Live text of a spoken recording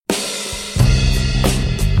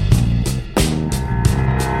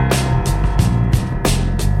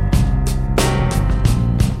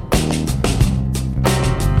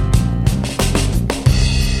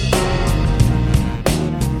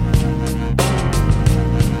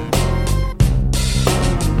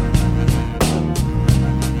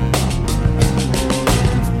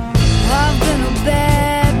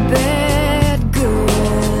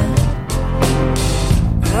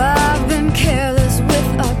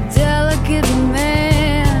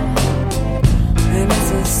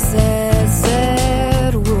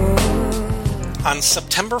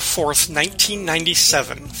September 4th,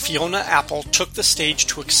 1997, Fiona Apple took the stage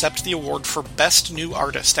to accept the award for Best New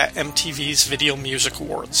Artist at MTV's Video Music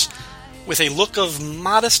Awards. With a look of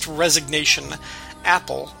modest resignation,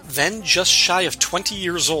 Apple, then just shy of 20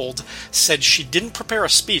 years old, said she didn't prepare a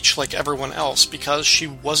speech like everyone else because she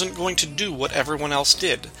wasn't going to do what everyone else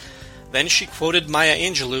did. Then she quoted Maya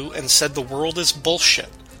Angelou and said the world is bullshit.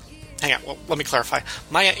 Hang on, well, let me clarify.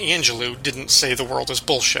 Maya Angelou didn't say the world is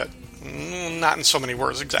bullshit. Not in so many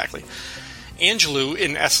words, exactly. Angelou,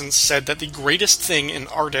 in essence, said that the greatest thing an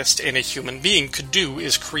artist and a human being could do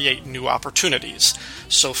is create new opportunities.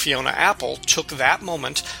 So Fiona Apple took that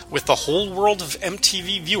moment with the whole world of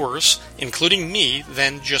MTV viewers, including me,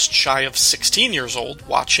 then just shy of 16 years old,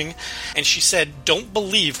 watching, and she said, "Don't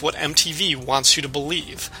believe what MTV wants you to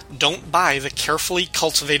believe. Don't buy the carefully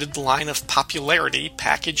cultivated line of popularity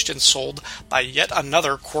packaged and sold by yet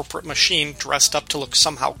another corporate machine dressed up to look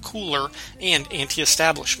somehow cooler and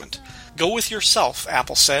anti-establishment. Go with yourself,"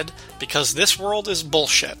 Apple said, "because this world is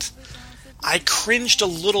bullshit." I cringed a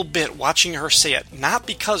little bit watching her say it, not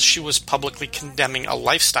because she was publicly condemning a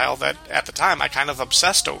lifestyle that, at the time, I kind of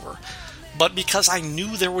obsessed over, but because I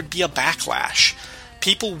knew there would be a backlash.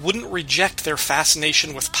 People wouldn't reject their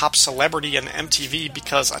fascination with pop celebrity and MTV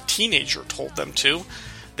because a teenager told them to.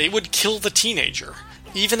 They would kill the teenager.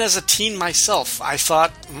 Even as a teen myself, I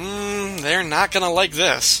thought, they're not gonna like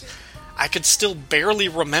this. I could still barely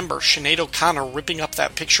remember Sinead O'Connor ripping up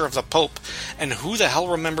that picture of the Pope, and who the hell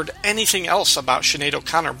remembered anything else about Sinead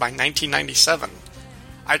O'Connor by 1997?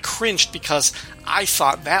 I cringed because I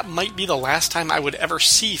thought that might be the last time I would ever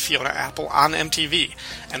see Fiona Apple on MTV,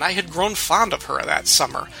 and I had grown fond of her that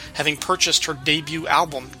summer, having purchased her debut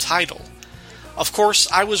album, Tidal. Of course,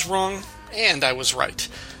 I was wrong, and I was right.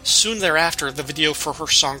 Soon thereafter, the video for her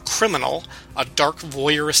song Criminal, a dark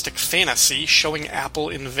voyeuristic fantasy showing Apple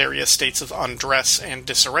in various states of undress and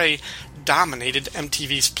disarray, dominated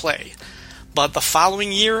MTV's play. But the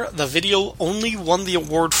following year, the video only won the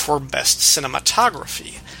award for Best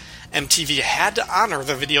Cinematography. MTV had to honor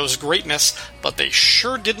the video's greatness, but they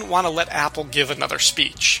sure didn't want to let Apple give another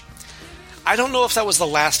speech. I don't know if that was the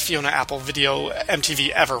last Fiona Apple video MTV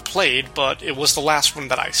ever played, but it was the last one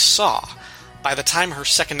that I saw. By the time her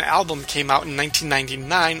second album came out in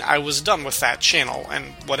 1999, I was done with that channel,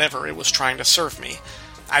 and whatever it was trying to serve me.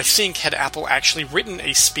 I think had Apple actually written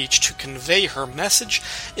a speech to convey her message,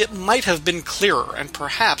 it might have been clearer and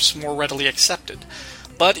perhaps more readily accepted.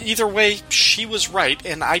 But either way, she was right,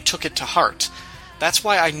 and I took it to heart. That's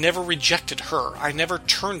why I never rejected her. I never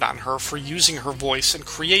turned on her for using her voice and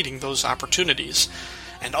creating those opportunities.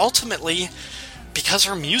 And ultimately, because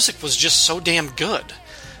her music was just so damn good.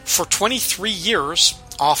 For 23 years,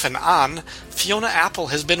 off and on, Fiona Apple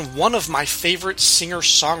has been one of my favorite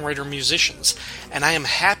singer-songwriter-musicians, and I am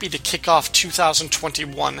happy to kick off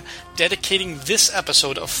 2021 dedicating this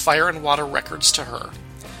episode of Fire and Water Records to her.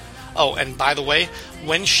 Oh, and by the way,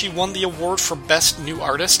 when she won the award for Best New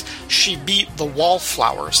Artist, she beat the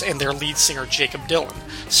Wallflowers and their lead singer Jakob Dylan.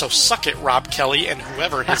 So suck it, Rob Kelly, and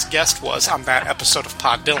whoever his guest was on that episode of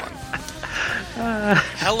Pod Dylan.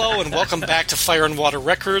 Hello and welcome back to Fire and Water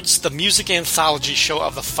Records, the music anthology show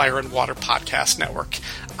of the Fire and Water Podcast Network.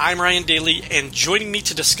 I'm Ryan Daly, and joining me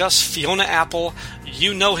to discuss Fiona Apple,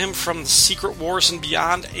 you know him from the Secret Wars and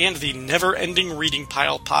Beyond and the Never Ending Reading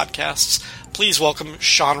Pile podcasts. Please welcome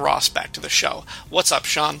Sean Ross back to the show. What's up,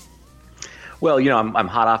 Sean? Well, you know, I'm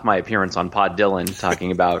hot off my appearance on Pod Dylan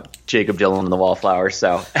talking about Jakob Dylan and the Wallflowers,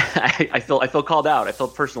 so I feel called out. I feel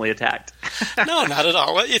personally attacked. No, not at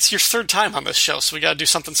all. It's your third time on this show, so we got to do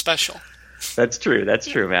something special. That's true,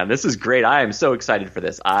 man. This is great. I am so excited for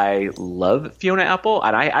this. I love Fiona Apple,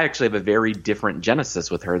 and I actually have a very different genesis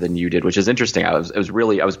with her than you did, which is interesting. I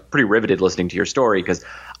was pretty riveted listening to your story because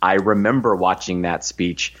I remember watching that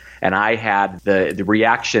speech, and I had the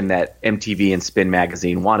reaction that MTV and Spin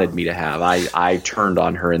Magazine wanted me to have. I turned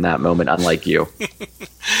on her in that moment, unlike you.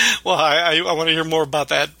 Well, I want to hear more about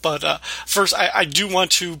that, but first I do want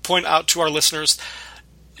to point out to our listeners,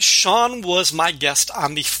 Sean was my guest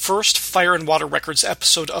on the first Fire and Water Records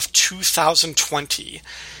episode of 2020,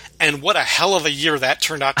 and what a hell of a year that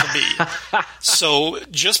turned out to be. So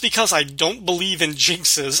just because I don't believe in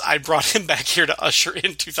jinxes, I brought him back here to usher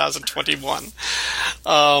in 2021.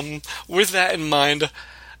 With that in mind,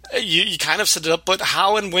 you kind of set it up, but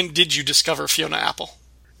how and when did you discover Fiona Apple?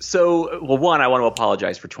 So, well, one, I want to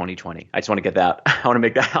apologize for 2020. I just want to get that. I want to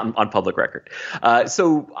make that on public record.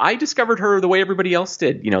 So I discovered her the way everybody else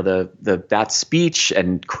did. You know, that speech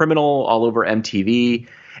and Criminal all over MTV.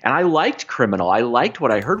 And I liked Criminal. I liked what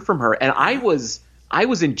I heard from her. And I was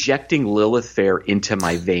injecting Lilith Fair into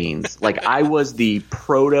my veins. Like I was the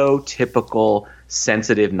prototypical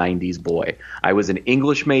sensitive 90s boy. I was an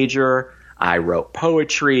English major. I wrote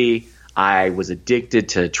poetry. I was addicted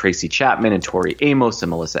to Tracy Chapman and Tori Amos and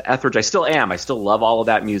Melissa Etheridge. I still am. I still love all of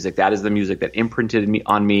that music. That is the music that imprinted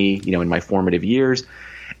on me, in my formative years.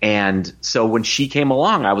 And so when she came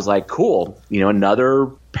along, I was like, cool, another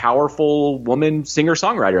powerful woman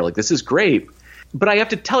singer-songwriter. Like, this is great. But I have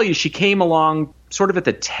to tell you, she came along sort of at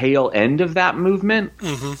the tail end of that movement.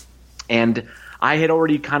 Mm-hmm. And I had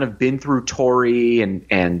already kind of been through Tori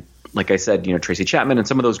and like I said, Tracy Chapman and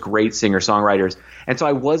some of those great singer-songwriters. And so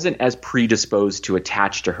I wasn't as predisposed to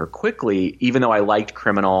attach to her quickly, even though I liked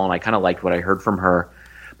Criminal and I kind of liked what I heard from her.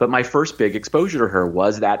 But my first big exposure to her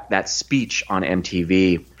was that speech on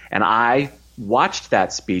MTV. And I watched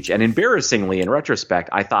that speech, and embarrassingly, in retrospect,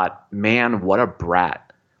 I thought, man, what a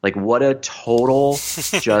brat. Like, what a total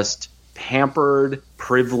just pampered,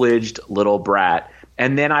 privileged little brat.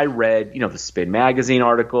 And then I read, the Spin Magazine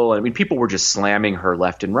article. I mean, people were just slamming her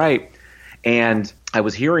left and right. And I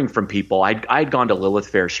was hearing from people. I'd gone to Lilith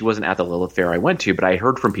Fair. She wasn't at the Lilith Fair I went to, but I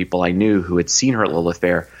heard from people I knew who had seen her at Lilith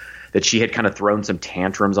Fair that she had kind of thrown some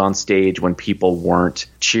tantrums on stage when people weren't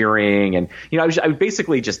cheering. And, I was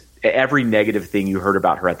basically just every negative thing you heard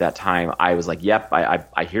about her at that time, I was like, yep,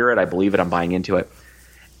 I hear it. I believe it. I'm buying into it.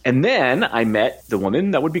 And then I met the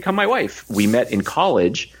woman that would become my wife. We met in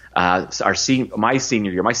college. My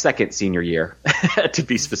second senior year, to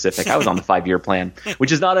be specific. I was on the 5-year plan,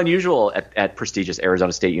 which is not unusual at prestigious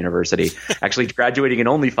Arizona State University. Actually, graduating in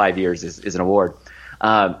only 5 years is an award.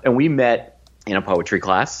 And we met in a poetry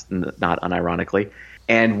class, not unironically,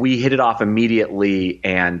 and we hit it off immediately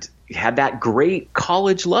and had that great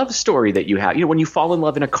college love story that you have, when you fall in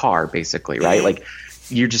love in a car, basically, right? Like,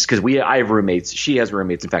 you're just because I have roommates. She has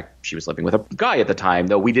roommates. In fact, she was living with a guy at the time,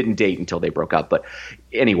 though we didn't date until they broke up. But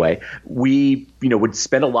anyway, we, would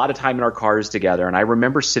spend a lot of time in our cars together. And I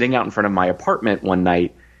remember sitting out in front of my apartment one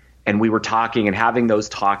night and we were talking and having those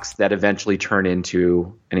talks that eventually turn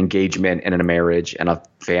into an engagement and a marriage and a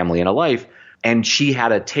family and a life. And she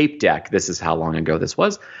had a tape deck. This is how long ago this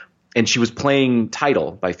was. And she was playing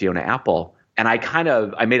Tidal by Fiona Apple. And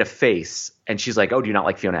I made a face and she's like, oh, do you not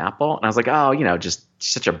like Fiona Apple? And I was like, oh, just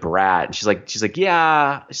such a brat. And she's like,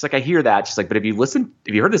 yeah. She's like, I hear that. She's like, but have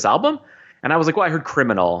you heard this album? And I was like, well, I heard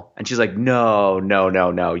Criminal. And she's like, no.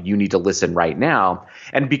 You need to listen right now.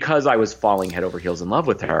 And because I was falling head over heels in love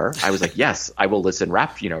with her, I was like, yes, I will listen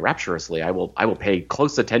rapturously. I will pay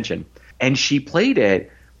close attention. And she played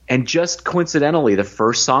it. And just coincidentally, the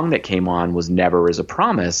first song that came on was Never Is a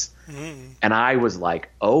Promise. Mm. And I was like,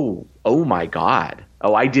 oh my God.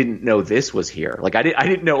 Oh, I didn't know this was here. Like, I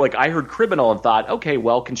didn't know, like, I heard Criminal and thought, okay,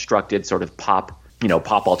 well-constructed sort of pop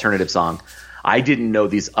alternative song. I didn't know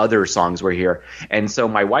these other songs were here. And so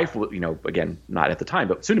my wife, again, not at the time,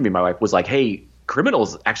 but soon to be my wife, was like, hey,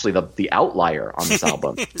 Criminal's actually the outlier on this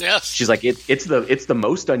album. Yes. She's like, it's the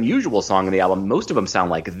most unusual song in the album. Most of them sound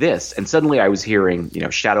like this. And suddenly I was hearing,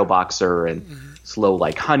 Shadowboxer and Slow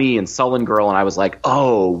Like Honey and Sullen Girl. And I was like,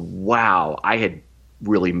 oh, wow, I had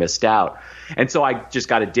really missed out. And so I just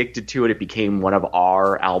got addicted to it. It became one of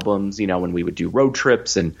our albums, when we would do road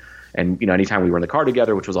trips and anytime we were in the car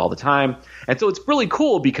together, which was all the time. And so it's really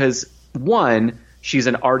cool because, one, she's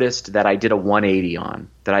an artist that I did a 180 on,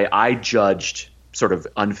 that I judged sort of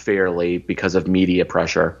unfairly because of media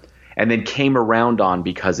pressure, and then came around on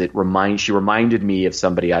because she reminded me of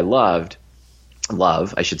somebody I love,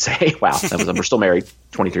 I should say. Wow, we're still married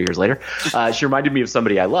 23 years later. She reminded me of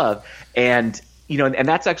somebody I love, and and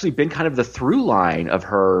that's actually been kind of the through line of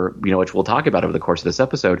her, which we'll talk about over the course of this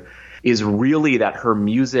episode, is really that her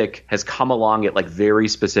music has come along at like very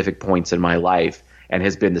specific points in my life and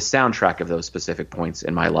has been the soundtrack of those specific points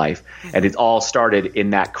in my life. And it all started in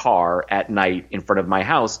that car at night in front of my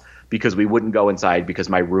house because we wouldn't go inside because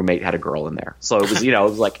my roommate had a girl in there. So it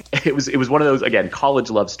was, it was one of those, again, college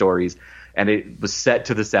love stories. And it was set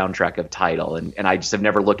to the soundtrack of Tidal. And I just have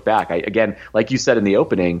never looked back. Again, like you said in the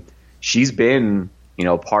opening, she's been,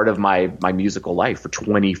 part of my musical life for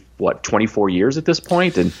 24 years at this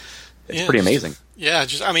point. And it's pretty amazing. Yeah,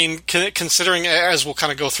 considering, as we'll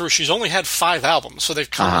kind of go through, she's only had 5 albums, so they've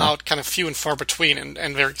come out kind of few and far between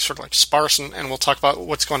and very sort of like sparse, and we'll talk about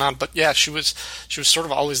what's going on. But yeah, she was sort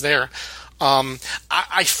of always there.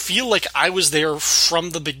 I feel like I was there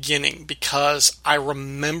from the beginning because I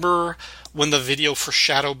remember when the video for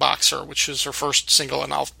Shadowboxer, which is her first single,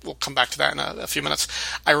 and we'll come back to that in a few minutes.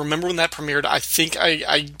 I remember when that premiered. I think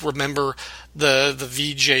I remember the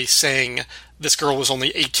VJ saying this girl was only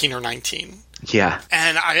 18 or 19. Yeah.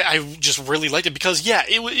 And I just really liked it because,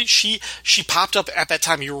 she popped up at that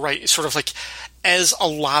time, you're right, sort of like as a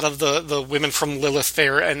lot of the women from Lilith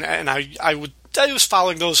Fair, and I would I was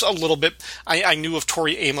following those a little bit. I knew of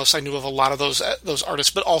Tori Amos. I knew of a lot of those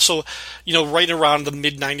artists, but also, right around the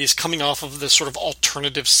mid-'90s, coming off of this sort of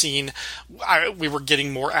alternative scene, we were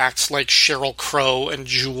getting more acts like Sheryl Crow and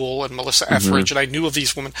Jewel and Melissa Etheridge, and I knew of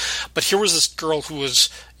these women. But here was this girl who was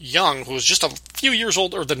young, who was just a few years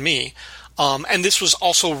older than me, and this was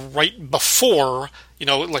also right before,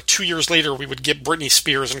 like 2 years later, we would get Britney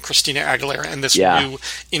Spears and Christina Aguilera, and this new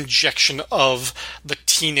injection of the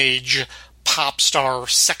teenage pop star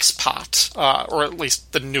sex pot, or at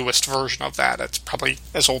least the newest version of that. It's probably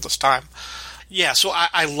as old as time. Yeah, so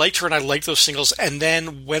I liked her, and I liked those singles. And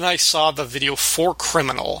then when I saw the video for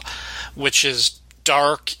Criminal, which is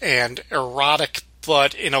dark and erotic,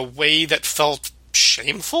 but in a way that felt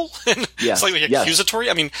shameful and slightly accusatory.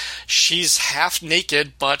 I mean, she's half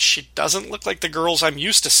naked, but she doesn't look like the girls I'm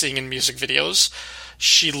used to seeing in music videos.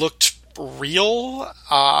 She looked real,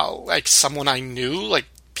 like someone I knew, like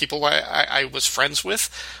people I was friends with,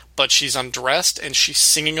 but she's undressed and she's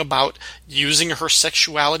singing about using her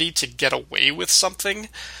sexuality to get away with something.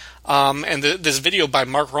 And this video by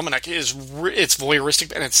Mark Romanek it's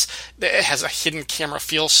voyeuristic, and it has a hidden camera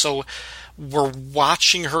feel, so we're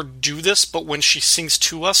watching her do this, but when she sings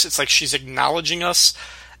to us, it's like she's acknowledging us,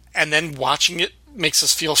 and then watching it makes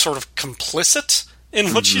us feel sort of complicit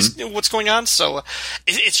in what's going on. So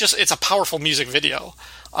it's a powerful music video,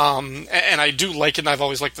 and I do like it, and I've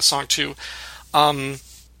always liked the song too.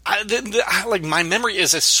 Like my memory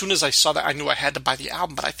is, as soon as I saw that, I knew I had to buy the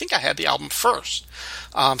album, but I think I had the album first,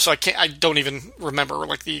 so I don't even remember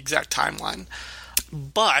like the exact timeline,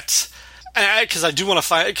 but. Because I do want to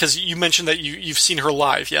find, because you mentioned that you've seen her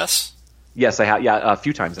live, yes? Yes, I have. Yeah, a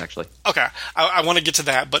few times actually. Okay, I want to get to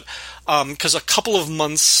that, but because a couple of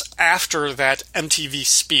months after that MTV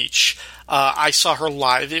speech, I saw her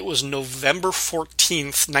live. It was November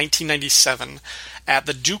 14th, 1997, at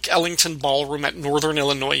the Duke Ellington Ballroom at Northern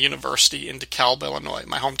Illinois University in DeKalb, Illinois,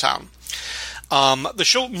 my hometown. The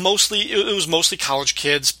show it was mostly college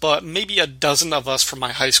kids, but maybe a dozen of us from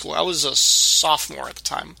my high school. I was a sophomore at the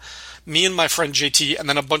time. Me and my friend JT, and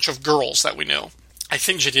then a bunch of girls that we knew. I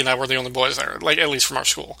think JT and I were the only boys there, like at least from our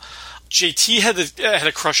school. JT had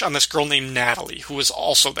a crush on this girl named Natalie, who was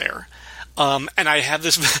also there. And I have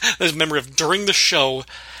this memory of, during the show,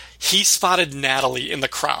 he spotted Natalie in the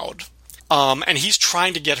crowd. And he's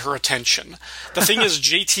trying to get her attention. The thing is,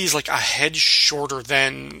 JT's like a head shorter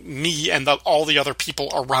than me and all the other people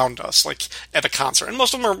around us, like at the concert. And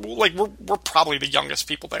most of them are like, we're probably the youngest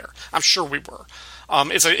people there. I'm sure we were.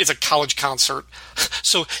 It's a college concert,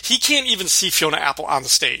 so he can't even see Fiona Apple on the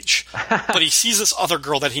stage, but he sees this other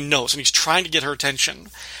girl that he knows, and he's trying to get her attention.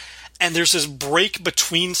 And there's this break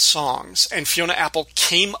between songs, and Fiona Apple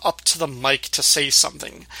came up to the mic to say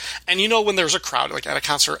something. And when there's a crowd, like at a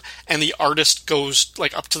concert, and the artist goes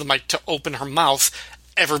like up to the mic to open her mouth,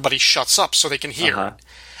 everybody shuts up so they can hear.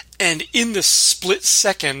 And in this split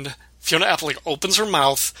second, Fiona Apple like opens her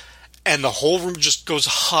mouth, and the whole room just goes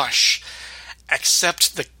hush.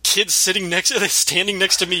 Except the kid standing next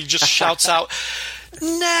to me just shouts out,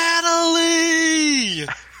 "Natalie!"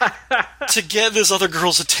 to get this other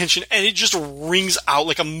girl's attention, and it just rings out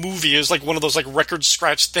like a movie. It's like one of those like record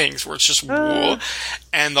scratch things where it's just whoa,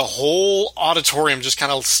 and the whole auditorium just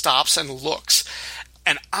kind of stops and looks.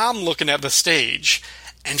 And I'm looking at the stage,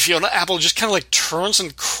 and Fiona Apple just kind of like turns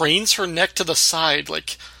and cranes her neck to the side,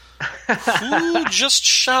 like, who just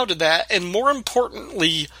shouted that? And more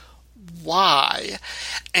importantly, why?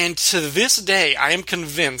 And to this day, I am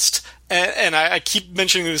convinced, and I keep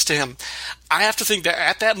mentioning this to him, I have to think that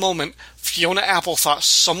at that moment, Fiona Apple thought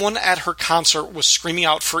someone at her concert was screaming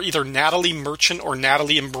out for either Natalie Merchant or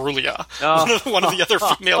Natalie Imbruglia, one of the other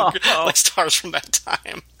female stars from that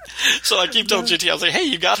time. So I keep telling JT, I was like, hey,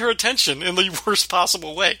 you got her attention in the worst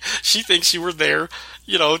possible way. She thinks you were there,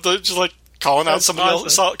 just like, calling out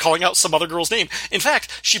calling out some other girl's name. In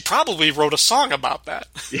fact, she probably wrote a song about that.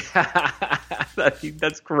 Yeah,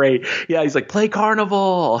 that's great. Yeah, he's like, play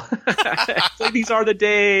Carnival. Like, these are the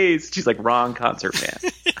days. She's like, wrong concert, man.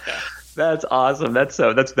 Yeah. That's awesome. That's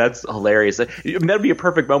hilarious. That'd be a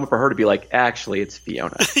perfect moment for her to be like, actually, it's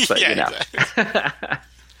Fiona. But, Exactly.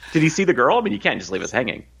 Did he see the girl? I mean, you can't just leave us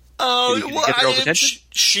hanging. Did he get the girl's attention?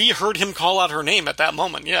 She heard him call out her name at that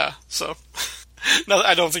moment. Yeah, so. No,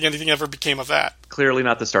 I don't think anything ever became of that. Clearly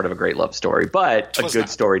not the start of a great love story, but a good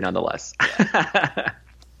story nonetheless. Yeah.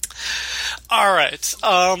 All right.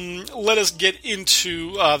 Let us get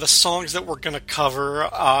into the songs that we're going to cover.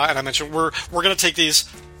 And I mentioned we're going to take these,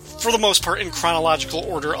 for the most part, in chronological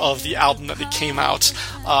order of the album that they came out.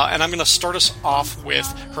 And I'm going to start us off with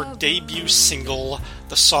her debut single,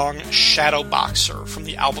 the song Shadow Boxer, from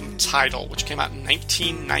the album Tidal, which came out in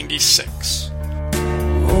 1996.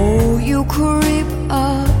 you creep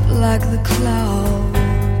up like the clouds,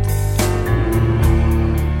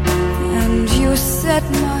 and you set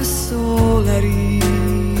my soul at ease.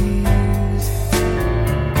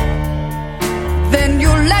 Then you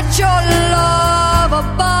let your love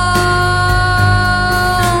abound,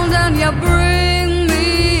 and you bring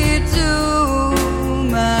me to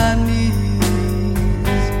my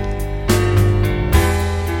knees.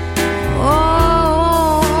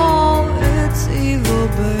 Oh, it's evil,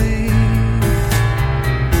 babe,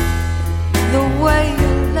 the way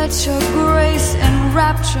you let your grace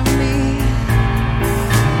enrapture me.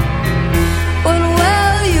 But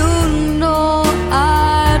well, you know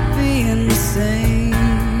I'd be insane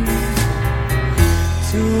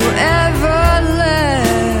to ever let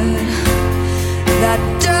that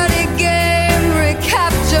dirty game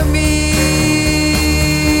recapture me.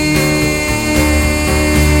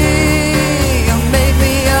 You made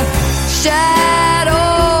me a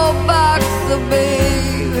shadow boxer,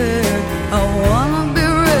 baby. I wanna be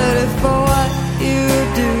ready for what you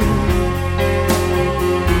do.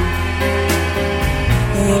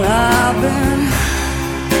 And I've been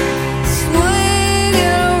swinging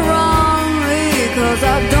around me, 'cause I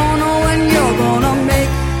don't know when you're gonna make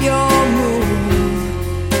your move.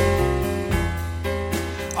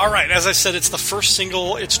 All right, as I said, it's the first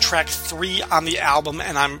single. It's track 3 on the album,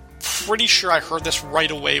 and I'm pretty sure I heard this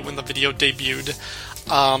right away when the video debuted.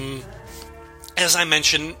 As I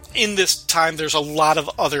mentioned, in this time, there's a lot of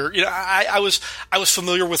other. I was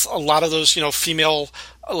familiar with a lot of those, female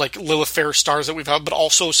like Lilith Fair stars that we've had, but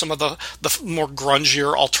also some of the more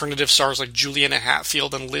grungier alternative stars like Juliana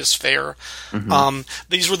Hatfield and Liz Phair. Mm-hmm.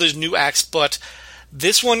 These were the new acts, but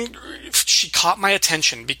this one, she caught my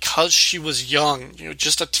attention because she was young,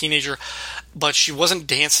 just a teenager, but she wasn't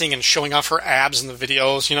dancing and showing off her abs in the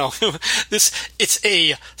videos, it's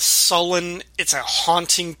a sullen, it's a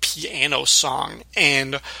haunting piano song,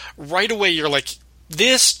 and right away you're like,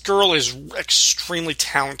 this girl is extremely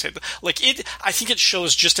talented. I think it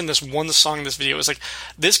shows just in this one song in this video. It's like,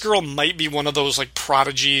 this girl might be one of those, like,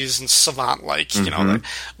 prodigies and savant-like, Mm-hmm.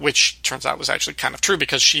 Which turns out was actually kind of true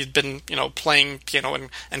because she'd been, playing piano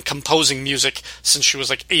and composing music since she was,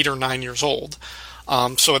 like, 8 or 9 years old.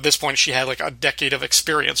 So at this point, she had, like, a decade of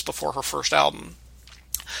experience before her first album.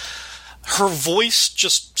 Her voice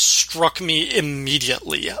just struck me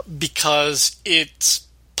immediately because it's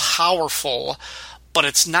powerful, but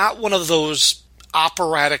it's not one of those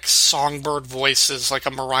operatic songbird voices like a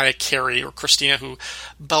Mariah Carey or Christina who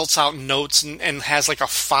belts out notes and has like a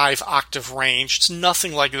 5-octave range. It's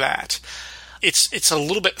nothing like that. It's a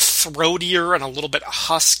little bit throatier and a little bit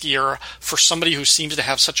huskier for somebody who seems to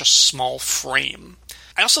have such a small frame.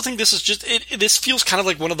 I also think this is just this feels kind of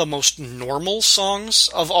like one of the most normal songs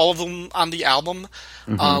of all of them on the album.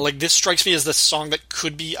 Mm-hmm. This strikes me as the song that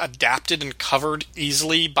could be adapted and covered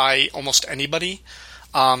easily by almost anybody.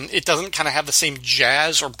 It doesn't kind of have the same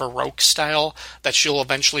jazz or Baroque style that she'll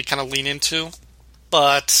eventually kind of lean into.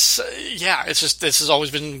 But, yeah, it's just, this has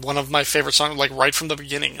always been one of my favorite songs, like, right from the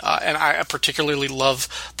beginning. And I particularly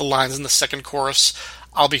love the lines in the second chorus.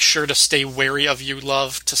 I'll be sure to stay wary of you,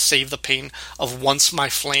 love, to save the pain of once my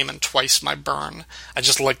flame and twice my burn. I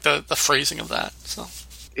just like the phrasing of that, so.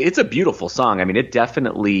 It's a beautiful song. I mean,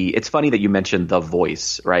 it's funny that you mentioned the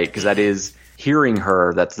voice, right? Because that is, hearing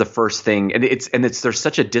her, that's the first thing. And there's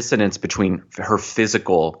such a dissonance between her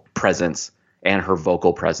physical presence and her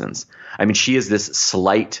vocal presence. I mean, she is this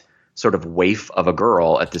slight sort of waif of a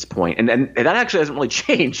girl at this point. And that actually hasn't really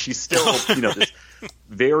changed. She's still, this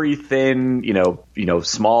very thin,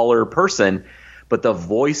 smaller person, but the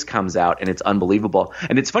voice comes out and it's unbelievable.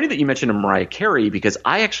 And it's funny that you mentioned Mariah Carey because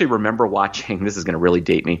I actually remember watching, this is going to really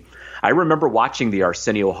date me, I remember watching the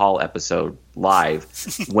Arsenio Hall episode live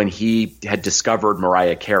when he had discovered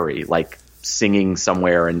Mariah Carey, like singing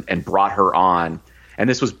somewhere and brought her on. And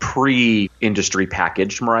this was pre-industry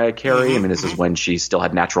packaged Mariah Carey. I mean, this is when she still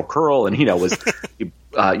had natural curl and, was,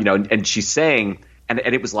 and she sang. And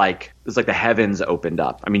it was like the heavens opened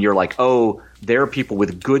up. I mean, you're like, oh, there are people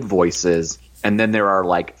with good voices. And then there are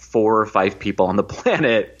like 4 or 5 people on the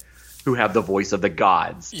planet who have the voice of the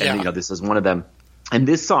gods. Yeah. And, this is one of them. And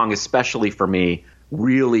this song, especially for me,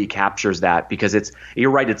 really captures that because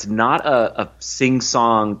you're right, it's not a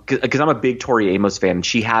sing-song, because I'm a big Tori Amos fan, and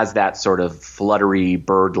she has that sort of fluttery,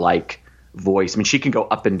 bird-like voice. I mean, she can go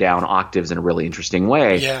up and down octaves in a really interesting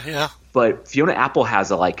way. Yeah. But Fiona Apple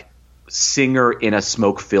has a, singer in a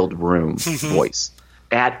smoke-filled room voice.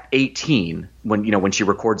 At 18, when she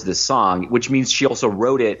records this song, which means she also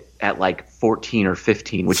wrote it at, 14 or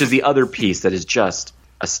 15, which is the other piece that is just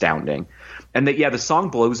astounding. And the song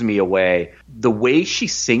blows me away. The way she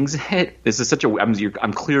sings it, this is such a,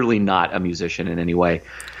 I'm clearly not a musician in any way.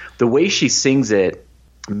 The way she sings it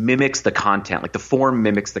mimics the content, like the form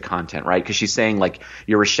mimics the content, right? Because she's saying like,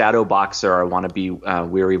 you're a shadow boxer, I want to be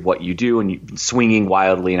weary of what you do, and you're swinging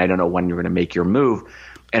wildly, and I don't know when you're going to make your move.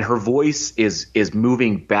 And her voice is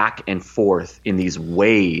moving back and forth in these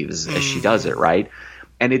waves as she does it, right?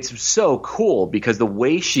 And it's so cool because the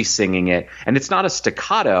way she's singing it, and it's not a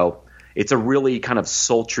staccato, it's a really kind of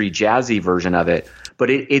sultry, jazzy version of it, but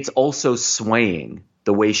it's also swaying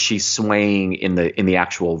the way she's swaying in the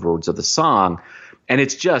actual words of the song. And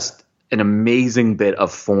it's just an amazing bit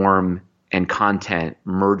of form and content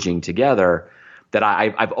merging together that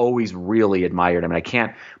I've always really admired. I mean,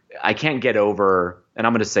 I can't get over, and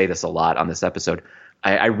I'm going to say this a lot on this episode,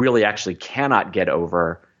 I really actually cannot get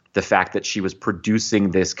over the fact that she was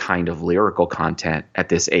producing this kind of lyrical content at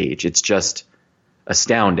this age. It's just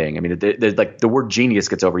astounding. I mean, like the word genius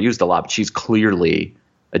gets overused a lot, but she's clearly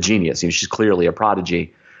a genius. You know, she's clearly a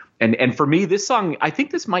prodigy. And for me, this song, I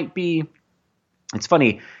think this might be, it's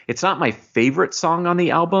funny, it's not my favorite song on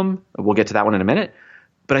the album. We'll get to that one in a minute.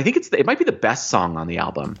 But I think it might be the best song on the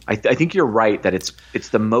album. I think you're right that it's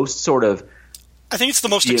the most sort of, I think it's the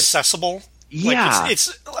most accessible. Yeah. Like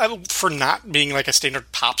it's for not being like a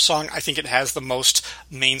standard pop song, I think it has the most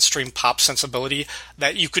mainstream pop sensibility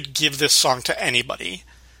that you could give this song to anybody.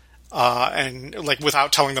 And like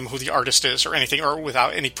without telling them who the artist is or anything, or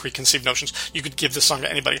without any preconceived notions, you could give this song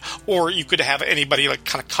to anybody, or you could have anybody like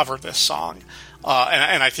kind of cover this song.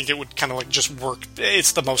 And I think it would kind of like just work.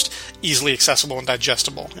 It's the most easily accessible and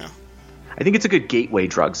digestible. Yeah. I think it's a good gateway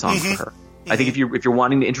drug song for her. I think if you're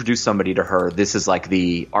wanting to introduce somebody to her, this is like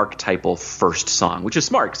the archetypal first song, which is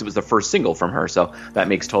smart because it was the first single from her, so that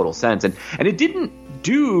makes total sense. And it didn't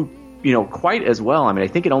do, you know, quite as well. I mean, I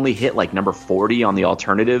think it only hit like number 40 on the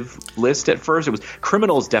alternative list at first. It was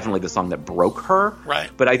Criminal is definitely the song that broke her, right?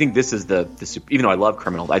 But I think this is the even though I love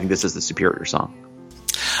Criminal, I think this is the superior song.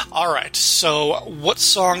 All right. So, what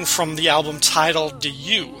song from the album Tidal do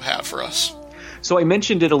you have for us? So I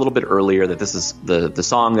mentioned it a little bit earlier that this is the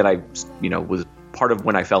song that I, you know, was part of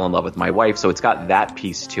when I fell in love with my wife. So it's got that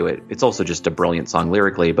piece to it. It's also just a brilliant song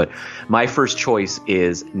lyrically. But my first choice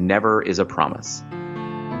is Never Is a Promise.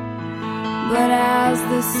 But as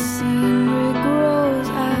the scenery grows,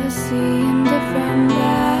 I see in different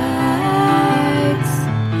lights.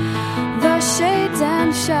 The shades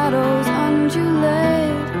and shadows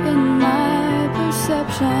undulate in my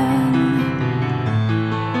perception.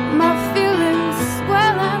 My feelings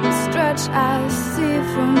swell and stretch, I see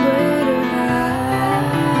from greater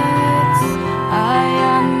heights. I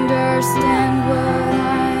understand what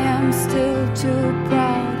I am still too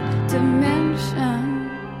proud to mention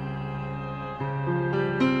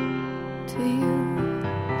to you.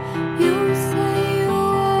 You say you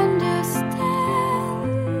understand,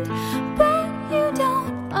 but you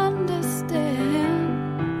don't understand.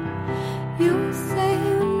 You say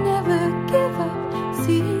you never give up,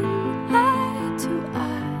 seeing eye to eye,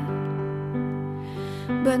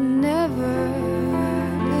 but never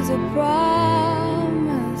is a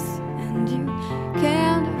promise, and you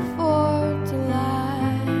can't afford to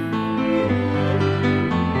lie.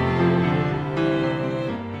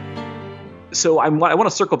 So I want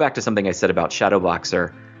to circle back to something I said about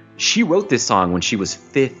Shadowboxer. She wrote this song when she was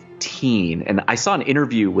 15, and I saw an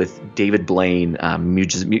interview with David Blaine,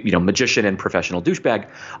 magician and professional douchebag,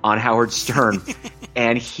 on Howard Stern,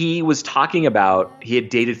 and he was talking about he had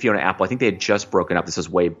dated Fiona Apple. I think they had just broken up. This was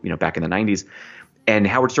way back in the 90s, and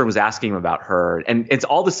Howard Stern was asking him about her, and it's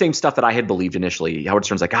all the same stuff that I had believed initially. Howard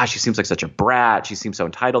Stern's like, "Gosh, she seems like such a brat. She seems so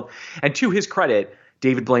entitled." And to his credit,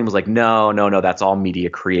 David Blaine was like, "No, that's all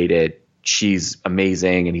media created. She's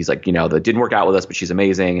amazing." And he's like, that didn't work out with us, but she's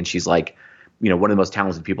amazing. And she's like, one of the most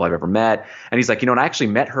talented people I've ever met. And he's like, and I actually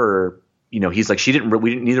met her, he's like,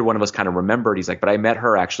 neither one of us kind of remembered. He's like, but I met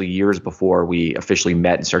her actually years before we officially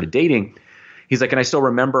met and started dating. He's like, and I still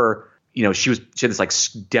remember, she had this like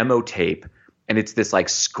demo tape, and it's this like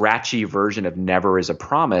scratchy version of Never Is a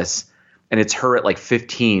Promise. And it's her at like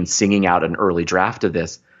 15 singing out an early draft of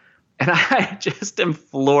this. And I just am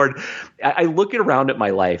floored. I look around at my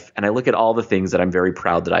life, and I look at all the things that I'm very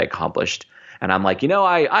proud that I accomplished. And I'm like,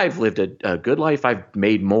 I've lived a good life. I've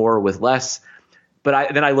made more with less.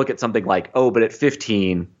 But then I look at something like, but at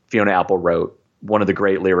 15, Fiona Apple wrote one of the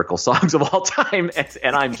great lyrical songs of all time.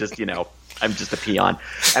 And I'm just, I'm just a peon.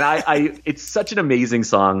 And it's such an amazing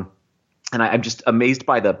song. And I'm just amazed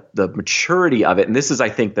by the maturity of it. And this is, I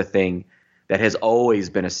think, the thing that has always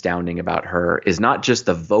been astounding about her is not just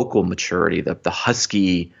the vocal maturity, the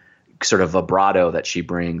husky sort of vibrato that she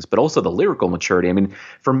brings, but also the lyrical maturity. I mean,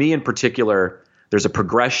 for me in particular, there's a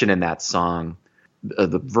progression in that song.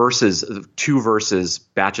 The verses, 2 verses,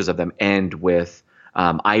 batches of them end with,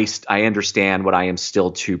 I understand what I am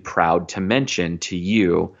still too proud to mention to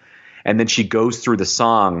you. And then she goes through the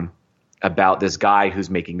song about this guy who's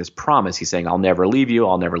making this promise. He's saying, I'll never leave you.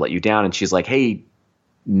 I'll never let you down. And she's like, hey,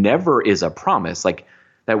 never is a promise. Like,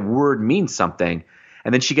 that word means something.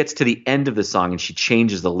 And then she gets to the end of the song and she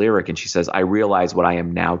changes the lyric and she says, I realize what I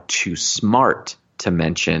am now too smart to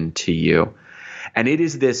mention to you. And it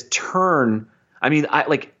is this turn. I mean,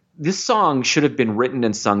 this song should have been written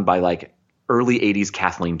and sung by like early 80s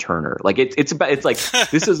Kathleen Turner. Like it's like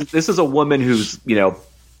this is a woman who's,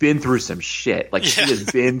 been through some shit. Like she has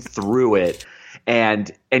been through it.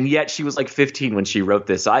 And yet she was like 15 when she wrote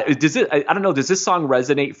this. I don't know. Does this song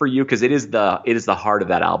resonate for you? Because it is the heart of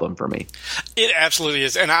that album for me. It absolutely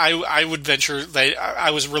is, and I would venture that I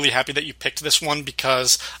was really happy that you picked this one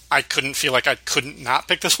because I couldn't feel like I couldn't not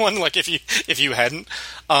pick this one. Like if you hadn't,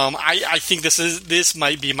 I think this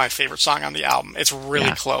might be my favorite song on the album. It's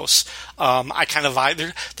really close. I kind of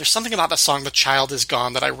there's something about the song "The Child Is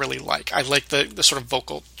Gone" that I really like. I like the sort of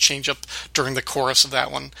vocal change up during the chorus of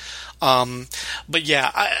that one. But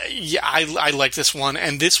I like this one,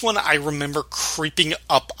 and this one I remember creeping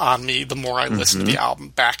up on me the more I listened to the album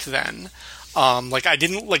back then.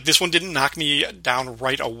 This one didn't knock me down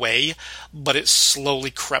right away, but it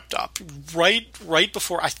slowly crept up. Right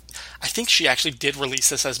before I think she actually did release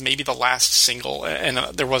this as maybe the last single, and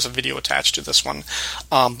there was a video attached to this one.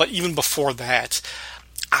 But even before that,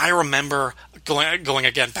 I remember going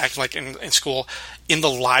again back like in school in the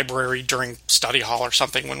library during study hall or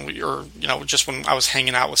something when we were, just when I was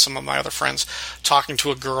hanging out with some of my other friends, talking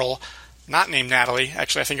to a girl not named Natalie,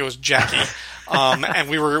 actually I think it was Jackie, and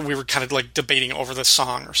we were kind of like debating over this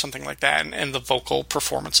song or something like that, and the vocal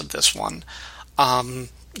performance of this one.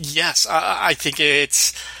 Yes, I think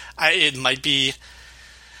it might be.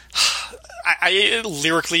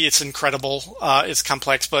 Lyrically, it's incredible. It's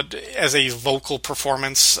complex, but as a vocal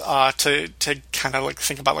performance, to kind of like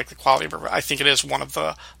think about like the quality of it, I think it is one of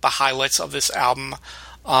the highlights of this album.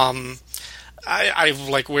 I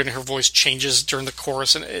like when her voice changes during the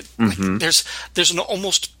chorus, and there's an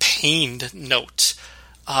almost pained note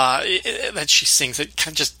that she sings that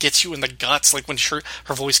kind of just gets you in the guts. Like when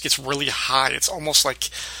her voice gets really high, it's almost like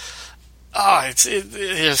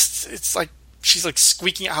it's like she's like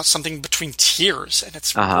squeaking out something between tears, and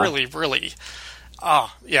it's really, really,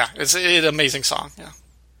 it's an amazing song. Yeah,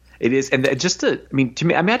 it is. And to me,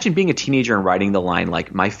 imagine being a teenager and writing the line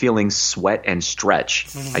like, "My feelings sweat and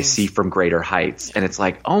stretch, I see from greater heights," and it's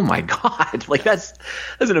like, oh my god, like that's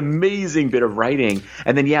an amazing bit of writing.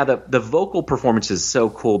 And then the vocal performance is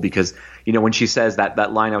so cool because when she says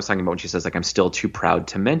that line I was talking about, when she says like, "I'm still too proud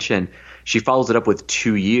to mention," she follows it up with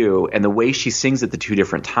 "to you," and the way she sings it the 2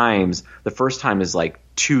 different times, the first time is like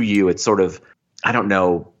 "to you." It's sort of, I don't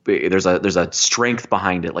know, there's a strength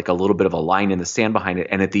behind it, like a little bit of a line in the sand behind it,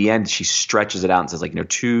 and at the end she stretches it out and says like,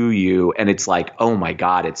 "to you," and it's like, oh my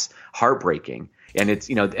god, it's heartbreaking. And it's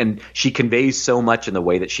and she conveys so much in the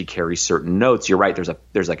way that she carries certain notes. You're right,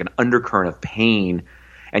 there's like an undercurrent of pain,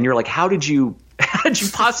 and you're like, how did you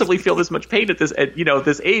possibly feel this much pain at this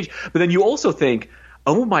age? But then you also think,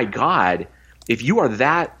 oh my god, if you are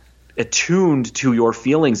that attuned to your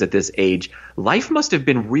feelings at this age, life must have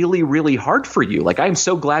been really, really hard for you. Like, I'm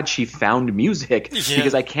so glad she found music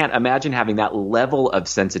because I can't imagine having that level of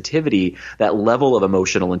sensitivity, that level of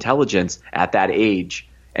emotional intelligence at that age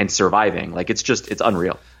and surviving. Like, it's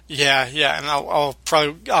unreal. Yeah, and I'll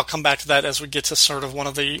come back to that as we get to sort of one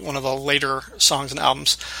of the later songs and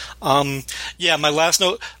albums. My last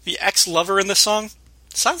note: the ex-lover in this song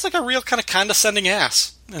sounds like a real kind of condescending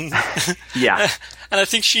ass, and and I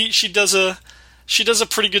think she does a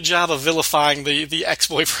pretty good job of vilifying the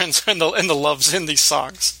ex-boyfriends and the loves in these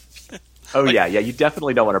songs. Oh you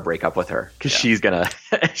definitely don't want to break up with her because she's gonna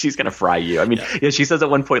fry you. I mean, she says at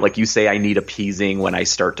one point like, "You say I need appeasing when I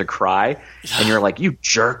start to cry," and you're like, "You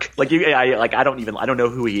jerk!" Like I don't know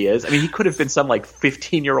who he is. I mean, he could have been some like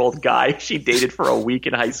 15-year-old guy she dated for a week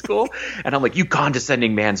in high school, and I'm like, "You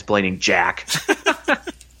condescending mansplaining Jack."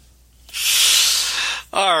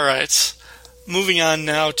 All right. Moving on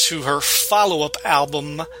now to her follow-up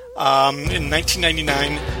album in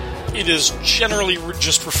 1999. It is generally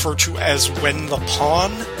just referred to as "When the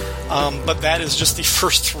Pawn," but that is just the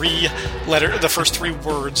first three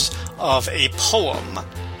words of a poem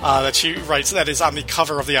that she writes that is on the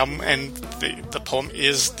cover of the album, and the poem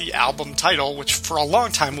is the album title, which for a long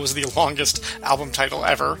time was the longest album title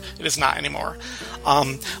ever. It is not anymore.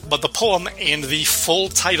 But the poem and the full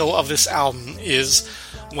title of this album is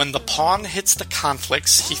When the pawn hits the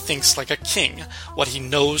conflicts, he thinks like a king. What he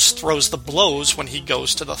knows throws the blows when he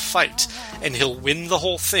goes to the fight. And he'll win the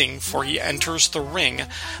whole thing, for he enters the ring.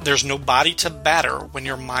 There's no body to batter when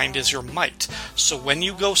your mind is your might. So when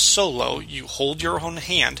you go solo, you hold your own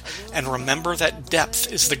hand, and remember that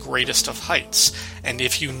depth is the greatest of heights. And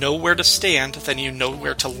if you know where to stand, then you know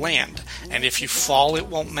where to land. And if you fall, it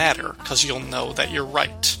won't matter, 'cause you'll know that you're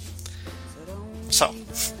right. So,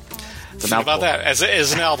 think about that as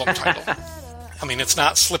an album title. I mean, it's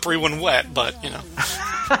not Slippery When Wet, but, you know.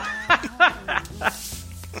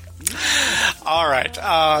 All right.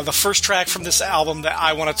 The first track from this album that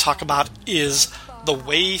I want to talk about is The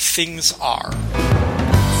Way Things Are.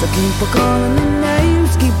 So keep on calling the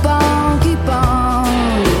names, keep on, keep on.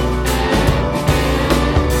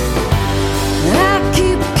 I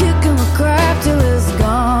keep kicking the crap till it's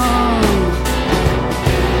gone.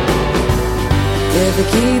 If you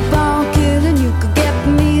keep on killing, you could get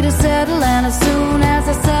me to settle, and as soon as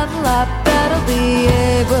I settle, I better be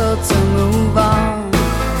able to move on.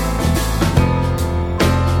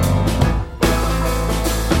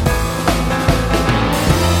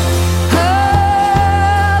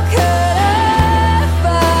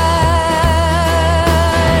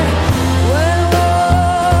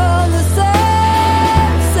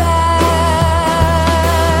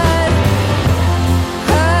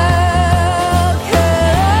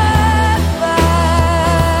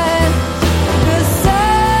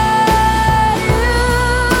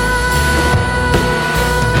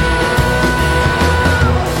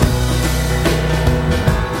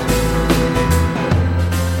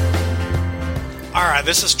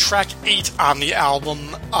 This is track 8 on the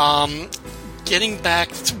album. Getting back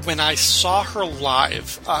to when I saw her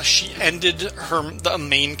live, she ended the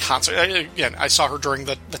main concert. Again, I saw her during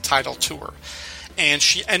the title tour. And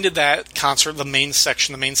she ended that concert, the main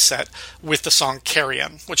section, the main set, with the song Carry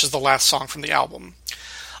On, which is the last song from the album.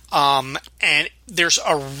 And there's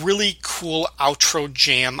a really cool outro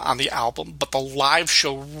jam on the album, but the live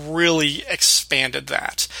show really expanded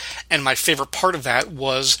that. And my favorite part of that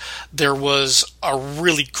was there was a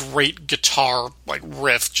really great guitar like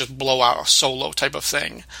riff, just blow out a solo type of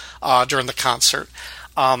thing during the concert.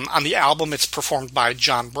 On the album, it's performed by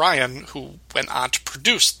John Bryan, who went on to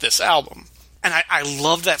produce this album. And I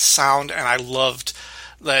love that sound, and I loved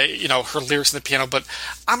her lyrics in the piano, but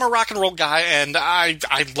I'm a rock and roll guy, and I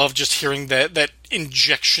love just hearing that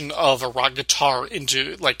injection of a rock guitar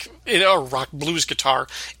into, like, a rock blues guitar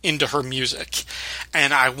into her music.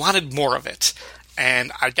 And I wanted more of it.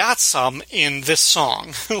 And I got some in this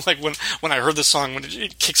song. Like, when I heard this song, when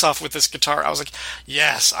it kicks off with this guitar, I was like,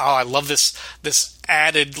 yes, I love this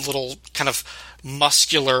added little kind of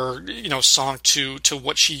muscular, song to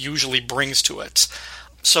what she usually brings to it.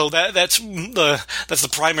 So that's the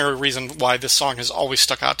primary reason why this song has always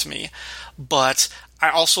stuck out to me. But I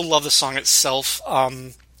also love the song itself.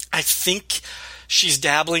 I think she's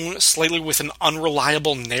dabbling slightly with an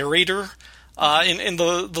unreliable narrator in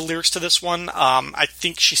the lyrics to this one. I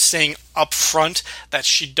think she's saying up front that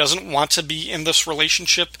she doesn't want to be in this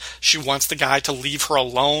relationship. She wants the guy to leave her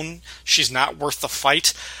alone. She's not worth the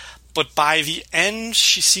fight. But by the end,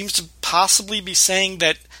 she seems to possibly be saying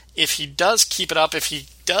that if he does keep it up, if he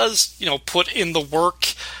does, put in the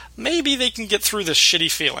work, maybe they can get through this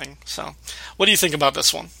shitty feeling. So, what do you think about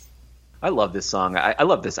this one? I love this song. I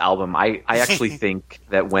love this album. I actually think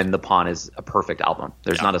that When the Pawn is a perfect album.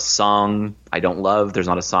 There's not a song I don't love. There's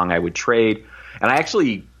not a song I would trade. And I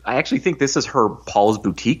actually think this is her Paul's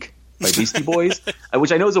Boutique by Beastie Boys,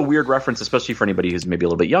 which I know is a weird reference, especially for anybody who's maybe a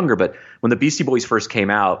little bit younger. But when the Beastie Boys first came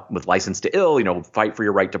out with License to Ill, Fight for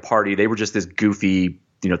Your Right to Party, they were just this goofy,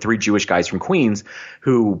 3 Jewish guys from Queens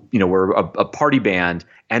who, were a party band.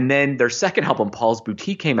 And then their second album, Paul's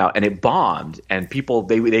Boutique, came out and it bombed. And people,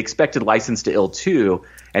 they expected License to Ill too.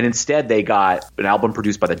 And instead they got an album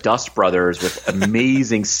produced by the Dust Brothers with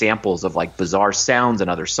amazing samples of like bizarre sounds and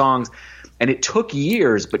other songs. And it took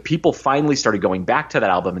years, but people finally started going back to that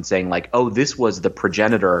album and saying like, oh, this was the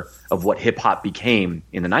progenitor of what hip hop became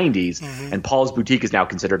in the 90s. Mm-hmm. And Paul's Boutique is now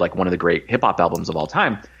considered like one of the great hip hop albums of all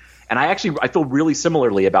time. And I feel really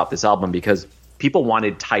similarly about this album because people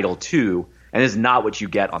wanted Title II, and it's not what you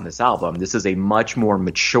get on this album. This is a much more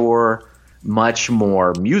mature, much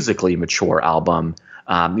more musically mature album.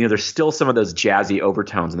 There's still some of those jazzy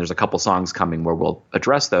overtones, and there's a couple songs coming where we'll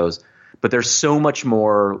address those. But there's so much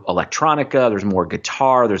more electronica, there's more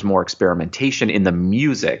guitar, there's more experimentation in the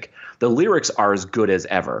music. The lyrics are as good as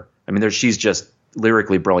ever. I mean, she's just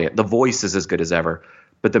lyrically brilliant. The voice is as good as ever.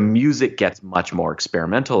 But the music gets much more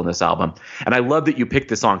experimental in this album. And I love that you picked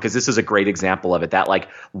this song because this is a great example of it. That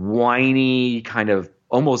like whiny kind of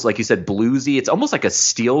almost like you said, bluesy. It's almost like a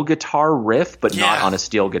steel guitar riff, but not on a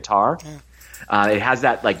steel guitar. It has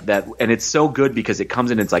that like that, and it's so good because it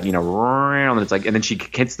comes in. It's like, and it's like, and then she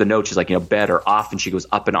hits the note. She's like, better off, and she goes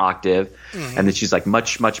up an octave, and then she's like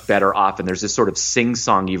much better off. And there's this sort of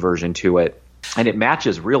sing-songy version to it, and it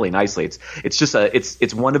matches really nicely. It's just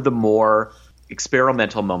it's one of the more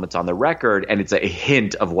experimental moments on the record, and it's a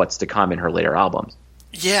hint of what's to come in her later albums.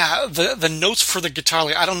 Yeah, the notes for the guitar,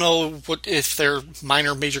 like, I don't know if they're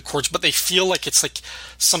minor or major chords, but they feel like it's like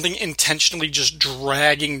something intentionally just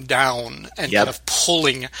dragging down and kind of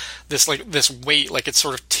pulling this weight, like it's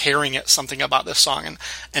sort of tearing at something about this song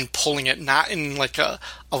and pulling it, not in like a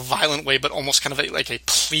violent way, but almost kind of like a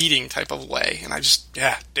pleading type of way. And I just,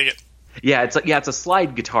 dig it. Yeah, it's a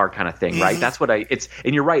slide guitar kind of thing, right? That's what and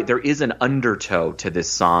you're right, there is an undertow to this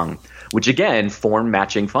song, which again, form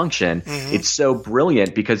matching function. It's so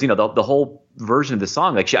brilliant because, the whole version of the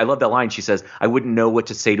song, like I love that line. She says, "I wouldn't know what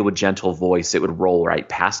to say to a gentle voice. It would roll right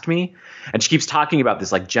past me." And she keeps talking about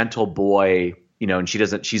this like gentle boy, and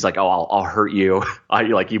she's like, "Oh, I'll hurt you. You're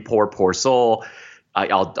like, you poor soul.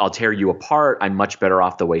 I'll tear you apart. I'm much better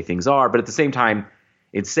off the way things are." But at the same time,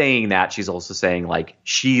 in saying that, she's also saying like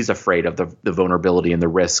she's afraid of the vulnerability and the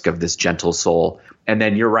risk of this gentle soul. And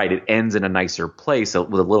then you're right, it ends in a nicer place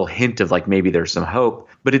with a little hint of like maybe there's some hope.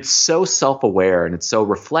 But it's so self-aware and it's so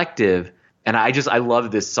reflective. And I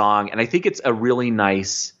love this song. And I think it's a really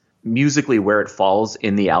nice musically where it falls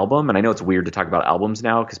in the album. And I know it's weird to talk about albums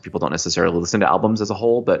now because people don't necessarily listen to albums as a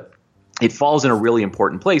whole, but it falls in a really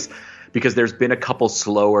important place because there's been a couple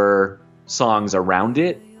slower songs around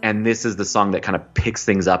it. And this is the song that kind of picks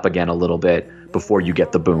things up again a little bit before you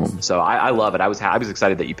get the boom. So I love it. I was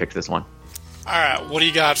excited that you picked this one. All right, what do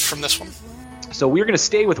you got from this one? So we're going to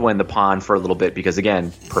stay with When the Pond for a little bit because,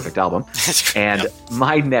 again, perfect album. And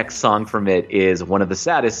my next song from it is one of the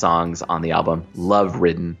saddest songs on the album, Love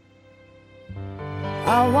Ridden.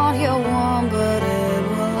 I want you warm, but it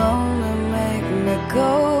will only make me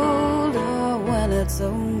colder when it's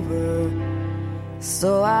over.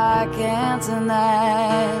 So I can't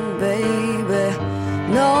tonight, baby.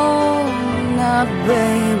 No, not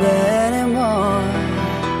baby anymore.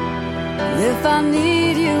 If I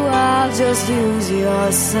need you, I'll just use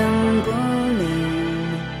your simple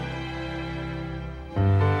name.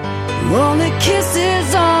 Only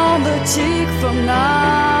kisses on the cheek from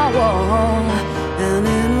now on. And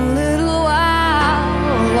in a little while,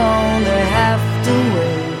 I'll only have to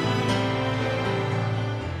wait.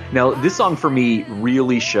 Now, this song for me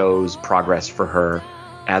really shows progress for her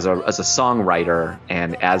as a songwriter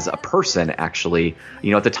and as a person, actually.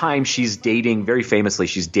 At the time, she's dating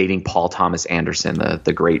Paul Thomas Anderson,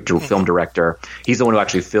 the great film director. He's the one who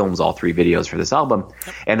actually films all 3 videos for this album.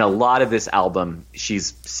 And a lot of this album,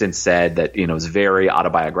 she's since said that, is very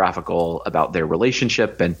autobiographical about their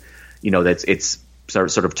relationship and, that it's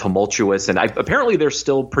sort of tumultuous, and apparently they're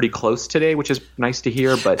still pretty close today, which is nice to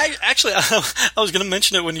hear. But I was going to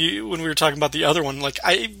mention it when we were talking about the other one. Like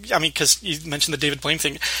I mean, because you mentioned the David Blaine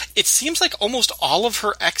thing, it seems like almost all of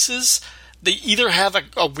her exes, they either have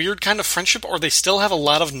a weird kind of friendship or they still have a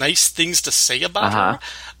lot of nice things to say about her.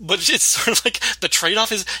 But it's sort of like the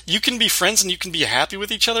trade-off is you can be friends and you can be happy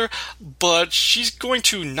with each other, but she's going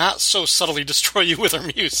to not so subtly destroy you with her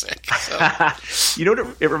music. So.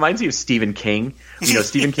 It reminds me of Stephen King.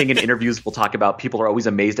 Stephen King in interviews will talk about people are always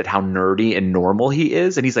amazed at how nerdy and normal he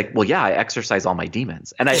is. And he's like, well, yeah, I exercise all my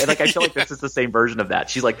demons. And I feel like this is the same version of that.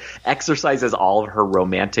 She's like exercises all of her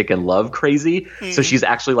romantic and love crazy. So she's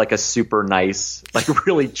actually like a super nice, like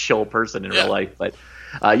really chill person in real life. But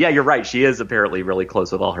you're right. She is apparently really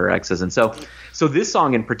close with all her exes. And so this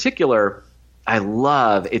song in particular, I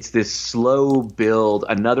love. It's this slow build,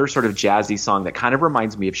 another sort of jazzy song that kind of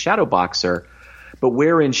reminds me of Shadowboxer. But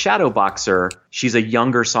where in Shadowboxer, she's a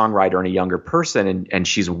younger songwriter and a younger person, and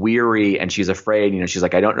she's weary and she's afraid. She's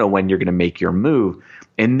like, I don't know when you're going to make your move.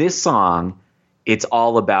 In this song, it's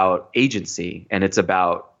all about agency, and it's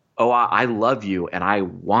about, oh, I love you and I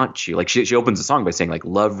want you. Like she opens the song by saying, like,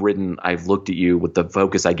 love ridden, I've looked at you with the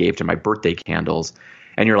focus I gave to my birthday candles.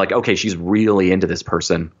 And you're like, okay, she's really into this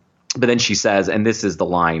person. But then she says, and this is the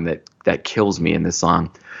line that kills me in this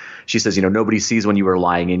song. She says, nobody sees when you were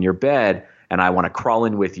lying in your bed. And I want to crawl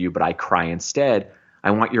in with you, but I cry instead.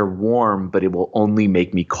 I want your warm, but it will only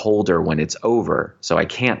make me colder when it's over. So I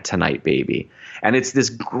can't tonight, baby. And it's this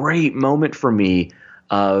great moment for me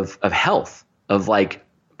of health, of like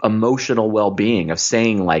emotional well-being, of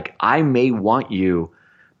saying like, I may want you,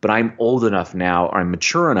 but I'm old enough now, or I'm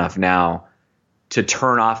mature enough now to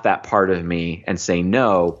turn off that part of me and say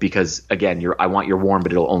no, because again, I want your warm,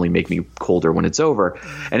 but it'll only make me colder when it's over.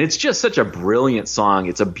 And it's just such a brilliant song.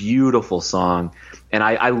 It's a beautiful song. And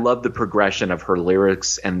I love the progression of her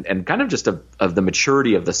lyrics and kind of just of the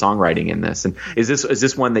maturity of the songwriting in this. And is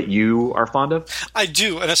this one that you are fond of? I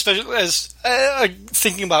do. And especially as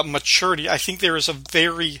thinking about maturity, I think there is a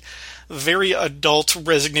very, very adult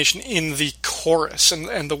resignation in the chorus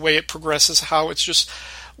and the way it progresses, how it's just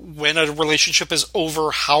when a relationship is over,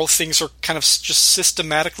 how things are kind of just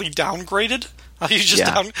systematically downgraded. You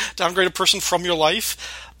just downgrade a person from your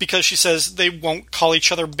life, because she says they won't call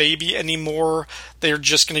each other baby anymore. They're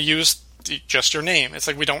just going to use just your name. It's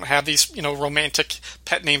like we don't have these, romantic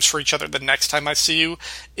pet names for each other. The next time I see you,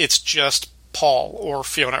 it's just Paul or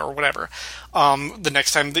Fiona or whatever. The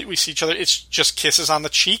next time that we see each other, it's just kisses on the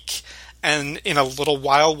cheek. And in a little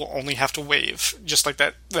while, we'll only have to wave. Just like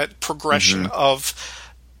that progression of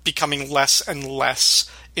becoming less and less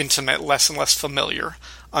intimate, less and less familiar,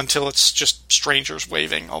 until it's just strangers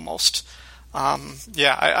waving almost.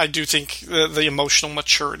 I do think the emotional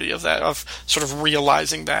maturity of that, of sort of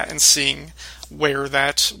realizing that and seeing where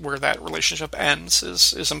that relationship ends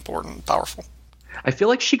is important and powerful. I feel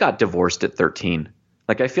like she got divorced at 13.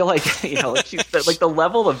 Like, I feel like, like the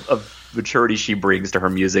level of maturity she brings to her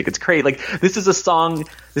music, it's crazy. Like, this is a song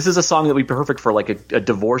that would be perfect for like a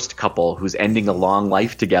divorced couple who's ending a long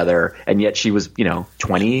life together, and yet she was,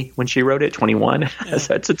 20 when she wrote it, 21. Yeah.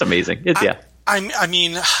 So it's amazing. I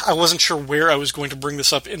mean, I wasn't sure where I was going to bring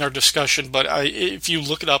this up in our discussion, but if you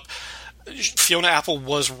look it up, Fiona Apple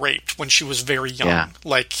was raped when she was very young,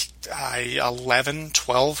 like 11,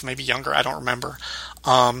 12, maybe younger. I don't remember.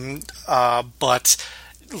 But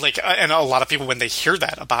like, and a lot of people, when they hear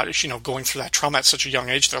that about it, going through that trauma at such a young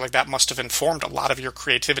age, they're like, that must have informed a lot of your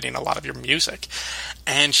creativity and a lot of your music.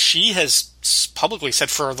 And she has publicly said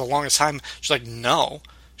for the longest time, she's like, no.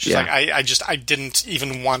 She's like, I didn't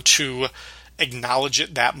even want to acknowledge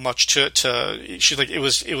it that much to she's like, it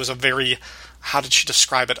was a very, how did she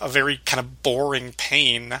describe it? A very kind of boring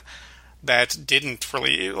pain that didn't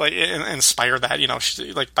really like inspire that,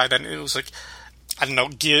 she, like, by then it was like, I don't know,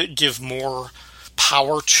 give more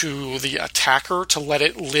power to the attacker to let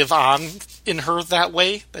it live on in her that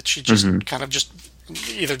way, that she just kind of just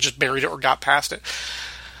either just buried it or got past it.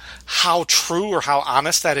 How true or how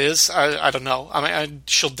honest that is, I don't know. I mean,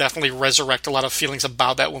 she'll definitely resurrect a lot of feelings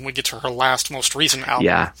about that when we get to her most recent album.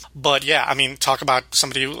 Yeah. But yeah, I mean, talk about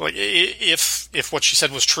somebody who, like, if what she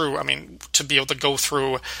said was true, I mean, to be able to go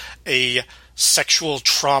through a sexual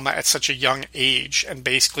trauma at such a young age and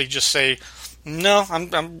basically just say, no,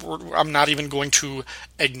 I'm not even going to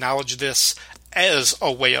acknowledge this as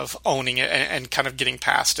a way of owning it and kind of getting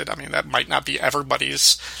past it. I mean, that might not be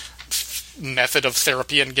everybody's method of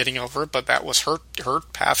therapy and getting over it, but that was her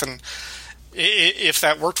path, and if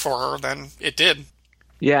that worked for her, then it did.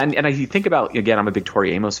 Yeah, and I think about, again, I'm a big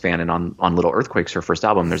Tori Amos fan, and on Little Earthquakes, her first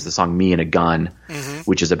album, there's the song Me and a Gun,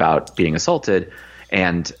 which is about being assaulted,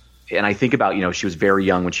 and I think about, she was very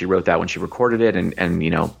young when she wrote that, when she recorded it,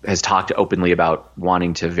 and has talked openly about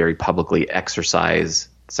wanting to very publicly exercise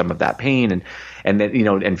some of that pain, and then,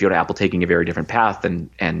 and Fiona Apple taking a very different path,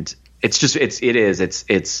 and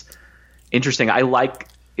it's interesting. I like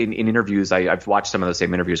in interviews, I've watched some of those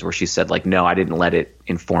same interviews where she said, like, no, I didn't let it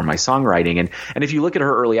inform my songwriting. And if you look at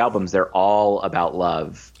her early albums, they're all about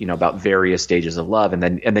love, about various stages of love. And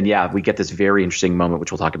then we get this very interesting moment,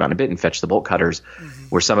 which we'll talk about in a bit, in Fetch the Bolt Cutters,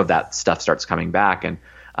 where some of that stuff starts coming back. And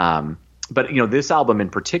but this album in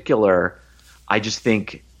particular, I just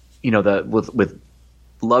think, with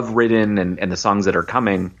Love Ridden and the songs that are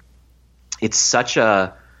coming, it's such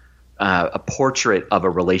a portrait of a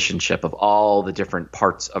relationship, of all the different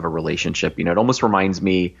parts of a relationship. It almost reminds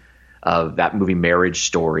me of that movie Marriage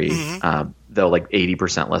Story, though like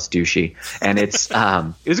 80% less douchey. And it's it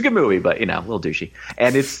was a good movie, but a little douchey.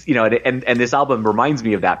 And it's and this album reminds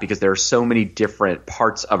me of that, because there are so many different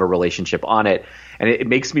parts of a relationship on it. And it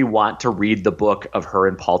makes me want to read the book of her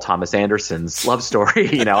and Paul Thomas Anderson's love story.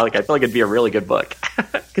 Like, I feel like it'd be a really good book,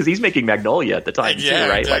 because he's making Magnolia at the time too,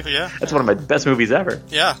 right? Exactly, like, that's one of my best movies ever.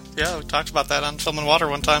 Yeah, we talked about that on Film and Water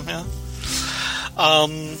one time. Yeah. All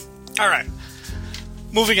right.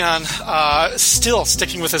 Moving on, still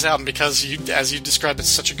sticking with this album, because as you described, it's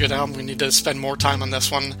such a good album. We need to spend more time on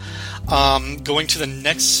this one. Going to the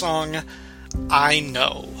next song, I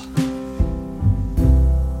Know.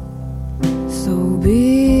 So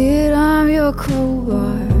be it, I'm your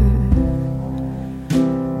crowbar,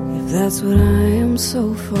 if that's what I am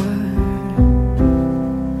so far,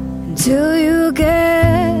 until you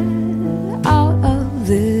get out of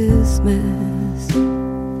this mess.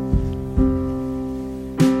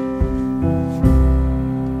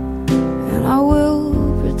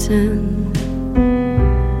 pretend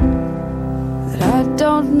that I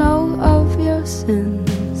don't know of your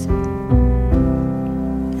sins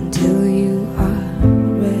until you are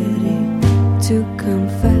ready to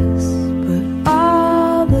confess. But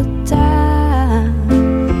all the time,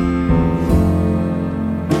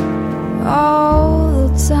 all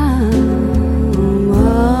the time,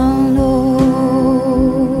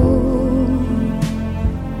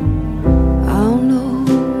 I'll know.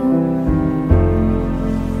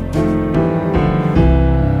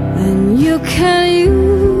 And you can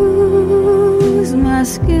use my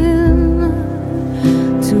skin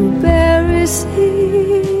to bury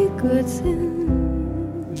secrets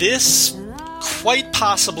in. This quite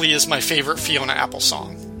possibly is my favorite Fiona Apple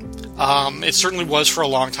song. It certainly was for a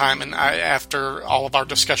long time, and after all of our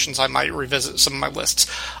discussions, I might revisit some of my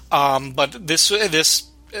lists. But this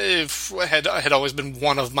had always been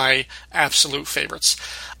one of my absolute favorites.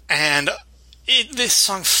 And this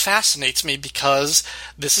song fascinates me because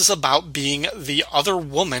this is about being the other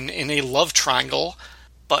woman in a love triangle,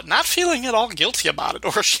 but not feeling at all guilty about it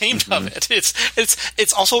or ashamed of it.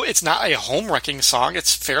 It's also not a home-wrecking song.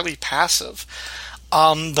 It's fairly passive.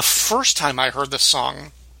 The first time I heard this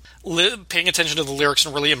song, paying attention to the lyrics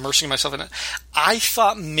and really immersing myself in it, I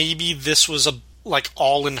thought maybe this was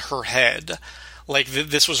all in her head. Like,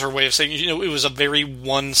 this was her way of saying, it was a very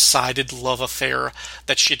one-sided love affair,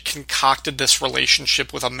 that she had concocted this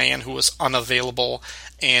relationship with a man who was unavailable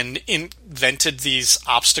and invented these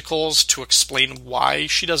obstacles to explain why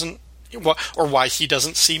she doesn't, or why he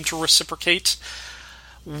doesn't seem to reciprocate.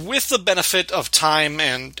 With the benefit of time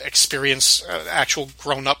and experience, actual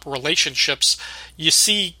grown-up relationships, you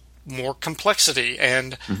see more complexity,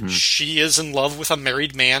 and she is in love with a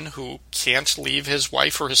married man who can't leave his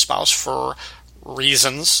wife or his spouse for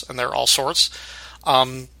reasons, and there are all sorts.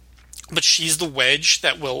 But she's the wedge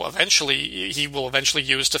that he will eventually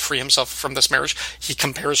use to free himself from this marriage. She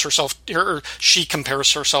compares herself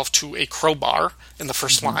to a crowbar in the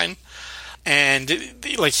first line. And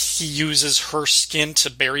he uses her skin to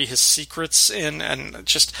bury his secrets in, and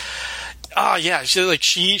just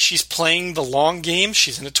she's playing the long game.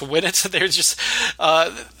 She's in it to win it. There's just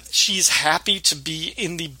she's happy to be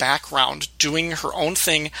in the background doing her own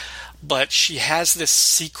thing, but she has this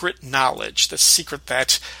secret knowledge, this secret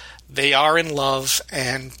that they are in love,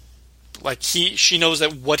 and she knows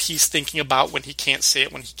that what he's thinking about when he can't say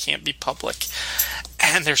it, when he can't be public.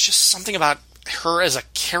 And there's just something about her as a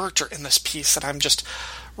character in this piece that I'm just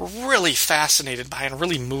really fascinated by and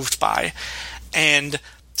really moved by. And to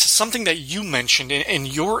something that you mentioned in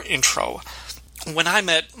your intro, when I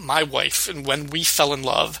met my wife and when we fell in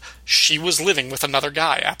love, she was living with another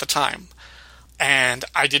guy at the time. And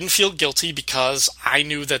I didn't feel guilty because I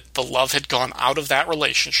knew that the love had gone out of that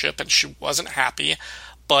relationship and she wasn't happy,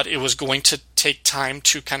 but it was going to take time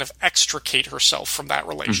to kind of extricate herself from that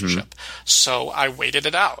relationship. So I waited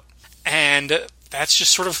it out. And that's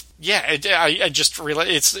just sort of, I just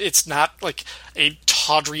realized it's not like a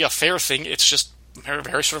tawdry affair thing. It's just very,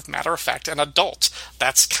 very sort of matter of fact and adult.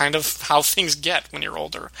 That's kind of how things get when you're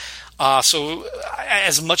older. So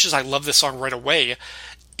as much as I love this song right away,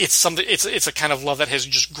 it's a kind of love that has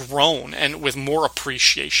just grown, and with more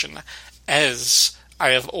appreciation as I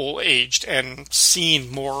have aged and seen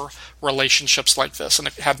more relationships like this and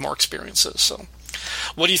had more experiences. So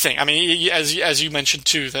what do you think? I mean, as you mentioned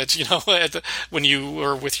too, that when you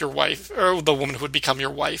were with your wife, or the woman who would become your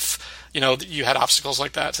wife, you had obstacles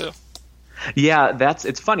like that too. Yeah,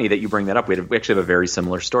 it's funny that you bring that up. We actually have a very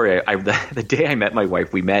similar story. The day I met my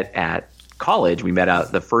wife, we met at college. We met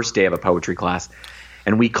out the first day of a poetry class,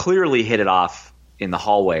 and we clearly hit it off in the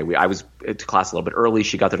hallway. I was to class a little bit early.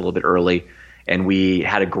 She got there a little bit early. And we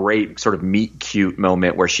had a great sort of meet cute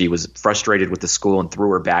moment where she was frustrated with the school and threw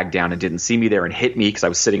her bag down and didn't see me there and hit me because I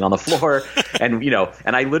was sitting on the floor. And,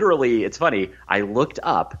 and I literally, it's funny, I looked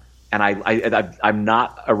up, and I'm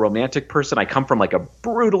not a romantic person. I come from like a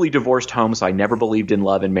brutally divorced home, so I never believed in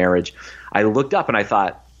love and marriage. I looked up and I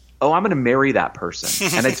thought, oh, I'm going to marry that person.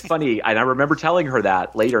 And it's funny. And I remember telling her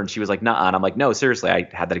that later, and she was like, nuh-uh. And I'm like, no, seriously, I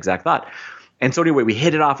had that exact thought. And so anyway, we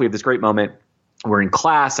hit it off. We have this great moment. We're in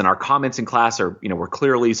class, and our comments in class are, we're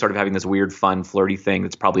clearly sort of having this weird, fun, flirty thing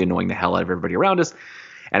that's probably annoying the hell out of everybody around us.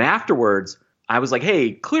 And afterwards, I was like,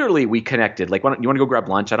 hey, clearly we connected. Like, you want to go grab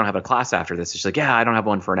lunch? I don't have a class after this. She's like, yeah, I don't have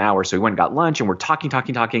one for an hour. So we went and got lunch, and we're talking.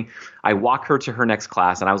 I walk her to her next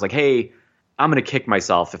class, and I was like, hey, I'm going to kick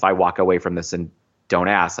myself if I walk away from this and don't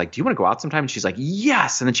ask. Like, do you want to go out sometime? And she's like,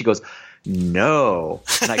 yes. And then she goes, no.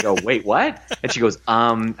 And I go, wait, what? And she goes,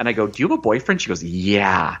 and I go, do you have a boyfriend? She goes,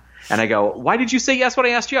 yeah. And I go, why did you say yes when I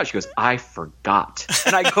asked you out? She goes, I forgot.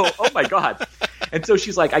 And I go, oh my God. And so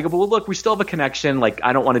she's like, I go, well, look, we still have a connection. Like,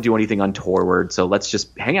 I don't want to do anything untoward. So let's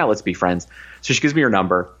just hang out. Let's be friends. So she gives me her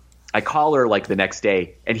number. I call her like the next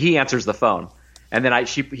day and he answers the phone. And then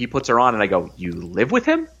he puts her on and I go, you live with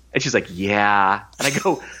him? And she's like, yeah. And I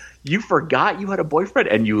go, you forgot you had a boyfriend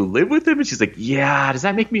and you live with him? And she's like, yeah. Does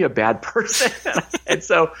that make me a bad person? And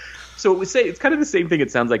so it would say it's kind of the same thing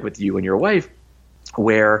it sounds like with you and your wife,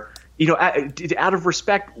 where, you know, out of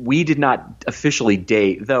respect, we did not officially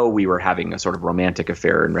date, though we were having a sort of romantic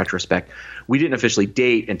affair in retrospect. We didn't officially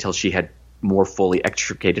date until she had more fully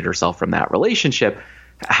extricated herself from that relationship.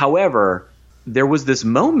 However, there was this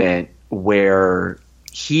moment where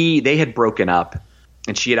they had broken up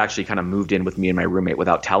and she had actually kind of moved in with me and my roommate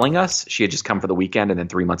without telling us. She had just come for the weekend and then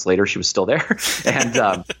 3 months later she was still there.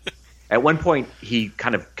 And at one point he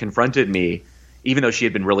kind of confronted me, even though she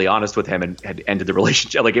had been really honest with him and had ended the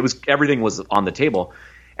relationship. Like, everything was on the table.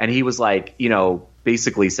 And he was like, you know,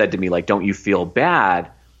 basically said to me, like, don't you feel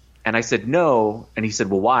bad? And I said, no. And he said,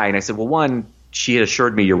 well, why? And I said, well, one, she had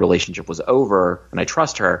assured me your relationship was over and I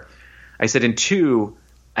trust her. I said, and two,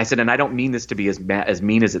 and I don't mean this to be as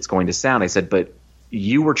mean as it's going to sound. I said, but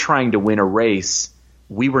you were trying to win a race.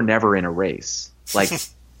 We were never in a race. Like,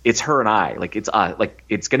 it's her and I. Like,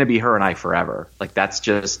 it's going to be her and I forever. Like, that's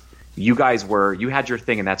just, you had your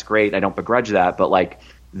thing and that's great. I don't begrudge that. But like,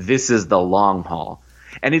 this is the long haul.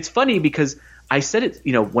 And it's funny because I said it,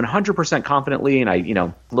 you know, 100% confidently. And I, you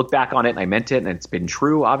know, look back on it and I meant it and it's been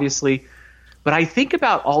true, obviously. But I think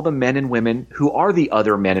about all the men and women who are the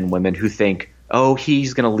other men and women who think, oh,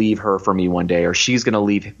 he's going to leave her for me one day, or she's going to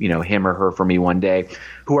leave, you know, him or her for me one day,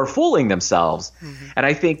 who are fooling themselves. Mm-hmm. And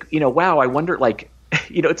I think, you know, wow, I wonder, like,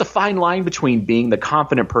 you know, it's a fine line between being the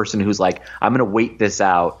confident person who's like, I'm going to wait this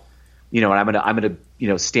out, you know, and I'm going to, you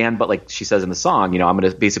know, stand, but like she says in the song, you know, I'm going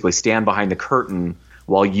to basically stand behind the curtain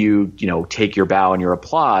while you know, take your bow and your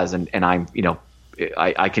applause. And I'm, you know,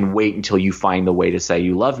 I can wait until you find the way to say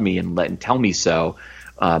you love me and tell me so.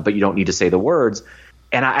 But you don't need to say the words.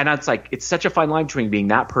 And it's like, it's such a fine line between being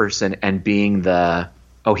that person and being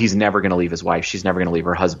he's never going to leave his wife. She's never going to leave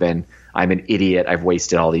her husband. I'm an idiot. I've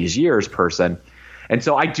wasted all these years person. And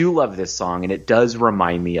so I do love this song, and it does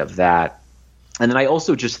remind me of that. And then I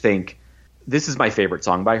also just think this is my favorite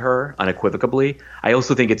song by her, unequivocally. I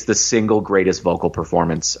also think it's the single greatest vocal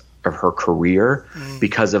performance of her career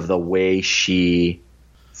because of the way she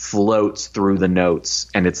floats through the notes.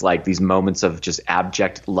 And it's like these moments of just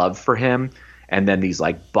abject love for him. And then these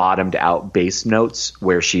like bottomed out bass notes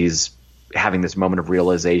where she's having this moment of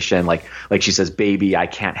realization. Like she says, baby, I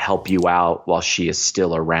can't help you out while she is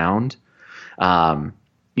still around.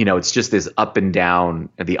 You know, it's just this up and down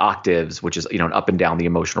the octaves, which is, you know, an up and down the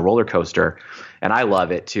emotional roller coaster. And I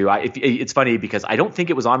love it too. It's funny because I don't think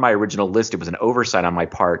it was on my original list. It was an oversight on my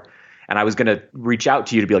part. And I was going to reach out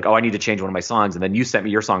to you to be like, oh, I need to change one of my songs. And then you sent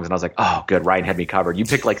me your songs and I was like, oh, good. Ryan had me covered. You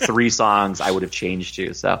picked like 3 songs I would have changed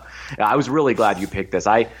to. So I was really glad you picked this.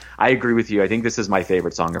 I agree with you. I think this is my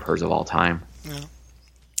favorite song of hers of all time. Yeah.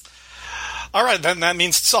 All right, then that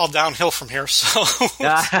means it's all downhill from here. So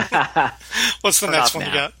what's the next one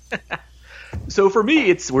you got? So for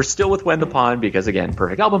me, we're still with When the Pond because, again,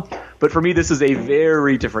 perfect album. But for me, this is a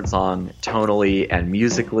very different song tonally and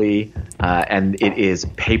musically, and it is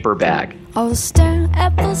Paper Bag. I was staring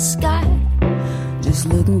at the sky, just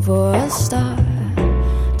looking for a star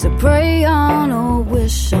to pray on or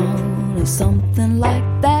wish on or something like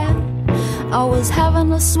that. I was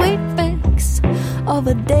having a sweet fix of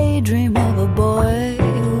a daydream of a boy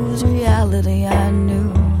whose reality I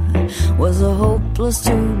knew was a hopeless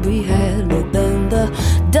to be had. But then the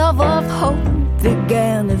dove of hope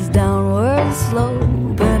began its downward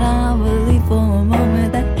slope, and I believed for a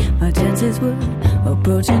moment that my chances were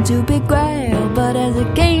approaching to be grabbed. But as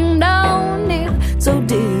it came down near, so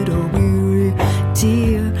did a weary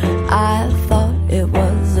tear. I thought it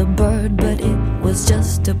was a bird, but it was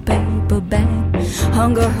just a paper bag.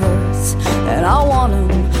 Hunger hurts, and I want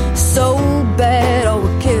him so bad. Oh,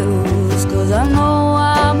 it kills, 'cause I know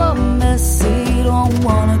I'm a messy, don't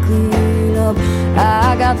wanna clean up.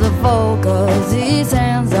 I got to focus, these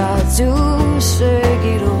hands are too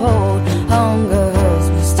shaky to hold. Hunger hurts,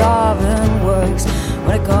 but starving works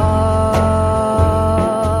when it costs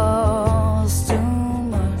too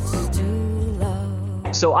much to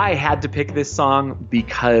love. So I had to pick this song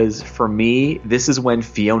because for me, this is when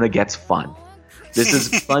Fiona gets fun. This is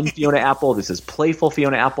fun Fiona Apple. This is playful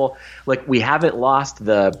Fiona Apple. Like, we haven't lost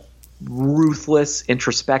the ruthless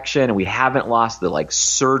introspection, and we haven't lost the like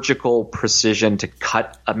surgical precision to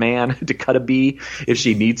cut a man, to cut a bee if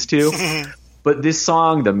she needs to. But this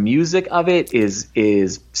song, the music of it is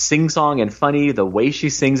sing-song and funny. The way she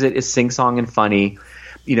sings it is sing-song and funny.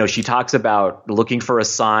 She talks about looking for a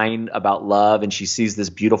sign about love, and she sees this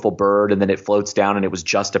beautiful bird, and then it floats down, and it was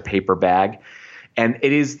just a paper bag. And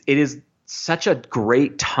it is such a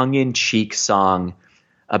great tongue-in-cheek song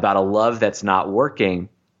about a love that's not working.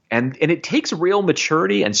 And it takes real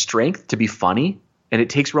maturity and strength to be funny. And it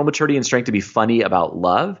takes real maturity and strength to be funny about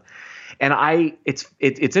love. And it's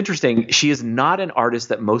interesting. She is not an artist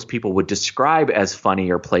that most people would describe as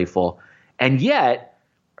funny or playful. And yet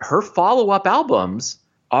her follow-up albums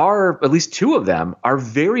are, at least two of them, are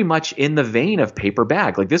very much in the vein of Paper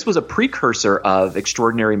Bag. Like, this was a precursor of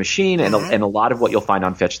Extraordinary Machine and a lot of what you'll find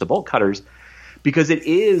on Fetch the Bolt Cutters, because it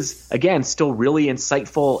is, again, still really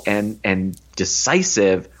insightful and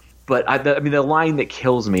decisive. But the line that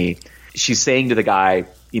kills me, she's saying to the guy,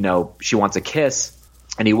 she wants a kiss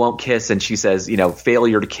and he won't kiss. And she says,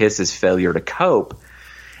 failure to kiss is failure to cope.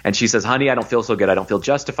 And she says, honey, I don't feel so good. I don't feel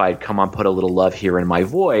justified. Come on, put a little love here in my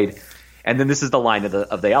void. And then this is the line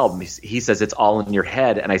of the album. He says, it's all in your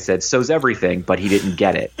head. And I said, so's everything, but he didn't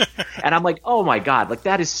get it. And I'm like, oh my God, like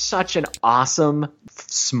that is such an awesome,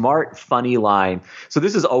 smart, funny line. So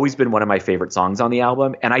this has always been one of my favorite songs on the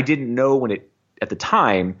album. And I didn't know at the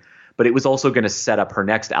time, but it was also going to set up her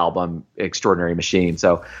next album, Extraordinary Machine.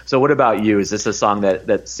 So what about you? Is this a song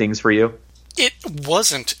that sings for you? It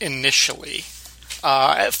wasn't initially.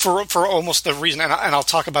 For almost the reason, and I'll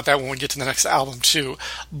talk about that when we get to the next album too.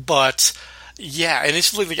 But yeah,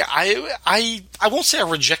 initially, I won't say I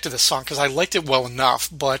rejected this song because I liked it well enough,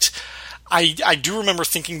 but I do remember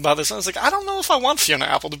thinking about this, and I was like, I don't know if I want Fiona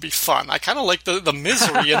Apple to be fun. I kind of like the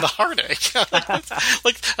misery and the heartache.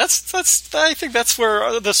 Like that's I think that's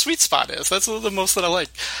where the sweet spot is. That's the most that I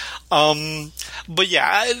like. But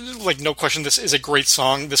yeah, no question, this is a great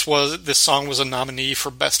song. This song was a nominee for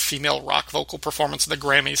Best Female Rock Vocal Performance at the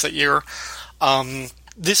Grammys that year. I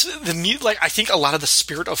think a lot of the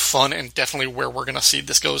spirit of fun, and definitely where we're gonna see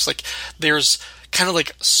this goes, like there's kind of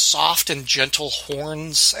like soft and gentle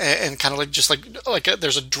horns, and kind of like just like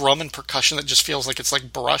there's a drum and percussion that just feels like it's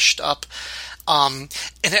like brushed up, and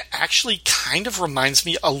it actually kind of reminds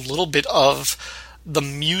me a little bit of the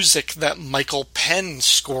music that Michael Penn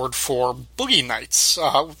scored for Boogie Nights,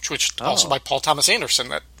 which also by Paul Thomas Anderson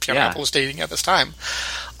that Fiona Apple was dating at this time.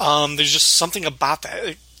 There's just something about that.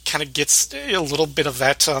 It kind of gets a little bit of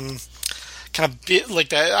that kind of bit like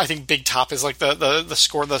that. I think Big Top is like the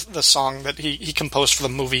score, the song that he composed for the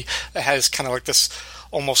movie that has kind of like this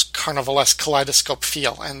almost carnivalesque kaleidoscope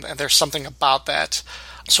feel, and there's something about that.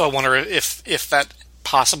 So I wonder if that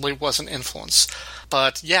possibly was an influence.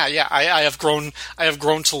 But yeah, I have grown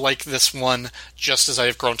to like this one just as I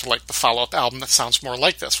have grown to like the follow-up album that sounds more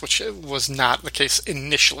like this, which was not the case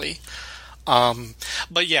initially.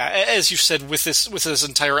 But yeah, as you said, with this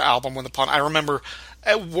entire album, When the Pawn, I remember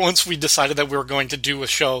once we decided that we were going to do a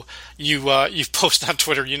show, you've posted on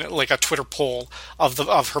Twitter, like a Twitter poll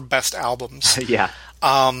of her best albums. Yeah.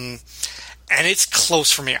 And it's close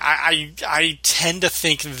for me. I tend to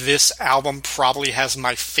think this album probably has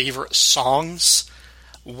my favorite songs.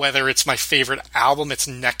 Whether it's my favorite album, it's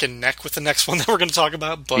neck and neck with the next one that we're going to talk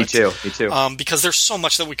about. But, me too. Because there's so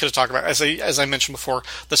much that we could have talked about. As I mentioned before,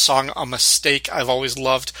 the song "A Mistake" I've always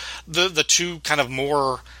loved. The two kind of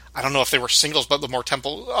more, I don't know if they were singles, but the more up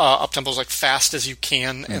tempos like "Fast as You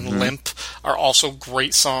Can" and "Limp" are also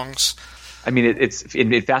great songs. I mean, it's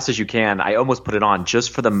in Fast as You Can. I almost put it on just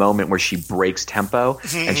for the moment where she breaks tempo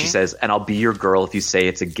and she says, "And I'll be your girl if you say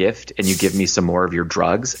it's a gift and you give me some more of your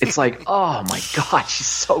drugs." It's like, oh my God, she's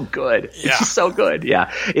so good. Yeah. She's so good.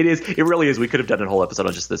 Yeah, it is. It really is. We could have done a whole episode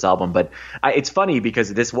on just this album, but it's funny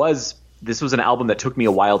because this was an album that took me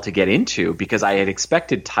a while to get into because I had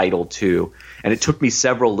expected Tidal to, and it took me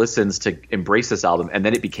several listens to embrace this album, and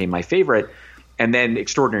then it became my favorite. And then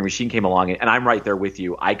Extraordinary Machine came along, and I'm right there with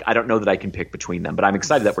you. I don't know that I can pick between them, but I'm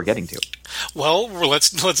excited that we're getting to it. Well, let's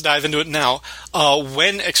dive into it now.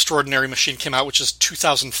 When Extraordinary Machine came out, which is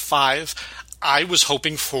 2005, I was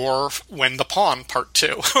hoping for When the Pawn Part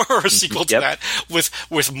 2, or a sequel to that,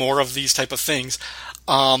 with more of these type of things.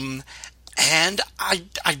 And I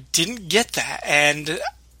didn't get that. And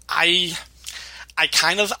I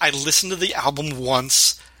listened to the album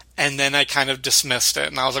once, and then I kind of dismissed it,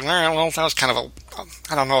 and I was like, well, that was kind of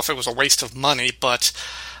I don't know if it was a waste of money, but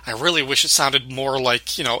I really wish it sounded more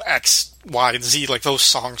like, X, Y, Z, like those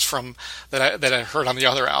songs that I heard on the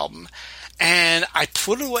other album. And I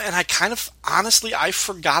put it away, and I kind of, honestly, I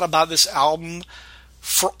forgot about this album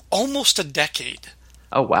for almost a decade.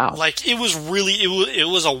 Oh, wow. Like, it was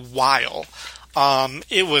a while.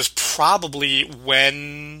 It was probably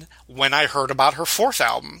when I heard about her fourth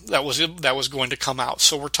album that was going to come out.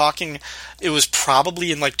 So we're talking, it was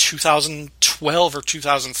probably in like 2012 or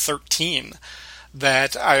 2013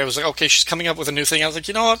 that I was like, okay, she's coming up with a new thing. I was like,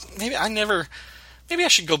 you know what? Maybe I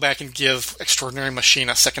should go back and give Extraordinary Machine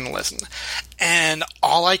a second listen. And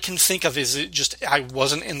all I can think of is I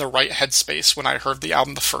wasn't in the right headspace when I heard the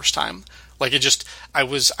album the first time. Like I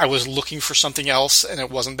was looking for something else and it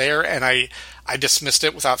wasn't there, and I dismissed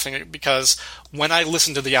it without thinking, because when I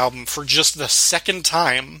listened to the album for just the second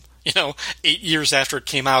time, 8 years after it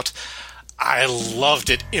came out, I loved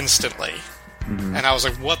it instantly. Mm-hmm. And I was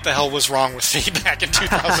like, what the hell was wrong with me back in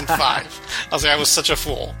 2005? I was like, I was such a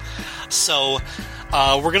fool. So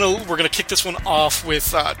we're gonna kick this one off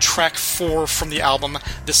with track 4 from the album.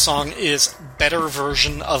 This song is Better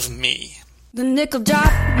Version of Me. The nickel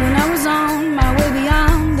dropped when I was on my way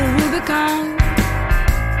beyond the Rubicon.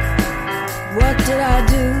 What did I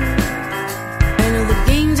do? And of the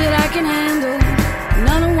games that I can handle,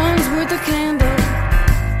 none of one's worth a candle.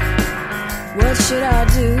 What should I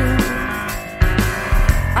do?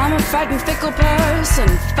 I'm a fighting, fickle person,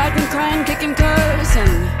 fighting, crying, kicking,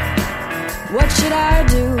 cursing. What should I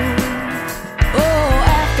do? Oh,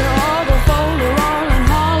 after all the folder rolling,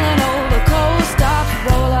 hauling over cold stops,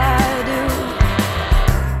 what will I do?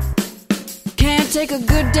 Can't take a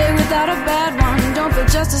good day without a bad one. Don't feel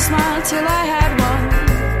just a smile till I had one.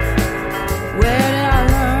 Where did I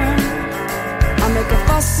learn? I make a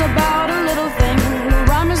fuss about a little thing. The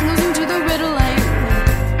rhyme is losing to the riddling.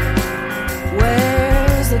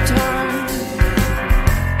 Where's the turn?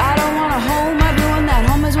 I don't want a home, I'm doing that.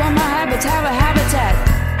 Home is where my habits have a habitat.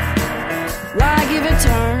 Why give it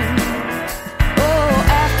turn? Oh,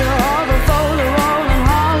 after all the folder rolling,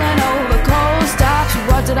 hauling over cold stops,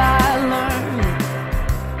 what did I learn?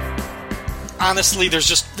 Honestly,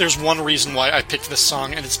 there's one reason why I picked this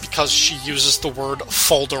song, and it's because she uses the word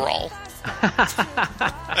folderol.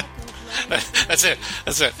 That's it.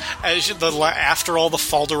 After all the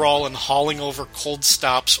falderall and hauling over cold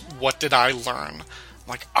stops, what did I learn? I'm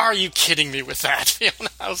like, are you kidding me with that?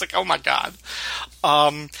 I was like, oh my god.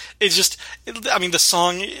 The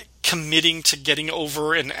song committing to getting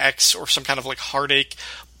over an ex or some kind of like heartache,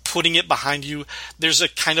 putting it behind you. There's a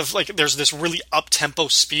kind of like, there's this really up-tempo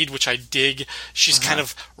speed, which I dig. She's kind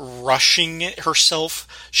of rushing herself.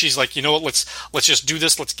 She's like, you know what, let's just do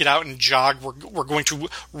this. Let's get out and jog. We're going to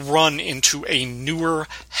run into a newer,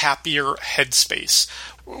 happier headspace.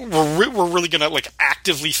 We're really going to like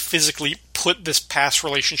actively, physically put this past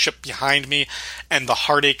relationship behind me and the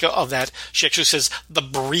heartache of that. She actually says the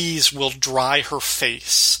breeze will dry her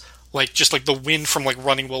face. Like, just like the wind from like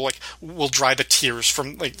running will dry the tears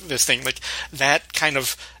from like this thing. Like that kind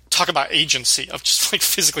of, talk about agency of just like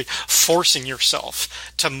physically forcing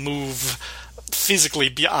yourself to move physically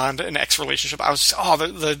beyond an ex relationship. I was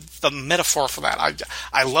just, the metaphor for that.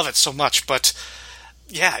 I love it so much. But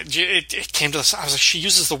yeah, it came to this. I was like, she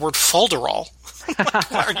uses the word folderol.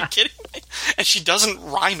 Like, are you kidding me? And she doesn't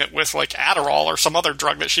rhyme it with like Adderall or some other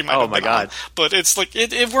drug that she might have been on. But it's like,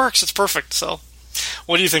 it works. It's perfect. So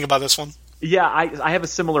what do you think about this one? Yeah, I have a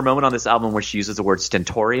similar moment on this album where she uses the word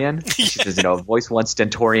stentorian. She says, voice once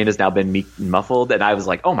stentorian has now been muffled. And I was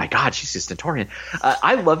like, oh my God, she's a stentorian.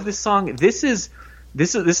 I love this song. This is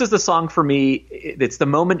the song for me. It's the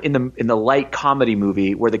moment in the light comedy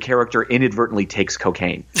movie where the character inadvertently takes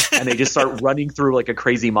cocaine and they just start running through like a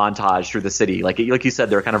crazy montage through the city. Like you said,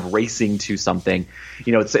 they're kind of racing to something.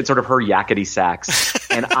 It's sort of her yakety sax.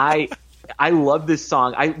 And I love this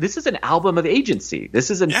song. This is an album of agency. This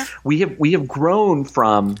is we have grown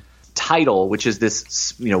from Tidal, which is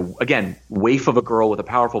this, again, waif of a girl with a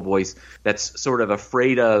powerful voice that's sort of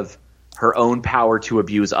afraid of her own power to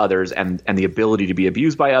abuse others and the ability to be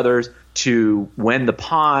abused by others, to When the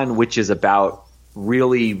Pawn, which is about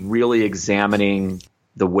really, really examining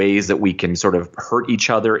the ways that we can sort of hurt each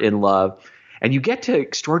other in love. And you get to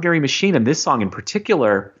Extraordinary Machine and this song in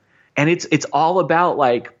particular, and it's all about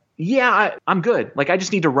like, yeah, I'm good. Like, I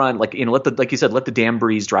just need to run. Like, like you said, let the damn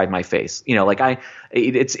breeze dry my face.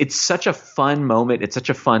 It's such a fun moment. It's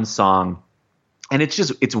such a fun song. And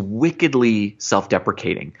it's wickedly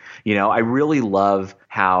self-deprecating. I really love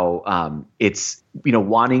how it's,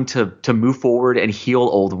 wanting to move forward and heal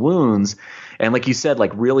old wounds. And like you said,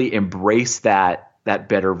 like really embrace that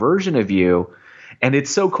better version of you. And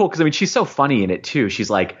it's so cool because, she's so funny in it too. She's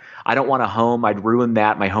like, I don't want a home. I'd ruin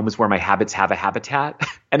that. My home is where my habits have a habitat.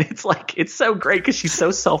 And it's like, it's so great because she's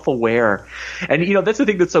so self-aware. And, that's the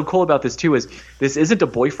thing that's so cool about this too, is this isn't a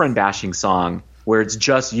boyfriend bashing song where it's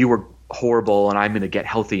just you were horrible and I'm going to get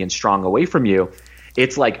healthy and strong away from you.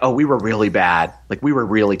 It's like, oh, we were really bad. Like we were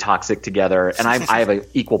really toxic together. And I have an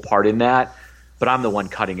equal part in that. But I'm the one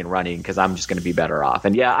cutting and running because I'm just going to be better off.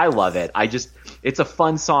 And yeah, I love it. It's a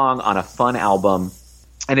fun song on a fun album.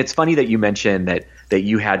 And it's funny that you mentioned that that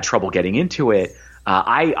you had trouble getting into it.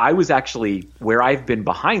 I was actually where I've been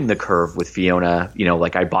behind the curve with Fiona.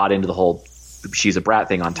 Like I bought into the whole She's a Brat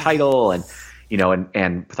thing on Tidal, and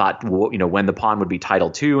and thought, When the Pawn would be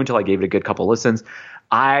Tidal 2 until I gave it a good couple listens.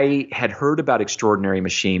 I had heard about Extraordinary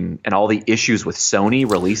Machine and all the issues with Sony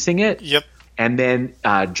releasing it. Yep. And then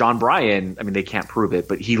John Bryan, I mean, they can't prove it,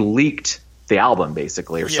 but he leaked the album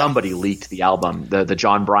basically, or somebody leaked the album, the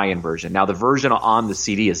John Bryan version. Now the version on the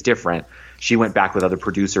CD is different. She went back with other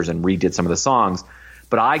producers and redid some of the songs,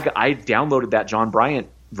 but I downloaded that John Bryan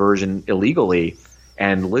version illegally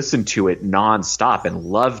and listened to it nonstop and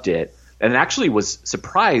loved it. And actually was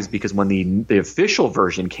surprised because when the official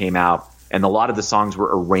version came out and a lot of the songs were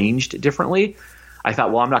arranged differently, I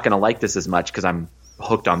thought, well, I'm not going to like this as much because I'm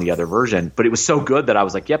hooked on the other version. But it was so good that I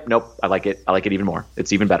was like, yep, nope, I like it. I like it even more.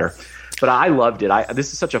 It's even better. But I loved it.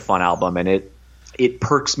 This is such a fun album, and it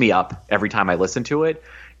perks me up every time I listen to it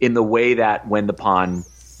in the way that When the Pawn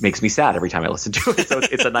makes me sad every time I listen to it. So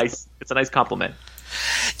it's a nice compliment.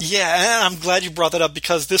 Yeah, and I'm glad you brought that up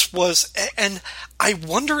because this was, and I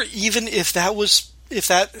wonder even if that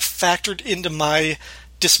factored into my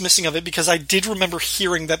dismissing of it, because I did remember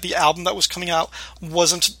hearing that the album that was coming out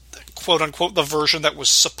wasn't quote unquote the version that was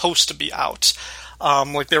supposed to be out.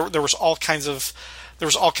 Like there was all kinds of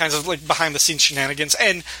like behind the scenes shenanigans,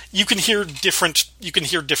 and you can hear different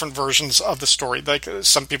versions of the story. Like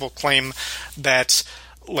some people claim that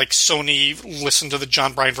like Sony listened to the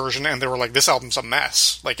John Bryan version and they were like, this album's a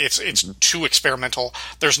mess. Like it's too experimental.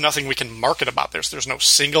 There's nothing we can market about this. There's no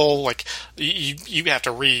single. Like you have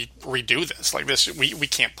to redo this. Like this, we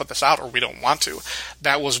can't put this out, or we don't want to.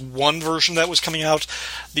 That was one version that was coming out.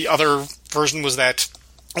 The other version was that.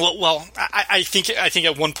 Well, I think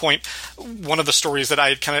at one point, one of the stories that I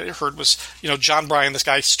had kind of heard was, John Bryan, this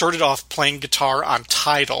guy, started off playing guitar on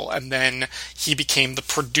Tidal, and then he became the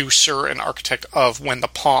producer and architect of When the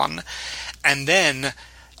Pawn. And then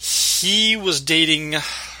he was dating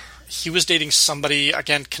somebody,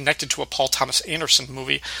 again, connected to a Paul Thomas Anderson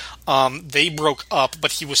movie. They broke up,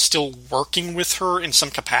 but he was still working with her in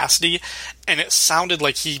some capacity, and it sounded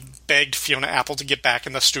like he begged Fiona Apple to get back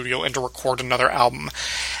in the studio and to record another album.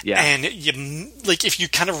 Yeah. And if you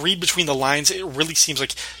kind of read between the lines, it really seems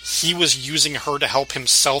like he was using her to help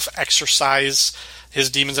himself exercise his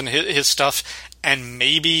demons and his stuff, and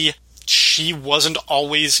maybe she wasn't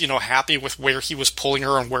always, happy with where he was pulling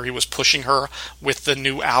her and where he was pushing her with the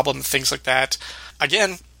new album, things like that.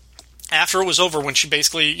 Again, after it was over, when she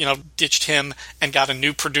basically, ditched him and got a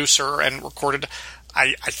new producer and recorded,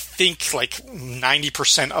 I think like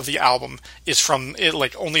 90% of the album is from it,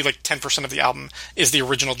 like only like 10% of the album is the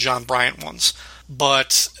original John Bryan ones.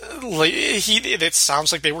 But it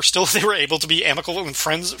sounds like they were able to be amicable and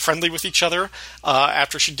friendly with each other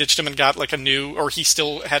after she ditched him and got like a new, or he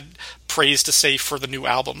still had praise to say for the new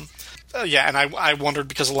album. And I wondered,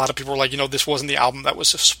 because a lot of people were like, this wasn't the album that was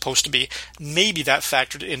supposed to be. Maybe that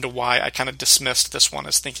factored into why I kind of dismissed this one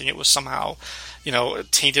as thinking it was somehow,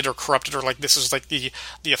 tainted or corrupted, or like this is like the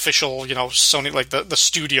official, Sony, like the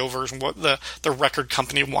studio version, what the record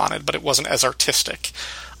company wanted, but it wasn't as artistic.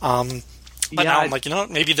 But now I'm like,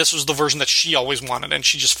 maybe this was the version that she always wanted, and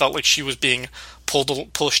she just felt like she was being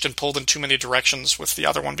pushed and pulled in too many directions with the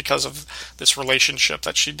other one because of this relationship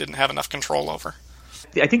that she didn't have enough control over.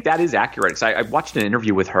 I think that is accurate, because I watched an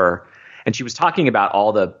interview with her, and she was talking about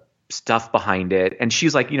all the stuff behind it, and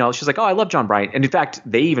she's like, oh, I love John Bryan. And in fact,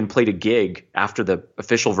 they even played a gig after the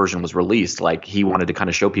official version was released. Like, he wanted to kind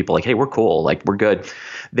of show people, like, hey, we're cool, like, we're good.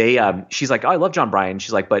 She's like, oh, I love John Bryan.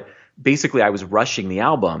 She's like, but basically I was rushing the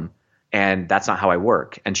album, and that's not how I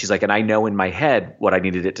work. And she's like, and I know in my head what I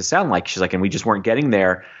needed it to sound like. She's like, and we just weren't getting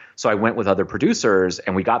there. So I went with other producers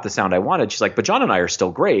and we got the sound I wanted. She's like, but John and I are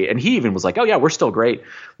still great. And he even was like, oh yeah, we're still great,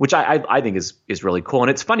 which I think is really cool.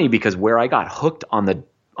 And it's funny because where I got hooked on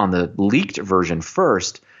the leaked version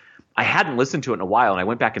first, I hadn't listened to it in a while, and I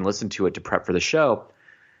went back and listened to it to prep for the show.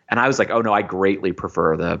 And I was like, oh no, I greatly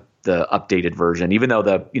prefer the updated version, even though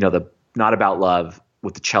the Not About Love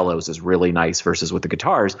with the cellos is really nice versus with the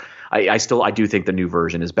guitars. I do think the new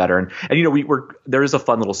version is better. And there is a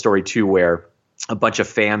fun little story too, where a bunch of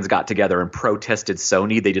fans got together and protested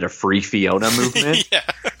Sony. They did a Free Fiona movement. Yeah.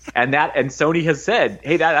 And Sony has said,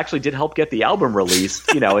 hey, that actually did help get the album released,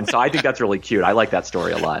 and so I think that's really cute. I like that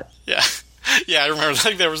story a lot. Yeah. Yeah, I remember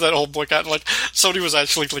there was that whole book out, and like Sony was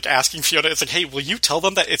actually like asking Fiona, it's like, hey, will you tell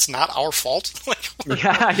them that it's not our fault?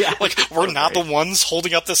 Yeah. Like, we're not the ones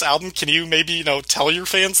holding up this album. Can you maybe, tell your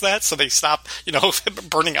fans that so they stop,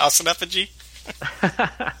 burning us in effigy?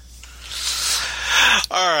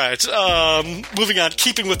 All right, moving on.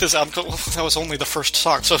 Keeping with this album, that was only the first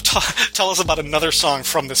song, so tell us about another song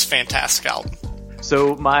from this fantastic album.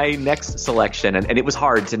 So my next selection, and it was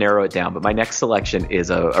hard to narrow it down, but my next selection is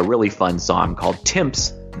a really fun song called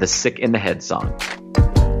Timps, the Sick in the Head song.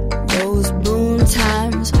 Those boom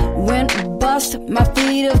times went bust, my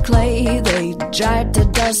feet of clay, they dried to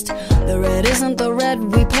dust. The red isn't the red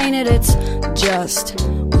we painted, it's just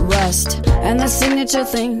rust. And the signature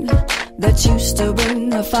thing that used to bring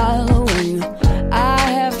the following. I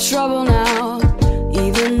have trouble now,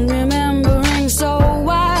 even remembering. So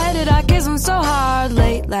why did I kiss him so hard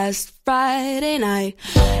late last Friday night?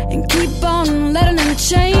 And keep on letting him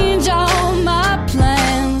change all my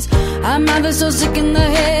plans. I'm either so sick in the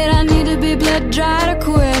head I need to be bled dry to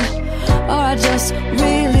quit, or I just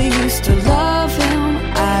really used to love him.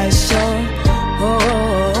 I sure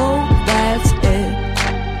hope that's it.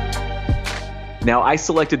 Now, I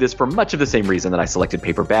selected this for much of the same reason that I selected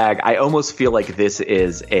Paper Bag. I almost feel like this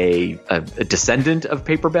is a descendant of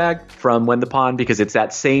Paper Bag from When the Pawn, because it's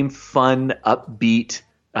that same fun, upbeat,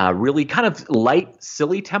 really kind of light,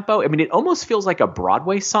 silly tempo. I mean, it almost feels like a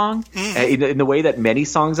Broadway song in the way that many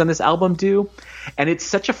songs on this album do. And it's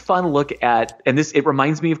such a fun look at, and it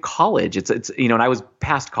reminds me of college. It's and I was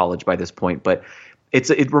past college by this point, but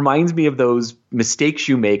it reminds me of those mistakes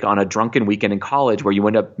you make on a drunken weekend in college where you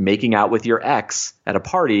end up making out with your ex at a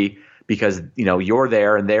party because, you're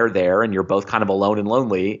there and they're there and you're both kind of alone and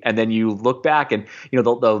lonely. And then you look back and,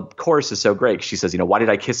 the chorus is so great. She says, why did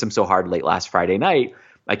I kiss him so hard late last Friday night?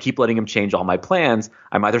 I keep letting him change all my plans.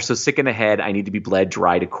 I'm either so sick in the head I need to be bled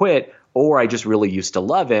dry to quit, or I just really used to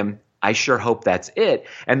love him. I sure hope that's it.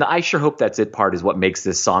 And the I sure hope that's it part is what makes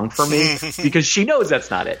this song for me, because she knows that's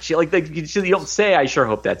not it. You don't say I sure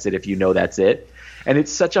hope that's it if you know that's it. And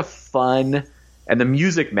it's such a fun, and the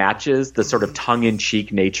music matches the sort of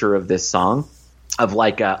tongue-in-cheek nature of this song of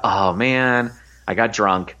oh man, I got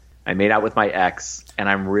drunk, I made out with my ex, and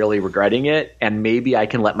I'm really regretting it. And maybe I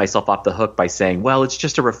can let myself off the hook by saying, well, it's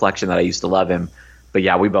just a reflection that I used to love him. But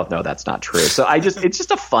yeah, we both know that's not true. So it's just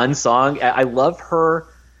a fun song. I love her.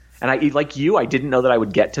 And I didn't know that I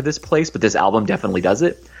would get to this place, but this album definitely does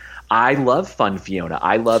it. I love fun Fiona.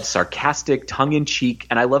 I love sarcastic, tongue-in-cheek,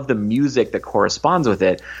 and I love the music that corresponds with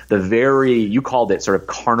it. You called it sort of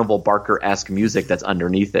Carnival Barker-esque music that's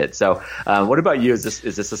underneath it. So what about you? Is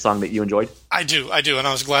this a song that you enjoyed? I do, and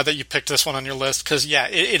I was glad that you picked this one on your list because, yeah,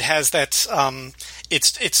 it has that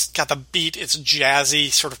it's got the beat, it's jazzy,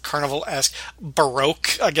 sort of carnival-esque.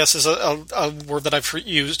 Baroque, I guess, is a word that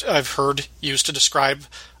I've heard used to describe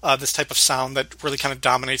this type of sound that really kind of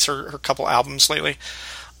dominates her couple albums lately.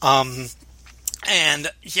 And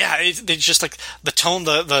yeah, it's just like the tone,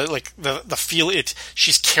 the feel.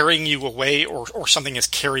 She's carrying you away, or something is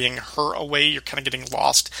carrying her away. You're kind of getting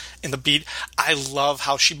lost in the beat. I love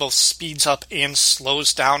how she both speeds up and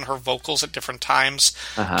slows down her vocals at different times,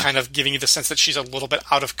 kind of giving you the sense that she's a little bit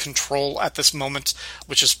out of control at this moment,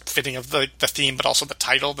 which is fitting of the theme, but also the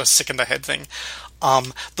title, the sick in the head thing.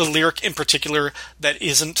 The lyric in particular, that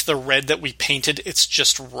isn't the red that we painted, it's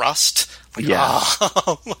just rust. Yeah.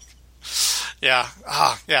 Yeah.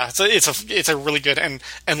 It's a really good, and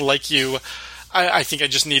like you, I think I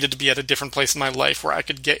just needed to be at a different place in my life where I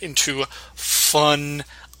could get into fun,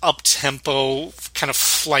 up-tempo, kind of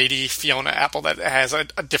flighty Fiona Apple that has a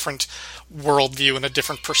different worldview and a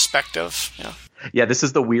different perspective. Yeah. Yeah, this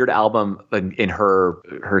is the weird album in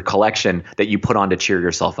her collection that you put on to cheer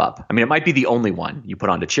yourself up. I mean, it might be the only one you put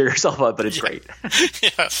on to cheer yourself up, but it's great.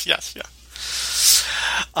 Yes.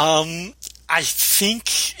 I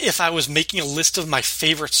think if I was making a list of my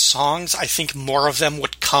favorite songs, I think more of them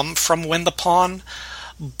would come from When the Pawn,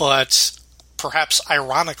 but perhaps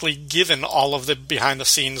ironically, given all of the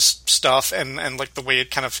behind-the-scenes stuff and like the way it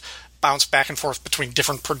kind of bounced back and forth between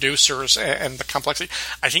different producers and the complexity,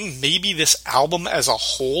 I think maybe this album as a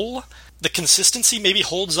whole, the consistency maybe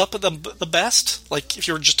holds up the best. Like if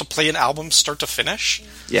you were just to play an album start to finish.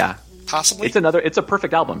 Yeah. Possibly. It's a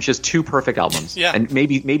perfect album. She has two perfect albums. Yeah. And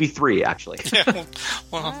maybe three, actually. Yeah.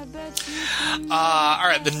 Well. All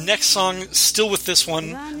right. The next song, still with this one,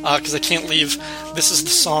 because I can't leave. This is the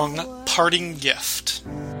song Parting Gift.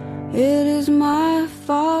 It is my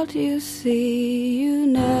fault, you see. You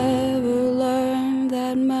never learned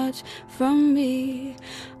that much from me.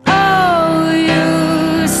 Oh,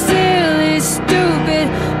 you silly, stupid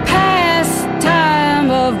pastime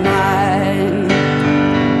of mine.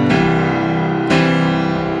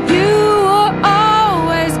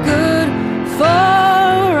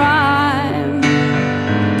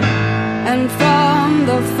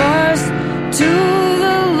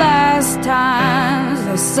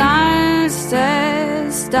 Signs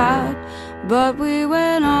said stop, but we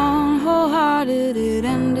went on wholehearted. It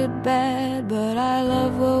ended bad, but I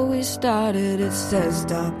love what we started. It says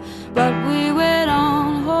stop, but we went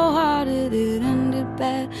on wholehearted. It ended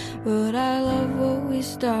bad, but I love what we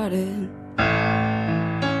started.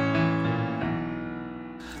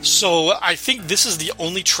 So I think this is the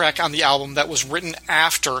only track on the album that was written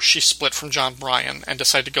after she split from John Bryan and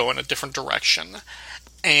decided to go in a different direction.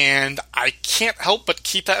 And I can't help but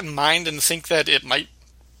keep that in mind and think that it might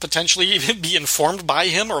potentially even be informed by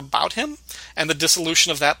him or about him and the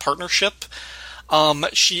dissolution of that partnership.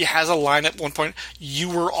 She has a line at one point, "You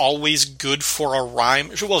were always good for a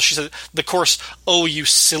rhyme." Well, she said, the chorus, "Oh, you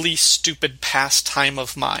silly, stupid pastime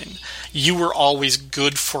of mine. You were always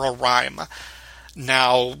good for a rhyme."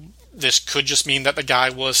 Now, this could just mean that the guy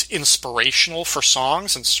was inspirational for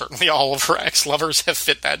songs, and certainly all of her ex-lovers have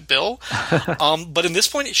fit that bill. But in this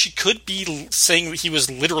point, she could be saying he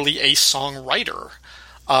was literally a songwriter.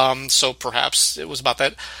 So perhaps it was about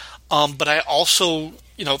that. But I also,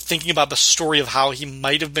 thinking about the story of how he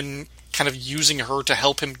might have been kind of using her to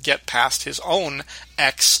help him get past his own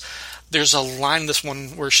ex, there's a line in this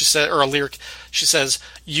one where she said, or a lyric, she says,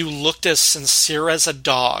 "You looked as sincere as a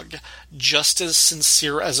dog, just as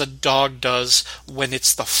sincere as a dog does when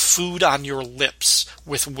it's the food on your lips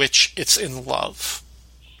with which it's in love."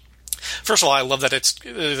 First of all, I love that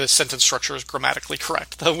the sentence structure is grammatically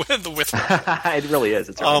correct. The with it really is.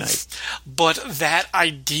 It's really nice. But that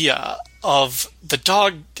idea of the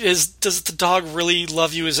dog does the dog really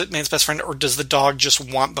love you? Is it man's best friend, or does the dog just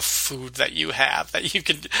want the food that you have that you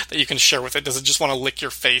can share with it? Does it just want to lick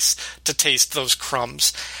your face to taste those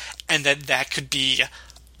crumbs? And that could be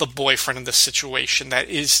the boyfriend in this situation. That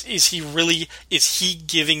is he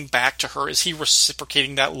giving back to her? Is he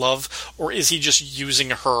reciprocating that love, or is he just using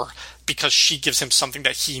her because she gives him something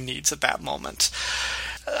that he needs at that moment?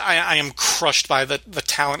 I am crushed by the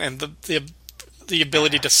talent and the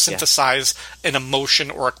ability to synthesize an emotion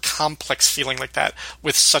or a complex feeling like that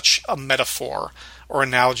with such a metaphor or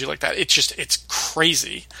analogy like that. It's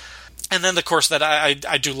crazy. And then, of course, that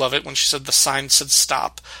I do love it when she said the sign said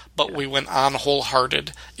stop, but we went on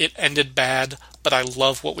wholehearted. It ended bad, but I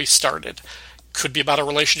love what we started. Could be about a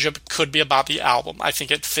relationship, could be about the album. I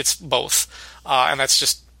think it fits both. And that's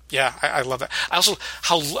just, I love that.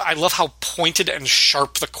 I love how pointed and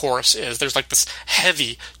sharp the chorus is. There's like this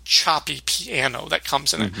heavy, choppy piano that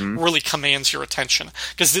comes in. Mm-hmm. It really commands your attention.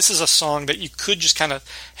 Because this is a song that you could just kind of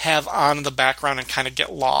have on in the background and kind of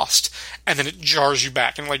get lost. And then it jars you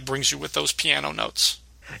back and like brings you with those piano notes.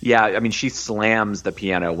 Yeah, I mean, she slams the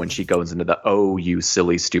piano when she goes into the "Oh, you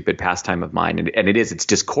silly, stupid pastime of mine." And it's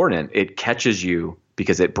discordant. It catches you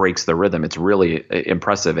because it breaks the rhythm. It's really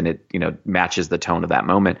impressive, and it matches the tone of that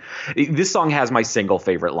moment. This song has my single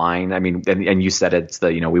favorite line. I mean, and you said it's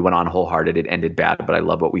the we went on wholehearted, it ended bad, but I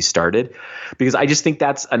love what we started, because I just think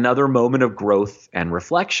that's another moment of growth and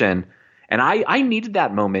reflection. And I needed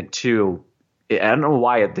that moment too. I don't know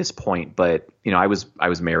why at this point, but I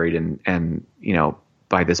was married and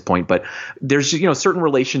by this point, but there's certain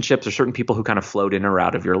relationships or certain people who kind of float in or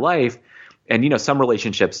out of your life, and some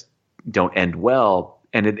relationships don't end well,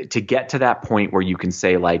 and to get to that point where you can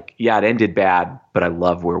say like, yeah, it ended bad, but I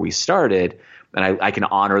love where we started, and I can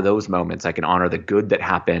honor those moments. I can honor the good that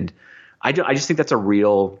happened. I just think that's a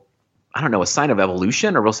real, a sign of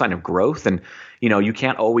evolution, a real sign of growth. And you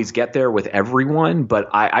can't always get there with everyone, but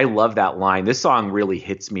I love that line. This song really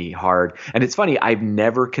hits me hard, and it's funny, I've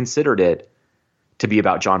never considered it to be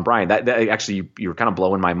about John Bryan. That actually, you're kind of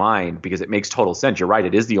blowing my mind, because it makes total sense. You're right.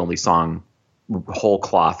 It is the only song whole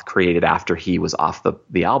cloth created after he was off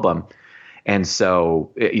the album. And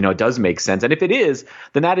so, it does make sense. And if it is,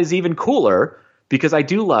 then that is even cooler, because I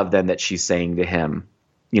do love then that she's saying to him,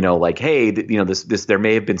 like, hey, this, there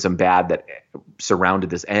may have been some bad that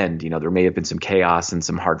surrounded this end. There may have been some chaos and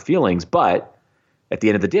some hard feelings, but at the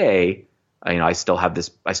end of the day, I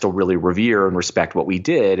still really revere and respect what we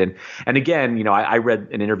did. And again, I read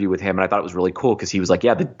an interview with him, and I thought it was really cool, because he was like,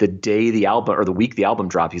 yeah, the day the album, or the week the album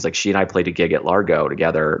dropped, he's like, she and I played a gig at Largo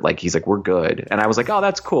together. Like, he's like, we're good. And I was like, oh,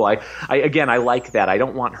 that's cool. I like that. I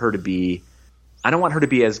don't want her to be as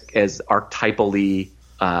archetypally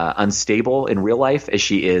unstable in real life as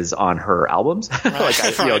she is on her albums.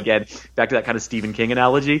 Right. Again, back to that kind of Stephen King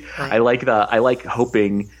analogy. Right. I like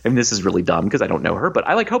hoping, and this is really dumb because I don't know her, but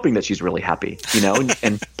I like hoping that she's really happy,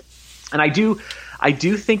 and I do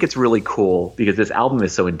think it's really cool, because this album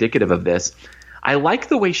is so indicative of this. I like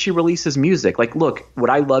the way she releases music. Like, look,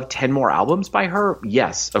 would I love 10 more albums by her?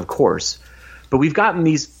 Yes, of course. But we've gotten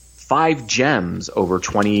these 5 gems over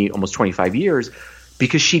almost 25 years,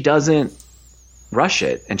 because she doesn't rush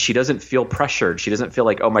it, and she doesn't feel pressured. She doesn't feel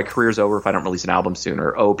like, oh, my career's over if I don't release an album soon,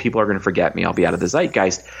 or oh, people are going to forget me, I'll be out of the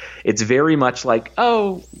zeitgeist. It's very much like,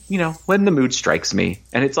 oh, when the mood strikes me.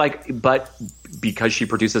 And it's like, but because she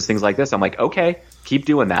produces things like this, I'm like, okay, keep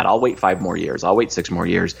doing that. I'll wait 5 more years. I'll wait 6 more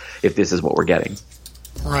years if this is what we're getting.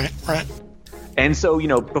 Right. And so,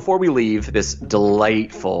 before we leave this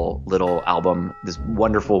delightful little album, this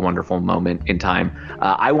wonderful, wonderful moment in time,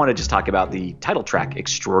 I want to just talk about the title track,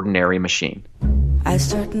 Extraordinary Machine. I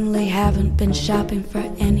certainly haven't been shopping for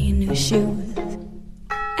any new shoes.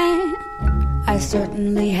 And I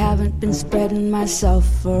certainly haven't been spreading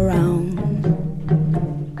myself around.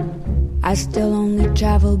 I still only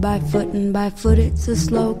travel by foot, and by foot it's a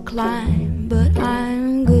slow climb. But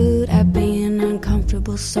I'm good at being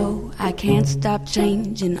uncomfortable, so I can't stop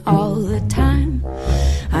changing all the time.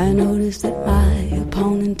 I notice that my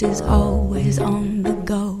opponent is always on the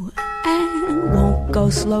go and won't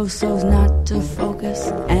go slow so's not to focus.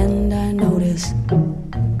 And I notice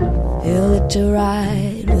he'll let you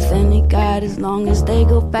ride with any guide as long as they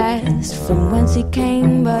go fast from whence he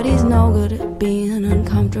came. But he's no good at being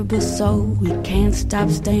uncomfortable, so we can't stop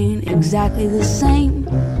staying exactly the same.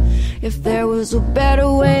 If there was a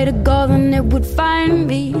better way to go, then it would find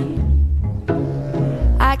me.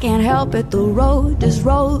 I can't help it, the road just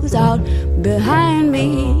rolls out behind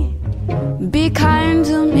me. Be kind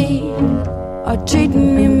to me or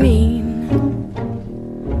treating me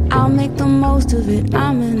mean, I'll make the most of it.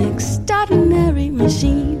 I'm an extraordinary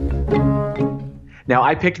machine. Now,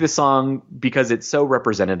 I picked this song because it's so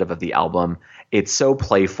representative of the album. It's so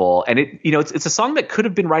playful, and it's a song that could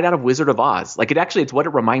have been right out of Wizard of Oz. Like, it's what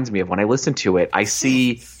it reminds me of when I listen to it. I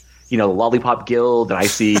see, the Lollipop Guild, and I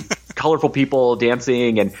see colorful people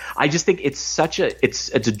dancing, and I just think it's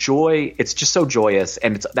a joy. It's just so joyous,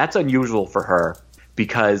 and that's unusual for her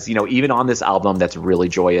because, even on this album that's really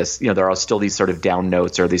joyous, there are still these sort of down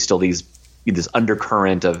notes, or there's still this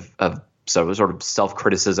undercurrent of so sort of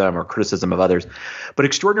self-criticism or criticism of others. But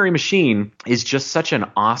Extraordinary Machine is just such an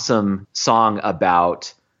awesome song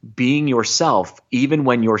about being yourself, even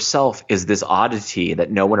when yourself is this oddity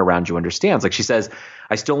that no one around you understands. Like she says,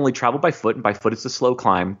 I still only travel by foot, and by foot it's a slow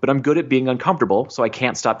climb, but I'm good at being uncomfortable, so I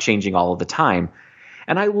can't stop changing all of the time.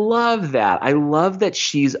 And I love that. I love that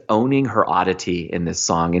she's owning her oddity in this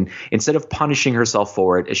song. And instead of punishing herself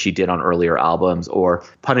for it as she did on earlier albums, or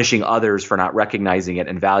punishing others for not recognizing it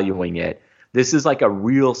and valuing it, this is like a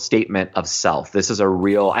real statement of self. This is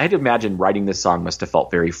I had to imagine writing this song must have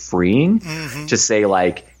felt very freeing to say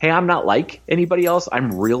like, hey, I'm not like anybody else.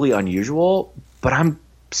 I'm really unusual, but I'm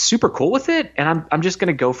super cool with it, and I'm just going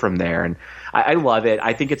to go from there. And I love it.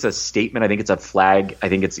 I think it's a statement. I think it's a flag. I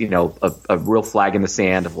think it's a real flag in the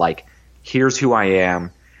sand of like, here's who I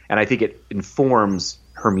am, and I think it informs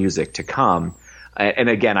her music to come. And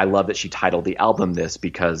again, I love that she titled the album this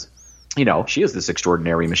because she is this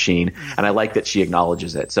extraordinary machine, and I like that she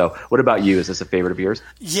acknowledges it. So what about you? Is this a favorite of yours?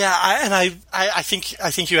 Yeah, I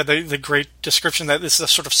think you had the great description that this is a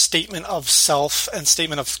sort of statement of self and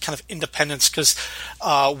statement of kind of independence, because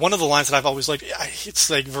one of the lines that I've always liked, it's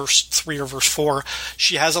like verse 3 or verse 4,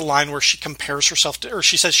 she has a line where she compares herself to, or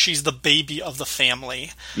she says she's the baby of the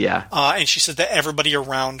family. Yeah. And she said that everybody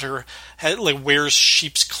around her wears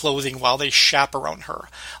sheep's clothing while they chaperone her.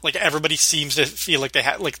 Like everybody seems to feel like they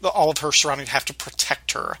have, like all of her surroundings have to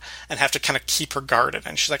protect her and have to kind of keep her guarded.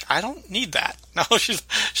 And she's like, I don't need that. No, she's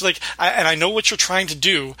like, I know what you're trying to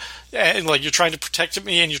do, and like you're trying to protect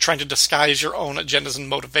me, and you're trying to disguise your own agendas and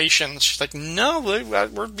motivations. She's like, no,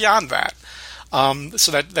 we're beyond that.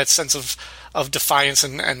 So that sense of defiance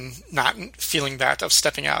and not feeling that, of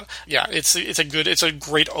stepping out. Yeah, it's a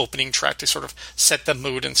great opening track to sort of set the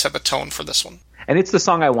mood and set the tone for this one. And it's the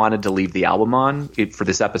song I wanted to leave the album on for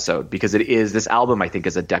this episode, because this album, I think,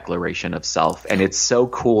 is a declaration of self, and it's so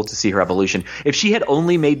cool to see her evolution. If she had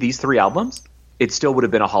only made these 3 albums, it still would have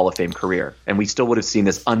been a Hall of Fame career, and we still would have seen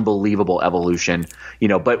this unbelievable evolution,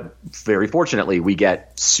 but very fortunately, we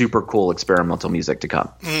get super cool experimental music to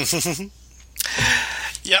come.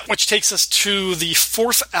 Yeah, which takes us to the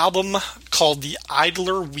 4th album called The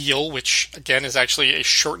Idler Wheel, which, again, is actually a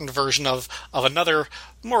shortened version of another,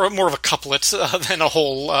 more of a couplet than a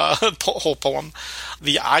whole poem.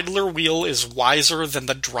 The idler wheel is wiser than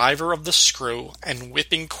the driver of the screw, and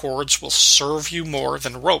whipping cords will serve you more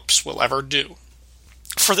than ropes will ever do.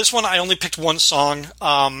 For this one, I only picked one song,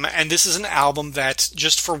 and this is an album that,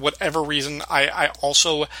 just for whatever reason, I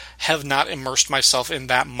also have not immersed myself in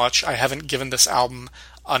that much. I haven't given this album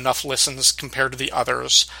enough listens compared to the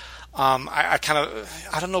others. I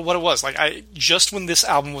don't know what it was. Like, just when this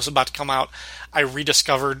album was about to come out, I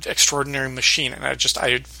rediscovered Extraordinary Machine, and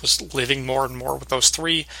I was living more and more with those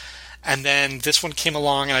 3. and then this one came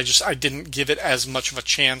along, and I didn't give it as much of a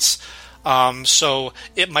chance. So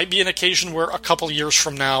it might be an occasion where a couple years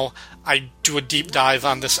from now I do a deep dive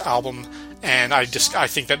on this album, and I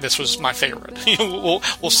think that this was my favorite.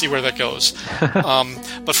 We'll see where that goes.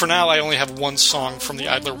 But for now, I only have one song from the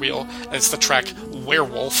Idler Wheel, and it's the track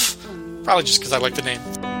Werewolf, probably just because I like the name.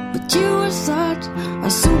 But you were such a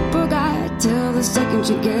super guy till the second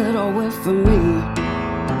you get away from me.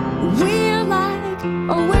 We're like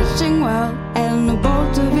a wishing well and a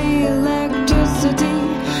bolt of electricity,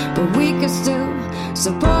 but we can still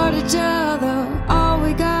support each other. All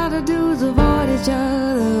we gotta do is avoid each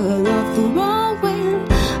other. Nothing wrong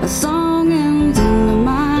with a song ends in a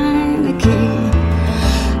minor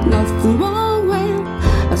key. Nothing wrong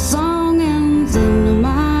with a song ends in a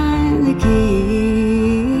minor key.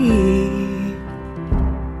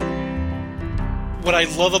 What I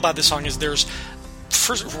love about this song is there's,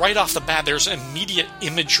 first, right off the bat, there's immediate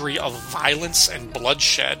imagery of violence and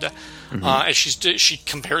bloodshed. As she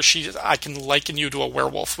compares, I can liken you to a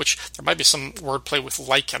werewolf, which there might be some wordplay with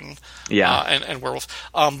lichen, and werewolf.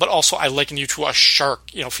 But also, I liken you to a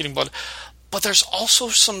shark, feeding blood. But there's also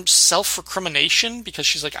some self-recrimination, because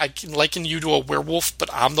she's like, I can liken you to a werewolf, but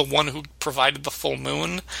I'm the one who provided the full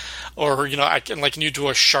moon. Or, I can liken you to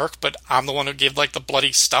a shark, but I'm the one who gave, the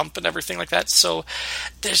bloody stump and everything like that. So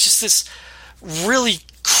there's just this really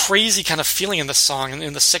crazy kind of feeling in the song. And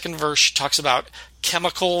in the second verse, she talks about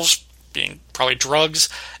chemicals being probably drugs,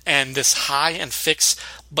 and this high and fix,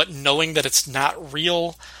 but knowing that it's not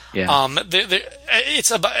real. Yeah.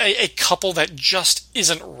 It's about a couple that just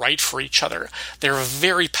isn't right for each other. They're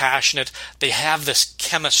very passionate. They have this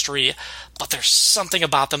chemistry, but there's something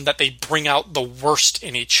about them that they bring out the worst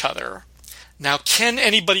in each other. Now, can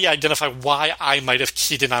anybody identify why I might have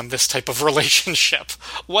keyed in on this type of relationship?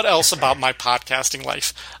 What else about my podcasting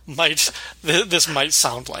life this might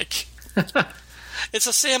sound like? It's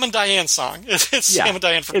a Sam and Diane song. It's Sam and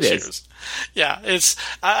Diane from Cheers. Yeah, it's.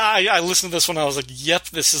 I listened to this one. I was like, "Yep,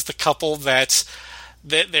 this is the couple that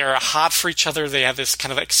they're hot for each other. They have this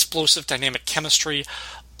kind of explosive, dynamic chemistry,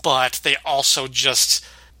 but they also just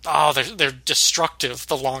they're destructive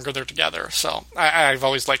the longer they're together." So I've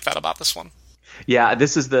always liked that about this one. Yeah,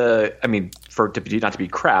 this is the. I mean, not to be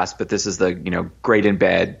crass, but this is the great in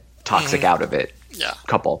bed, toxic out of it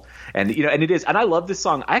couple. And and it is, and I love this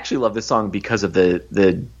song. I actually love this song because of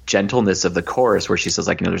the gentleness of the chorus, where she says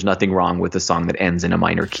there's nothing wrong with a song that ends in a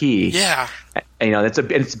minor key. Yeah, and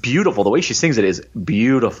it's beautiful. The way she sings it is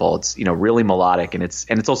beautiful. It's really melodic, and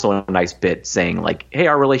it's also a nice bit saying hey,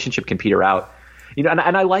 our relationship can peter out. And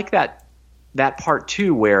I like that part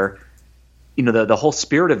too, where the whole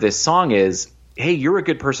spirit of this song is, hey, you're a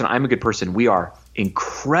good person, I'm a good person. We are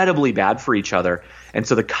incredibly bad for each other, and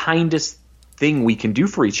so the kindest thing we can do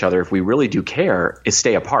for each other if we really do care is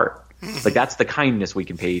stay apart. That's the kindness we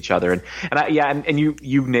can pay each other. And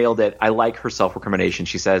you nailed it. I like her self-recrimination.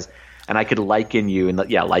 She says, and I could liken you, and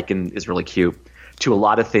liken is really cute, to a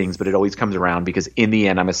lot of things, but it always comes around because in the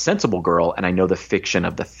end I'm a sensible girl and I know the fiction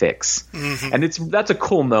of the fix. And that's a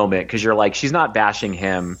cool moment, because you're like, she's not bashing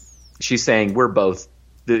him. She's saying we're both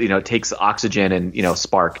it takes oxygen and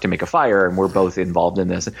spark to make a fire, and we're both involved in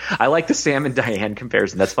this. I like the Sam and Diane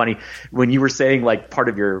comparison. That's funny. When you were saying part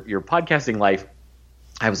of your podcasting life,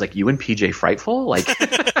 I was like, you and PJ Frightful? I was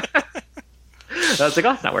like,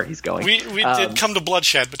 that's not where he's going. We did come to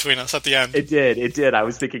bloodshed between us at the end. It did. I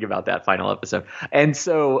was thinking about that final episode. And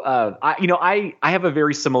so I have a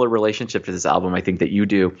very similar relationship to this album, I think, that you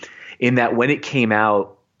do, in that when it came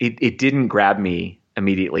out, it didn't grab me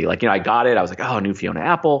immediately. I got it. I was like, oh, new Fiona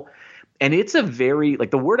Apple. And it's a very,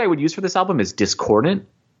 the word I would use for this album is discordant.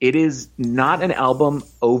 It is not an album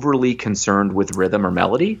overly concerned with rhythm or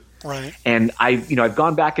melody. Right. And I've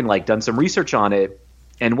gone back and done some research on it.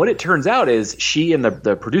 And what it turns out is she and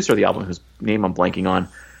the producer of the album, whose name I'm blanking on,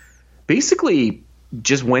 basically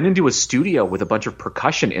just went into a studio with a bunch of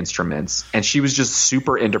percussion instruments. And she was just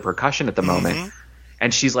super into percussion at the moment.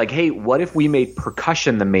 And she's like, hey, what if we made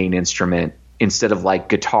percussion the main instrument instead of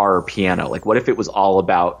guitar or piano? What if it was all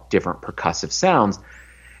about different percussive sounds?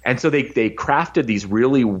 And so they crafted these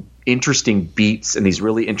really interesting beats and these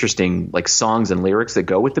really interesting songs and lyrics that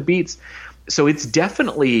go with the beats. So it's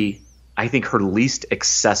definitely, I think, her least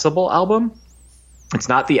accessible album. It's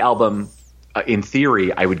not the album in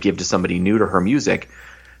theory I would give to somebody new to her music.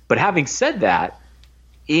 But having said that,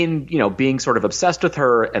 in being sort of obsessed with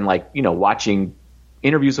her and watching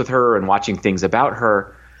interviews with her and watching things about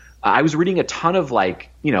her, I was reading a ton of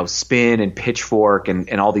Spin and Pitchfork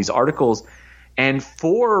and all these articles. And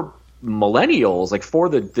for millennials, for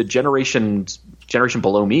the generation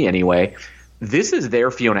below me anyway, this is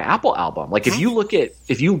their Fiona Apple album. Like if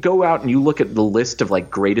you go out and you look at the list of like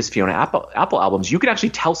greatest Fiona Apple albums, you can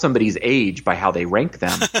actually tell somebody's age by how they rank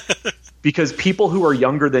them. Because people who are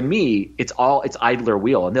younger than me, it's Idler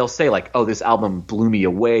Wheel, and they'll say like, "Oh, this album blew me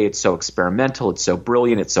away. It's so experimental. It's so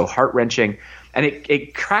brilliant. It's so heart wrenching," and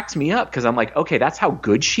it cracks me up because I'm like, okay, that's how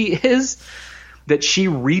good she is. That she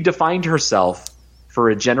redefined herself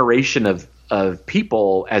for a generation of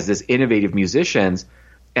people as this innovative musicians,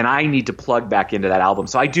 and I need to plug back into that album.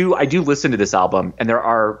 So I do listen to this album, and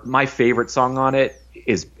my favorite song on it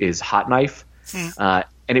is Hot Knife.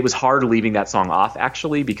 And it was hard leaving that song off,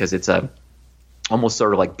 actually, because it's a almost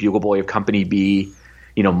sort of like Bugle Boy of Company B,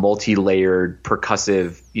 multi-layered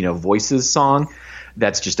percussive, voices song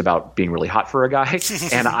that's just about being really hot for a guy.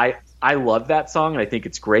 And I love that song, and I think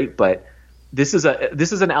it's great. But this is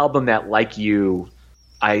an album that, like you,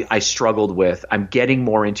 I struggled with. I'm getting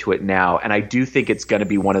more into it now, and I do think it's going to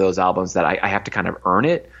be one of those albums that I have to kind of earn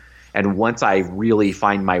it. And once I really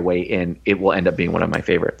find my way in, it will end up being one of my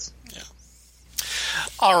favorites.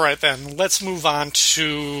 All right, then. Let's move on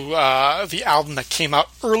to the album that came out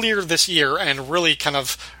earlier this year and really kind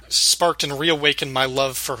of sparked and reawakened my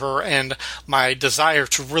love for her and my desire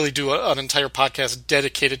to really do an entire podcast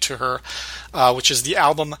dedicated to her, which is the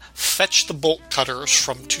album Fetch the Bolt Cutters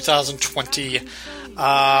from 2020.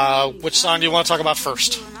 Which song do you want to talk about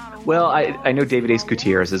first? Well, I know David Ace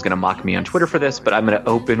Gutierrez is going to mock me on Twitter for this, but I'm going to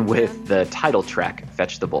open with the title track,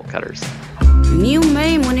 Fetch the Bolt Cutters. You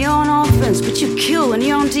maim when you're on offense, but you kill when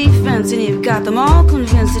you're on defense, and you've got them all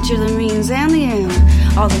convinced that you're the means and the end.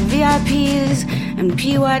 All the VIPs and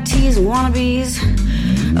PYTs and wannabes,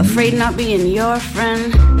 afraid of not being your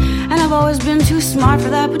friend. And I've always been too smart for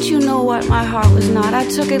that, but you know what, my heart was not. I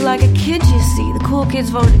took it like a kid, you see. The cool kids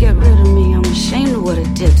voted to get rid of me. I'm ashamed of what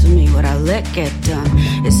it did to me, what I let get done.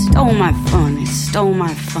 It stole my fun, it stole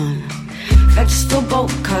my fun. Fetch the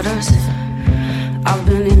bolt cutters, I've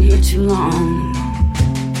been in here too long.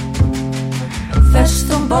 Fetch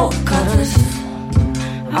the bolt cutters,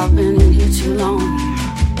 I've been in here too long.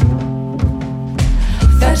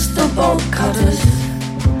 Fetch the bolt cutters,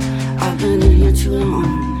 I've been in here too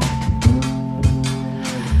long.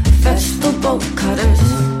 Fetch the bolt cutters.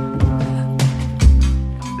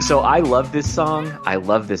 So I love this song. I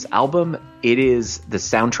love this album. It is the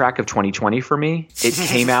soundtrack of 2020 for me. It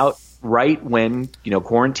came out right when,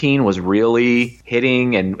 quarantine was really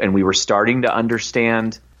hitting and we were starting to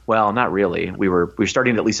understand, well, not really. We were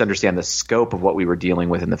starting to at least understand the scope of what we were dealing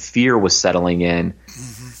with, and the fear was settling in.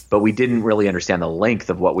 But we didn't really understand the length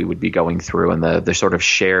of what we would be going through and the sort of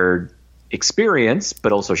shared experience,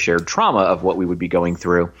 but also shared trauma of what we would be going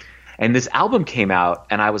through. And this album came out,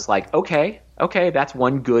 and I was like, okay, that's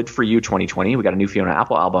one good for you, 2020. We got a new Fiona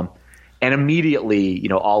Apple album. And immediately,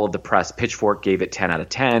 all of the press, Pitchfork gave it 10 out of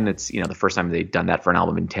 10. It's, the first time they'd done that for an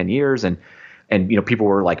album in 10 years. And people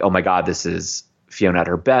were like, oh my God, this is Fiona at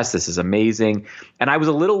her best. This is amazing. And I was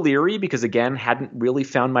a little leery because, again, hadn't really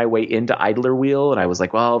found my way into Idler Wheel. And I was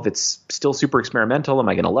like, well, if it's still super experimental, am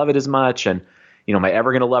I going to love it as much? And, am I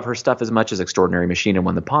ever going to love her stuff as much as Extraordinary Machine and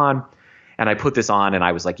Won the Pawn? And I put this on and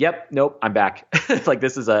I was like, yep, nope, I'm back. Like,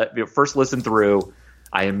 this is a first listen through.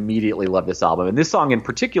 I immediately love this album. And this song in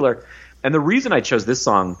particular, and the reason I chose this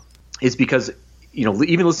song is because,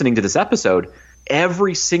 even listening to this episode,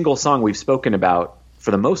 every single song we've spoken about, for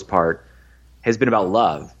the most part, has been about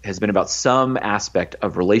love, has been about some aspect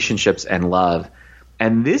of relationships and love.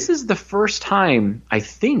 And this is the first time, I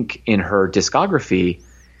think, in her discography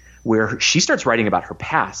where she starts writing about her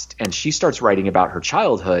past and she starts writing about her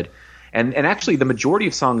childhood. And actually, the majority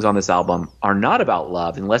of songs on this album are not about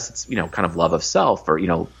love, unless it's, kind of love of self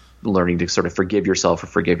or, learning to sort of forgive yourself or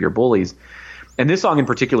forgive your bullies. And this song in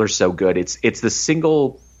particular is so good. It's the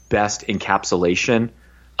single best encapsulation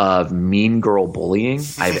of mean girl bullying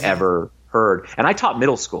I've ever heard. And I taught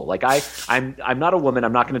middle school. Like I'm not a woman.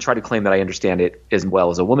 I'm not going to try to claim that I understand it as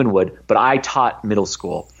well as a woman would, but I taught middle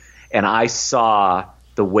school and I saw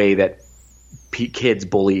the way that kids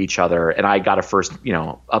bully each other. And I got a first,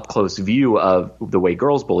 up close view of the way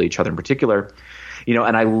girls bully each other in particular,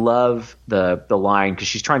 and I love the line because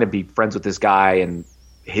she's trying to be friends with this guy and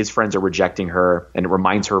his friends are rejecting her. And it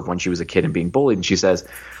reminds her of when she was a kid and being bullied. And she says,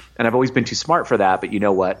 and I've always been too smart for that, but you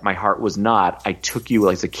know what? My heart was not. I took you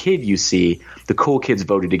as a kid, you see. The cool kids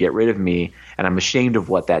voted to get rid of me, and I'm ashamed of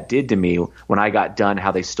what that did to me. When I got done,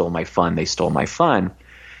 how they stole my fun. They stole my fun.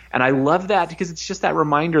 And I love that because it's just that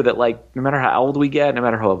reminder that, like, no matter how old we get, no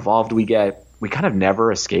matter how evolved we get, we kind of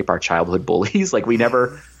never escape our childhood bullies. Like, we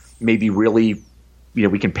never maybe really,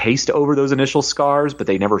 we can paste over those initial scars, but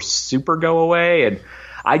they never super go away. And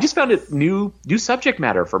I just found it new subject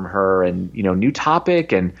matter from her and, new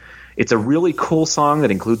topic. And, It's a really cool song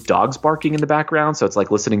that includes dogs barking in the background, so it's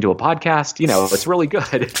like listening to a podcast. It's really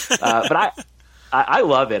good. But I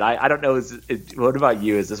love it. I don't know. What about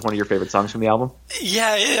you? Is this one of your favorite songs from the album?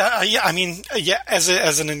 Yeah. I mean, as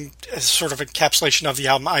sort of encapsulation of the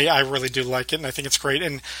album, I really do like it, and I think it's great.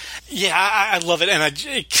 And yeah, I love it. And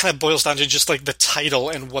it kind of boils down to just like the title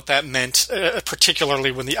and what that meant,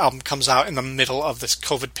 particularly when the album comes out in the middle of this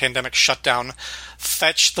COVID pandemic shutdown.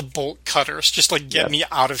 Fetch the bolt cutters. Just like get me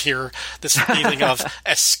out of here. This feeling of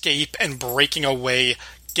escape and breaking away,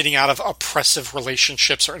 getting out of oppressive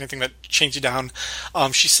relationships or anything that chains you down.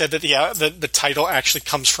 She said that the title actually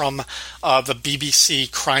comes from the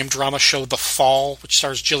BBC crime drama show The Fall, which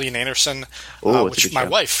stars Gillian Anderson, which my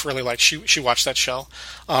wife really likes. She watched that show.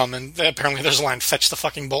 And apparently there's a line, "Fetch the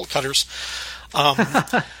fucking bolt cutters."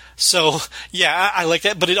 So, yeah, I like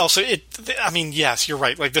that, but yes, you're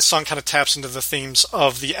right. Like, this song kind of taps into the themes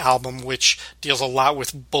of the album, which deals a lot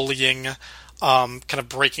with bullying, kind of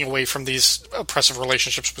breaking away from these oppressive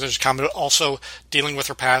relationships with his common, but also dealing with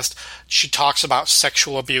her past. She talks about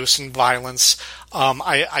sexual abuse and violence.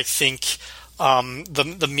 I think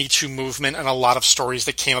the Me Too movement and a lot of stories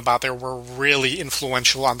that came about there were really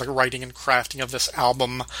influential on the writing and crafting of this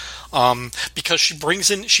album, because she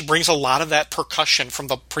brings a lot of that percussion from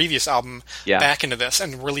the previous album back into this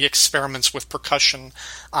and really experiments with percussion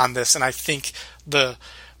on this. And I think the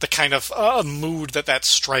kind of mood that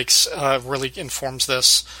strikes really informs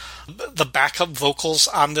this. The backup vocals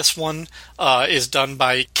on this one is done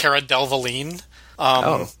by Cara Delevingne,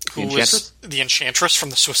 who was the Enchantress from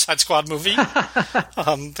the Suicide Squad movie.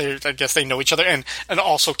 I guess they know each other, and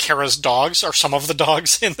also Cara's dogs are some of the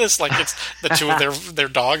dogs in this. Like, it's the two of their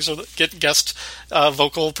dogs get guest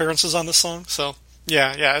vocal appearances on this song. So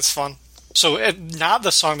yeah, it's fun. So, not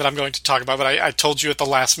the song that I'm going to talk about, but I told you at the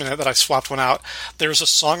last minute that I swapped one out. There's a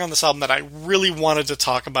song on this album that I really wanted to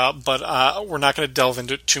talk about, but we're not going to delve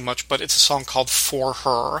into it too much. But it's a song called "For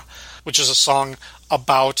Her," which is a song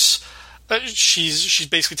about she's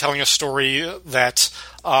basically telling a story that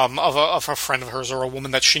of a friend of hers, or a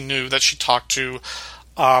woman that she knew, that she talked to,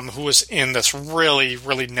 who was in this really,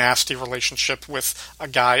 really nasty relationship with a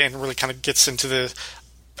guy, and really kind of gets into the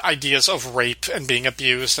ideas of rape and being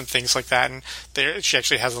abused and things like that. And she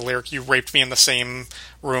actually has the lyric, "You raped me in the same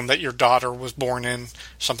room that your daughter was born in,"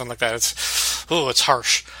 something like that. It's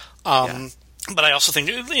harsh. But I also think,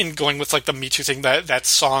 in going with like the Me Too thing, that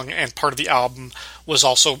song and part of the album was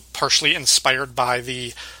also partially inspired by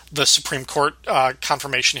the Supreme Court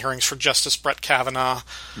confirmation hearings for Justice Brett Kavanaugh.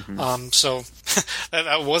 Mm-hmm. So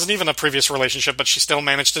that wasn't even a previous relationship, but she still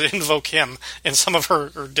managed to invoke him in some of her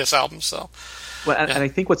diss albums. So. Well, and I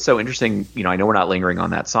think what's so interesting, I know we're not lingering on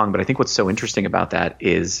that song, but I think what's so interesting about that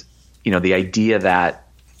is, the idea that,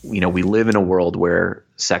 we live in a world where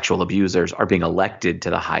sexual abusers are being elected to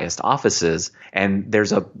the highest offices, and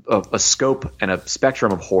there's a scope and a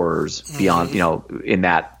spectrum of horrors beyond, in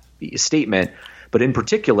that statement, but in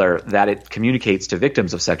particular that it communicates to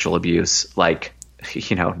victims of sexual abuse, like,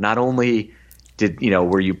 not only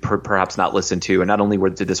were you perhaps not listened to, and not only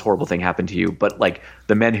did this horrible thing happen to you, but like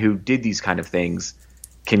the men who did these kind of things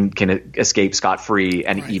can escape scot-free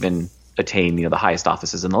and even attain, the highest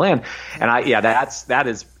offices in the land. And that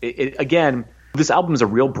is again, this album is a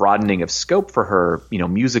real broadening of scope for her,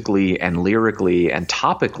 musically and lyrically and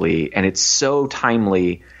topically, and it's so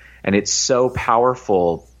timely and it's so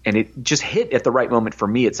powerful, and it just hit at the right moment for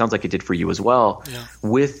me. It sounds like it did for you as well,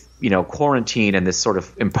 with quarantine and this sort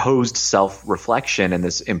of imposed self-reflection and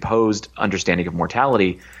this imposed understanding of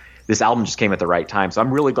mortality. This album just came at the right time, so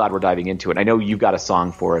I'm really glad we're diving into it. I know you've got a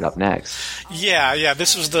song for it up next. Yeah,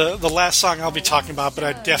 this was the last song I'll be talking about, but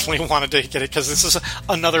I definitely wanted to get it because this is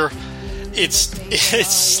another. It's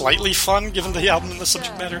slightly fun given the album and the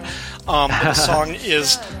subject matter. But the song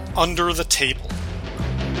is "Under the Table."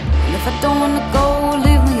 And if I don't want to go,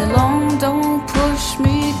 leave me alone. Don't push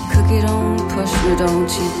me, cookie, don't push me, don't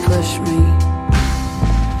you push me.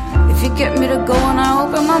 If you get me to go and I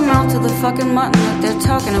open my mouth to the fucking mutton that they're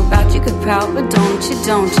talking about, you could pout, but don't you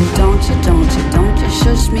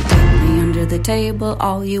shush me, kick me under the table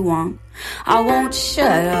all you want. I won't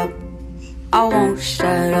shut up, I won't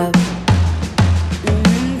shut up.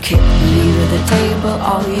 Kick me under the table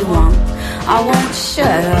all you want. I won't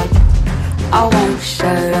shut up, I won't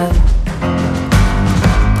shut up.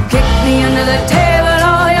 Kick me under the table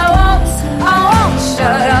all you want. I won't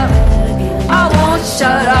shut up, I won't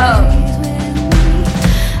shut up.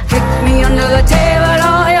 Kick me under the table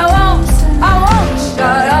all you want. I won't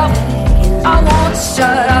shut up, I won't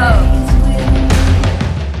shut up.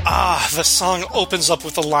 The song opens up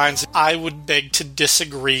with the lines, "I would beg to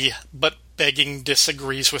disagree, but begging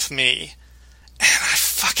disagrees with me." And I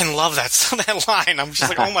fucking love that line. I'm just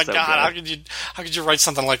like, oh my So God, good. how could you write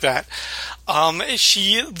something like that?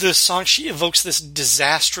 She evokes this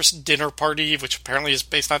disastrous dinner party, which apparently is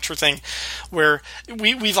based on a true thing, where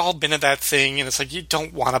we've all been at that thing, and it's like you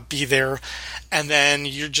don't want to be there, and then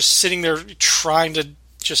you're just sitting there trying to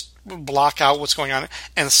just block out what's going on,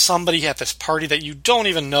 and somebody at this party that you don't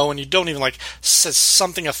even know and you don't even like says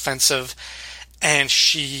something offensive, and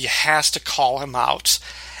she has to call him out,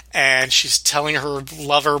 and she's telling her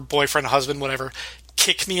lover, boyfriend, husband, whatever,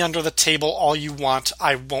 kick me under the table all you want,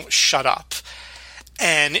 I won't shut up.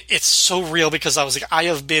 And it's so real because I was like, I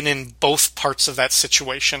have been in both parts of that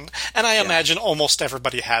situation. And I imagine almost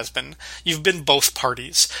everybody has been. You've been both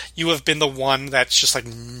parties. You have been the one that's just like,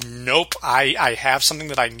 nope, I have something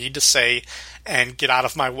that I need to say and get out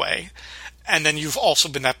of my way. And then you've also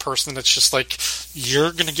been that person that's just like,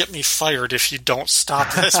 you're going to get me fired if you don't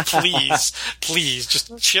stop this. Please,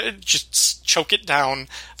 just choke it down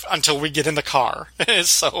until we get in the car.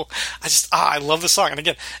 So I love the song. And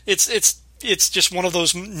again, it's just one of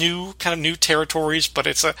those new territories, but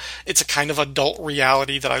it's a kind of adult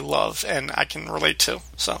reality that I love and I can relate to.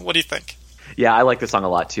 So what do you think? Yeah, I like the song a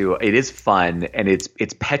lot too. It is fun and it's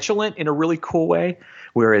petulant in a really cool way,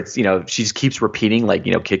 where it's, she just keeps repeating like,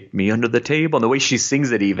 kick me under the table, and the way she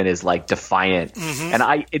sings it even is like defiant. Mm-hmm.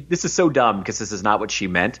 And this is so dumb because this is not what she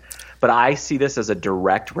meant, but I see this as a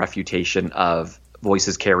direct refutation of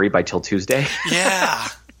Voices Carry by Till Tuesday. Yeah.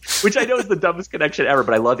 Which I know is the dumbest connection ever,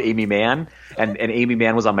 but I love Amy Mann, and Amy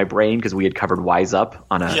Mann was on my brain because we had covered Wise Up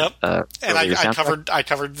on a and I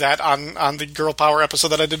covered that on the Girl Power episode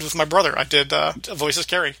that I did with my brother. I did Voices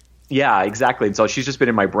Carry. Yeah, exactly. And so she's just been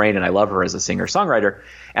in my brain, and I love her as a singer-songwriter.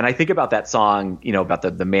 And I think about that song, about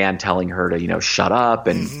the man telling her to, shut up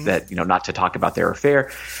and mm-hmm. that, not to talk about their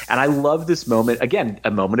affair. And I love this moment, again,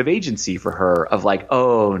 a moment of agency for her of like,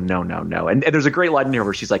 oh, no. And there's a great line in here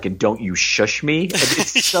where she's like, and don't you shush me. And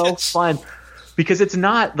it's so fun because it's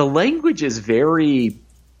not – the language is very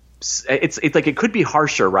 – it's like it could be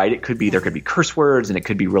harsher, right? It could be – there could be curse words and it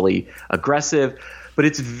could be really aggressive. But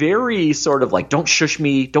it's very sort of like, don't shush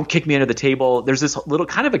me, don't kick me under the table. There's this little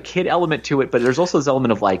kind of a kid element to it, but there's also this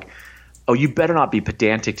element of like, oh, you better not be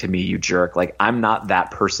pedantic to me, you jerk. Like, I'm not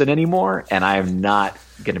that person anymore, and I am not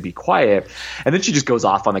going to be quiet. And then she just goes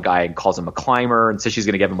off on the guy and calls him a climber and says she's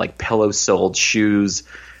going to give him like pillow-soled shoes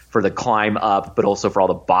for the climb up, but also for all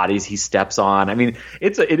the bodies he steps on. I mean,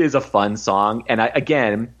 it is a fun song. And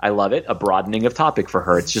I love it, a broadening of topic for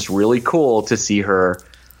her. It's just really cool to see her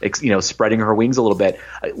spreading her wings a little bit.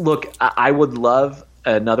 Look, I would love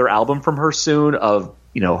another album from her soon of,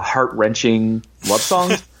 heart-wrenching love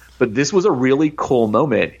songs, but this was a really cool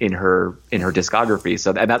moment in her discography.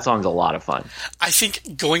 So, and that song's a lot of fun. I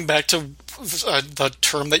think going back to the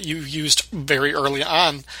term that you used very early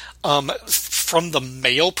on, from the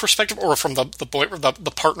male perspective or from the boy or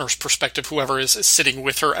the partner's perspective, whoever is sitting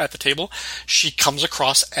with her at the table, she comes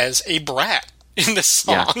across as a brat in this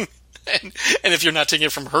song. Yeah. And if you're not taking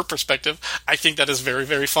it from her perspective, I think that is very,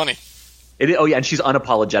 very funny. And she's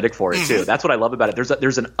unapologetic for it too. Mm-hmm. That's what I love about it.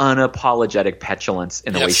 There's an unapologetic petulance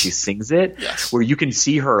in the way she sings it, where you can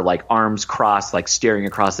see her like arms crossed, like staring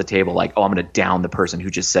across the table, like, oh, I'm going to down the person who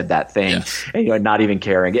just said that thing, and not even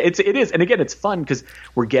caring. It is, and again, it's fun because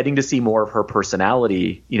we're getting to see more of her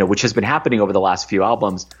personality, which has been happening over the last few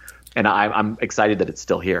albums, and I'm excited that it's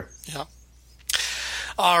still here. Yeah.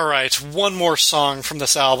 All right, one more song from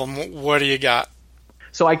this album. What do you got?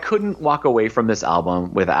 So I couldn't walk away from this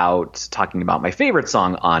album without talking about my favorite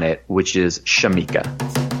song on it, which is Shamika.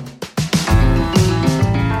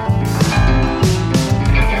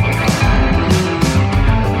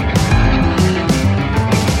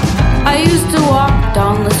 I used to walk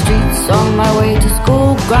down the streets on my way to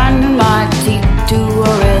school, grinding my teeth to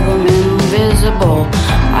a rhythm invisible.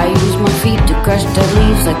 I used my feet to crush dead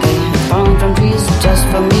leaves like they had fallen from trees, just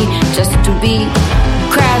for me, just to be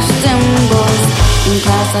crash cymbals. In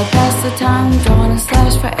class I passed the time, drawing a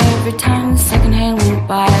slash for every time the second hand went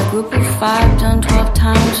by. A group of 5 done 12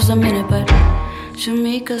 times was a minute, but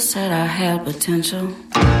Shamika said I had potential.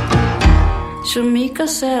 Shamika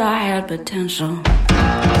said I had potential.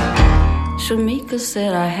 Shamika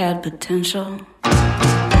said I had potential.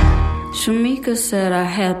 Shamika said I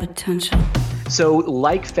had potential. So,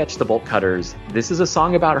 like Fetch the Bolt Cutters, this is a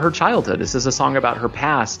song about her childhood. This is a song about her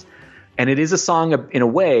past. And it is a song, in a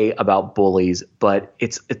way, about bullies, but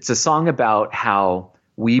it's a song about how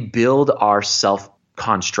we build our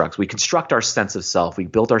self-constructs. We construct our sense of self. We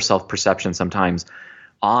build our self-perception sometimes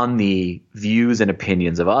on the views and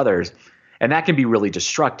opinions of others. And that can be really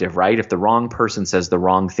destructive, right? If the wrong person says the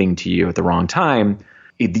wrong thing to you at the wrong time,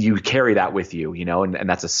 you carry that with you, and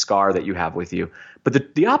that's a scar that you have with you.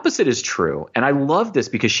 But the opposite is true. And I love this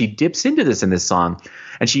because she dips into this in this song.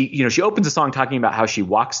 And she opens the song talking about how she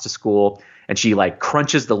walks to school and she like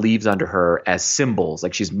crunches the leaves under her as cymbals,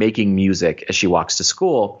 like she's making music as she walks to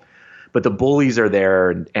school. But the bullies are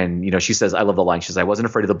there. And she says, I love the line. She says, I wasn't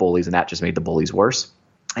afraid of the bullies. And that just made the bullies worse.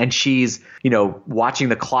 And she's, watching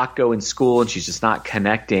the clock go in school and she's just not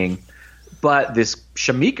connecting. But this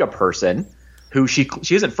Shamika person who she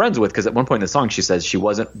isn't friends with, because at one point in the song she says she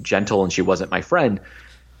wasn't gentle and she wasn't my friend,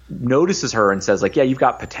 notices her and says like, yeah, you've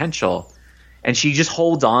got potential. And she just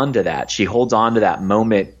holds on to that. She holds on to that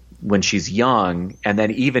moment when she's young. And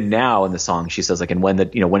then even now in the song, she says like, and when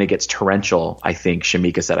it gets torrential, I think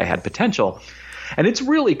Shamika said I had potential. And it's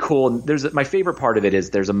really cool. My favorite part of it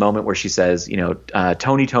is there's a moment where she says,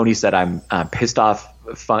 Tony said I'm pissed off,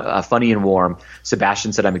 funny and warm.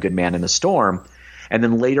 Sebastian said I'm a good man in a storm. And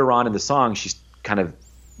then later on in the song, she's kind of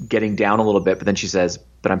getting down a little bit, but then she says,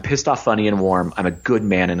 but I'm pissed off, funny and warm. I'm a good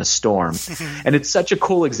man in a storm. And it's such a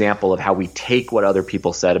cool example of how we take what other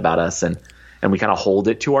people said about us and we kind of hold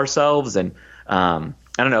it to ourselves. And I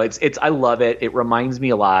don't know, I love it. It reminds me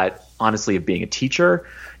a lot, honestly, of being a teacher.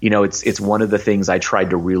 It's one of the things I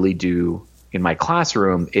tried to really do in my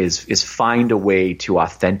classroom is find a way to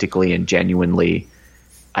authentically and genuinely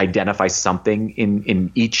identify something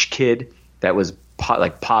in each kid that was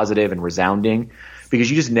positive and resounding, because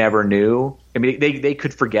you just never knew. I mean, they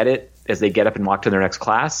could forget it as they get up and walk to their next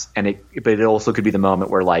class, but it also could be the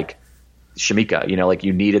moment where like Shamika, like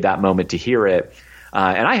you needed that moment to hear it.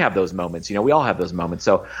 And I have those moments, we all have those moments.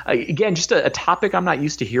 So again, just a topic I'm not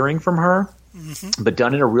used to hearing from her, but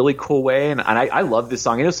done in a really cool way. And I love this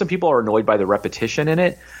song. I know some people are annoyed by the repetition in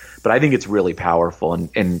it, but I think it's really powerful.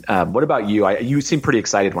 And what about you? You seem pretty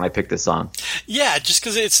excited when I picked this song. Yeah, just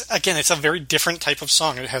because it's a very different type of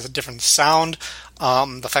song. It has a different sound.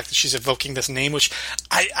 The fact that she's evoking this name, which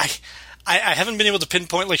I haven't been able to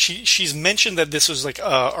pinpoint. Like she's mentioned that this was like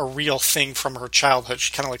a real thing from her childhood.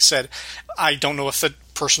 She kind of like said, I don't know if the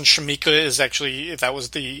person Shamika is actually, if that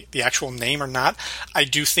was the actual name or not. I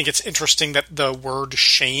do think it's interesting that the word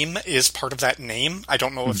shame is part of that name. I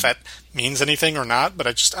don't know if that means anything or not, but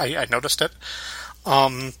I noticed it.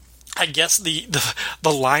 I guess the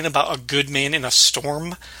line about a good man in a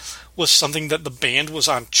storm was something that the band was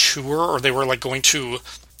on tour, or they were like going to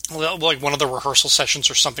like one of the rehearsal sessions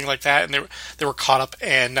or something like that, and they were caught up,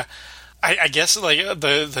 and I guess like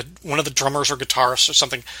the one of the drummers or guitarists or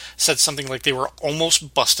something said something like they were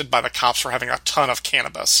almost busted by the cops for having a ton of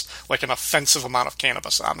cannabis, like an offensive amount of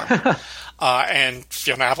cannabis on them. And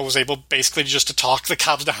Fiona Apple was able basically just to talk the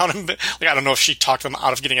cops down, and like I don't know if she talked them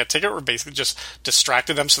out of getting a ticket or basically just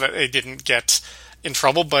distracted them so that they didn't get in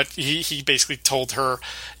trouble, but he basically told her,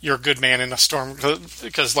 you're a good man in a storm,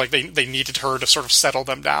 because like they needed her to sort of settle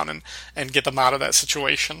them down and get them out of that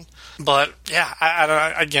situation. But yeah, I don't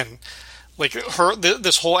know, again, like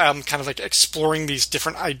this whole album kind of like exploring these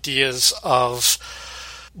different ideas of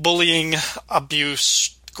bullying,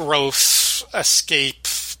 abuse, growth, escape,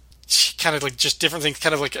 kind of like just different things,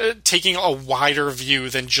 kind of like taking a wider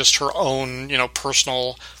view than just her own,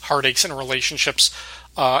 personal heartaches and relationships,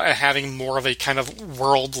 and having more of a kind of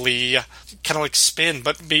worldly kind of like spin,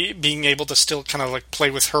 but being able to still kind of like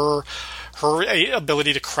play with her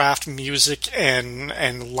ability to craft music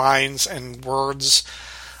and lines and words,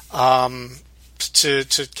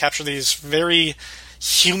 to capture these very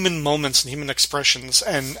human moments and human expressions,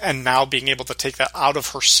 and now being able to take that out of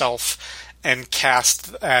herself and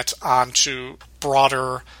cast that onto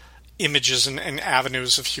broader images and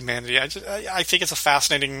avenues of humanity. I think it's a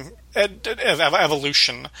fascinating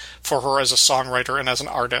evolution for her as a songwriter and as an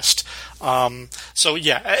artist. So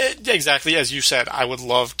yeah, exactly as you said, I would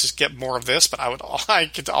love to get more of this, but I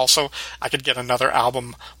could get another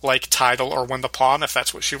album like Tidal or When the Pawn if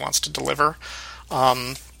that's what she wants to deliver.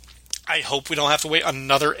 I hope we don't have to wait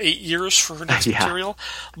another 8 years for her next material,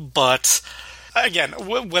 but again,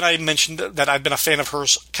 when I mentioned that I've been a fan of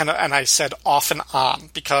hers, and I said off and on,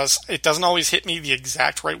 because it doesn't always hit me the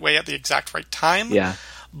exact right way at the exact right time. Yeah.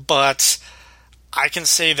 But I can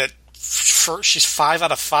say that she's 5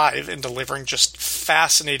 out of 5 in delivering just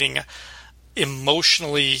fascinating,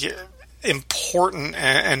 emotionally important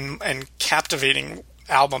and captivating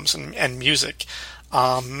albums and music.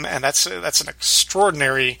 And that's an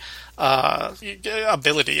extraordinary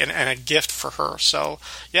ability and a gift for her. So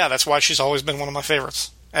yeah, that's why she's always been one of my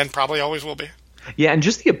favorites, and probably always will be. Yeah, and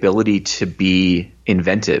just the ability to be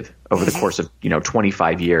inventive over the course of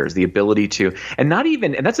 25 years, the ability to, and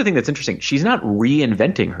that's the thing that's interesting. She's not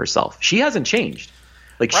reinventing herself. She hasn't changed.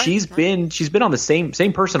 Like she's been on the same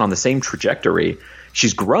person on the same trajectory.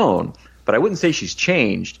 She's grown, but I wouldn't say she's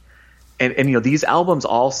changed. And you know, these albums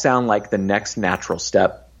all sound like the next natural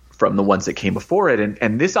step from the ones that came before it.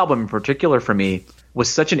 And this album in particular for me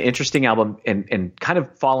was such an interesting album and kind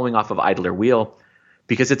of following off of Idler Wheel,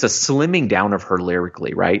 because it's a slimming down of her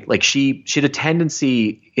lyrically, right? Like she had a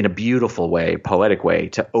tendency in a beautiful way, poetic way,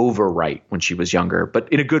 to overwrite when she was younger,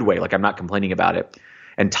 but in a good way. Like, I'm not complaining about it.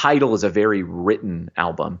 And Tidal is a very written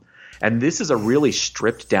album. And this is a really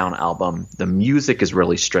stripped down album. The music is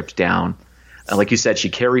really stripped down. And like you said, she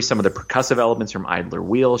carries some of the percussive elements from Idler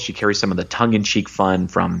Wheel. She carries some of the tongue-in-cheek fun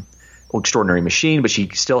from Extraordinary Machine, but she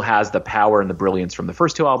still has the power and the brilliance from the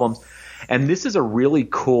first two albums. And this is a really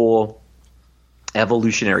cool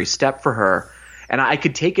evolutionary step for her. And I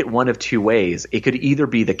could take it one of two ways. It could either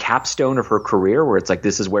be the capstone of her career, where it's like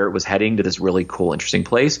this is where it was heading to this really cool, interesting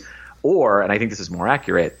place, or, and I think this is more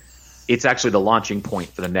accurate, it's actually the launching point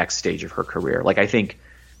for the next stage of her career. Like, I think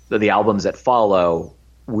the albums that follow,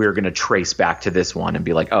 we're going to trace back to this one and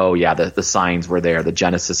be like, oh yeah, the signs were there. The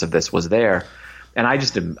genesis of this was there. And I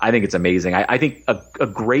think it's amazing. I think a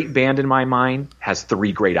great band in my mind has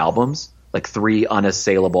 3 great albums, like 3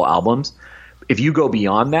 unassailable albums. If you go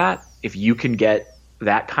beyond that, if you can get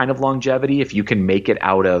that kind of longevity, if you can make it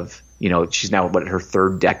out of, you know, she's now her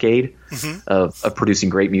 3rd decade of producing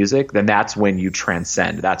great music, then that's when you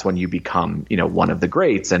transcend. That's when you become, you know, one of the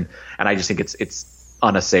greats. And I just think it's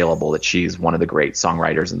unassailable that she's one of the great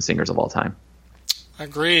songwriters and singers of all time.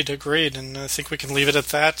 Agreed. And I think we can leave it at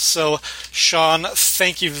that. So, Sean,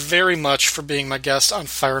 thank you very much for being my guest on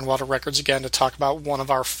Fire and Water Records again to talk about one of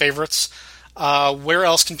our favorites. Where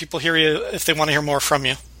else can people hear you if they want to hear more from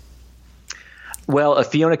you? Well, a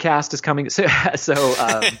Fiona cast is coming.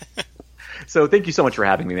 So thank you so much for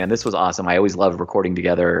having me, man. This was awesome. I always love recording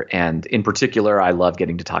together. And in particular, I love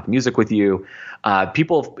getting to talk music with you.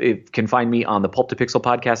 People can find me on the Pulp to Pixel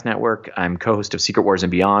podcast network. I'm co-host of Secret Wars and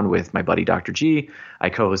Beyond with my buddy Dr. G. I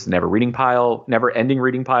co-host the Never Ending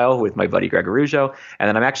Reading Pile with my buddy Greg Arujo. And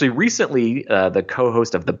then I'm actually recently the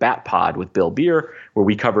co-host of the Bat Pod with Bill Beer, where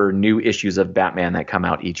we cover new issues of Batman that come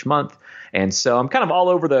out each month. And so I'm kind of all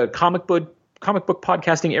over the comic book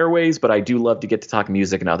podcasting airways, but I do love to get to talk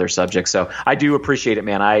music and other subjects. So I do appreciate it,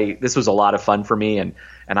 man. This was a lot of fun for me, and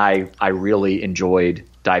I really enjoyed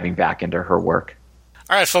diving back into her work.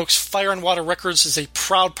 All right, folks, Fire and Water Records is a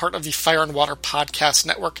proud part of the Fire and Water Podcast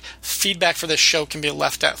Network. Feedback for this show can be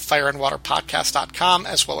left at fireandwaterpodcast.com,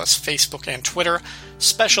 as well as Facebook and Twitter.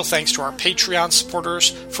 Special thanks to our Patreon supporters.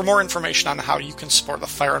 For more information on how you can support the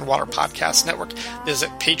Fire and Water Podcast Network, visit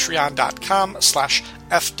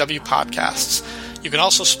patreon.com/FWPodcasts. You can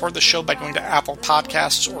also support the show by going to Apple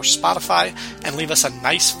Podcasts or Spotify and leave us a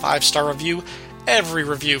nice 5-star review. Every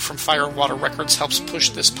review from Fire and Water Records helps push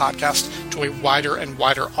this podcast to a wider and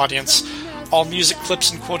wider audience. All music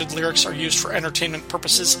clips and quoted lyrics are used for entertainment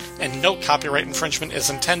purposes, and no copyright infringement is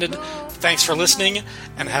intended. Thanks for listening,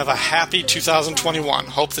 and have a happy 2021.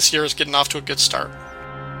 Hope this year is getting off to a good start.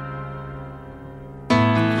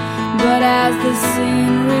 But as the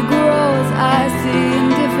scenery grows, I see in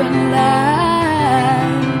different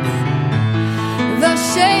lights the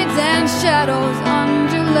shades and shadows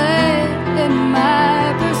undulate in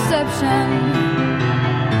my perception.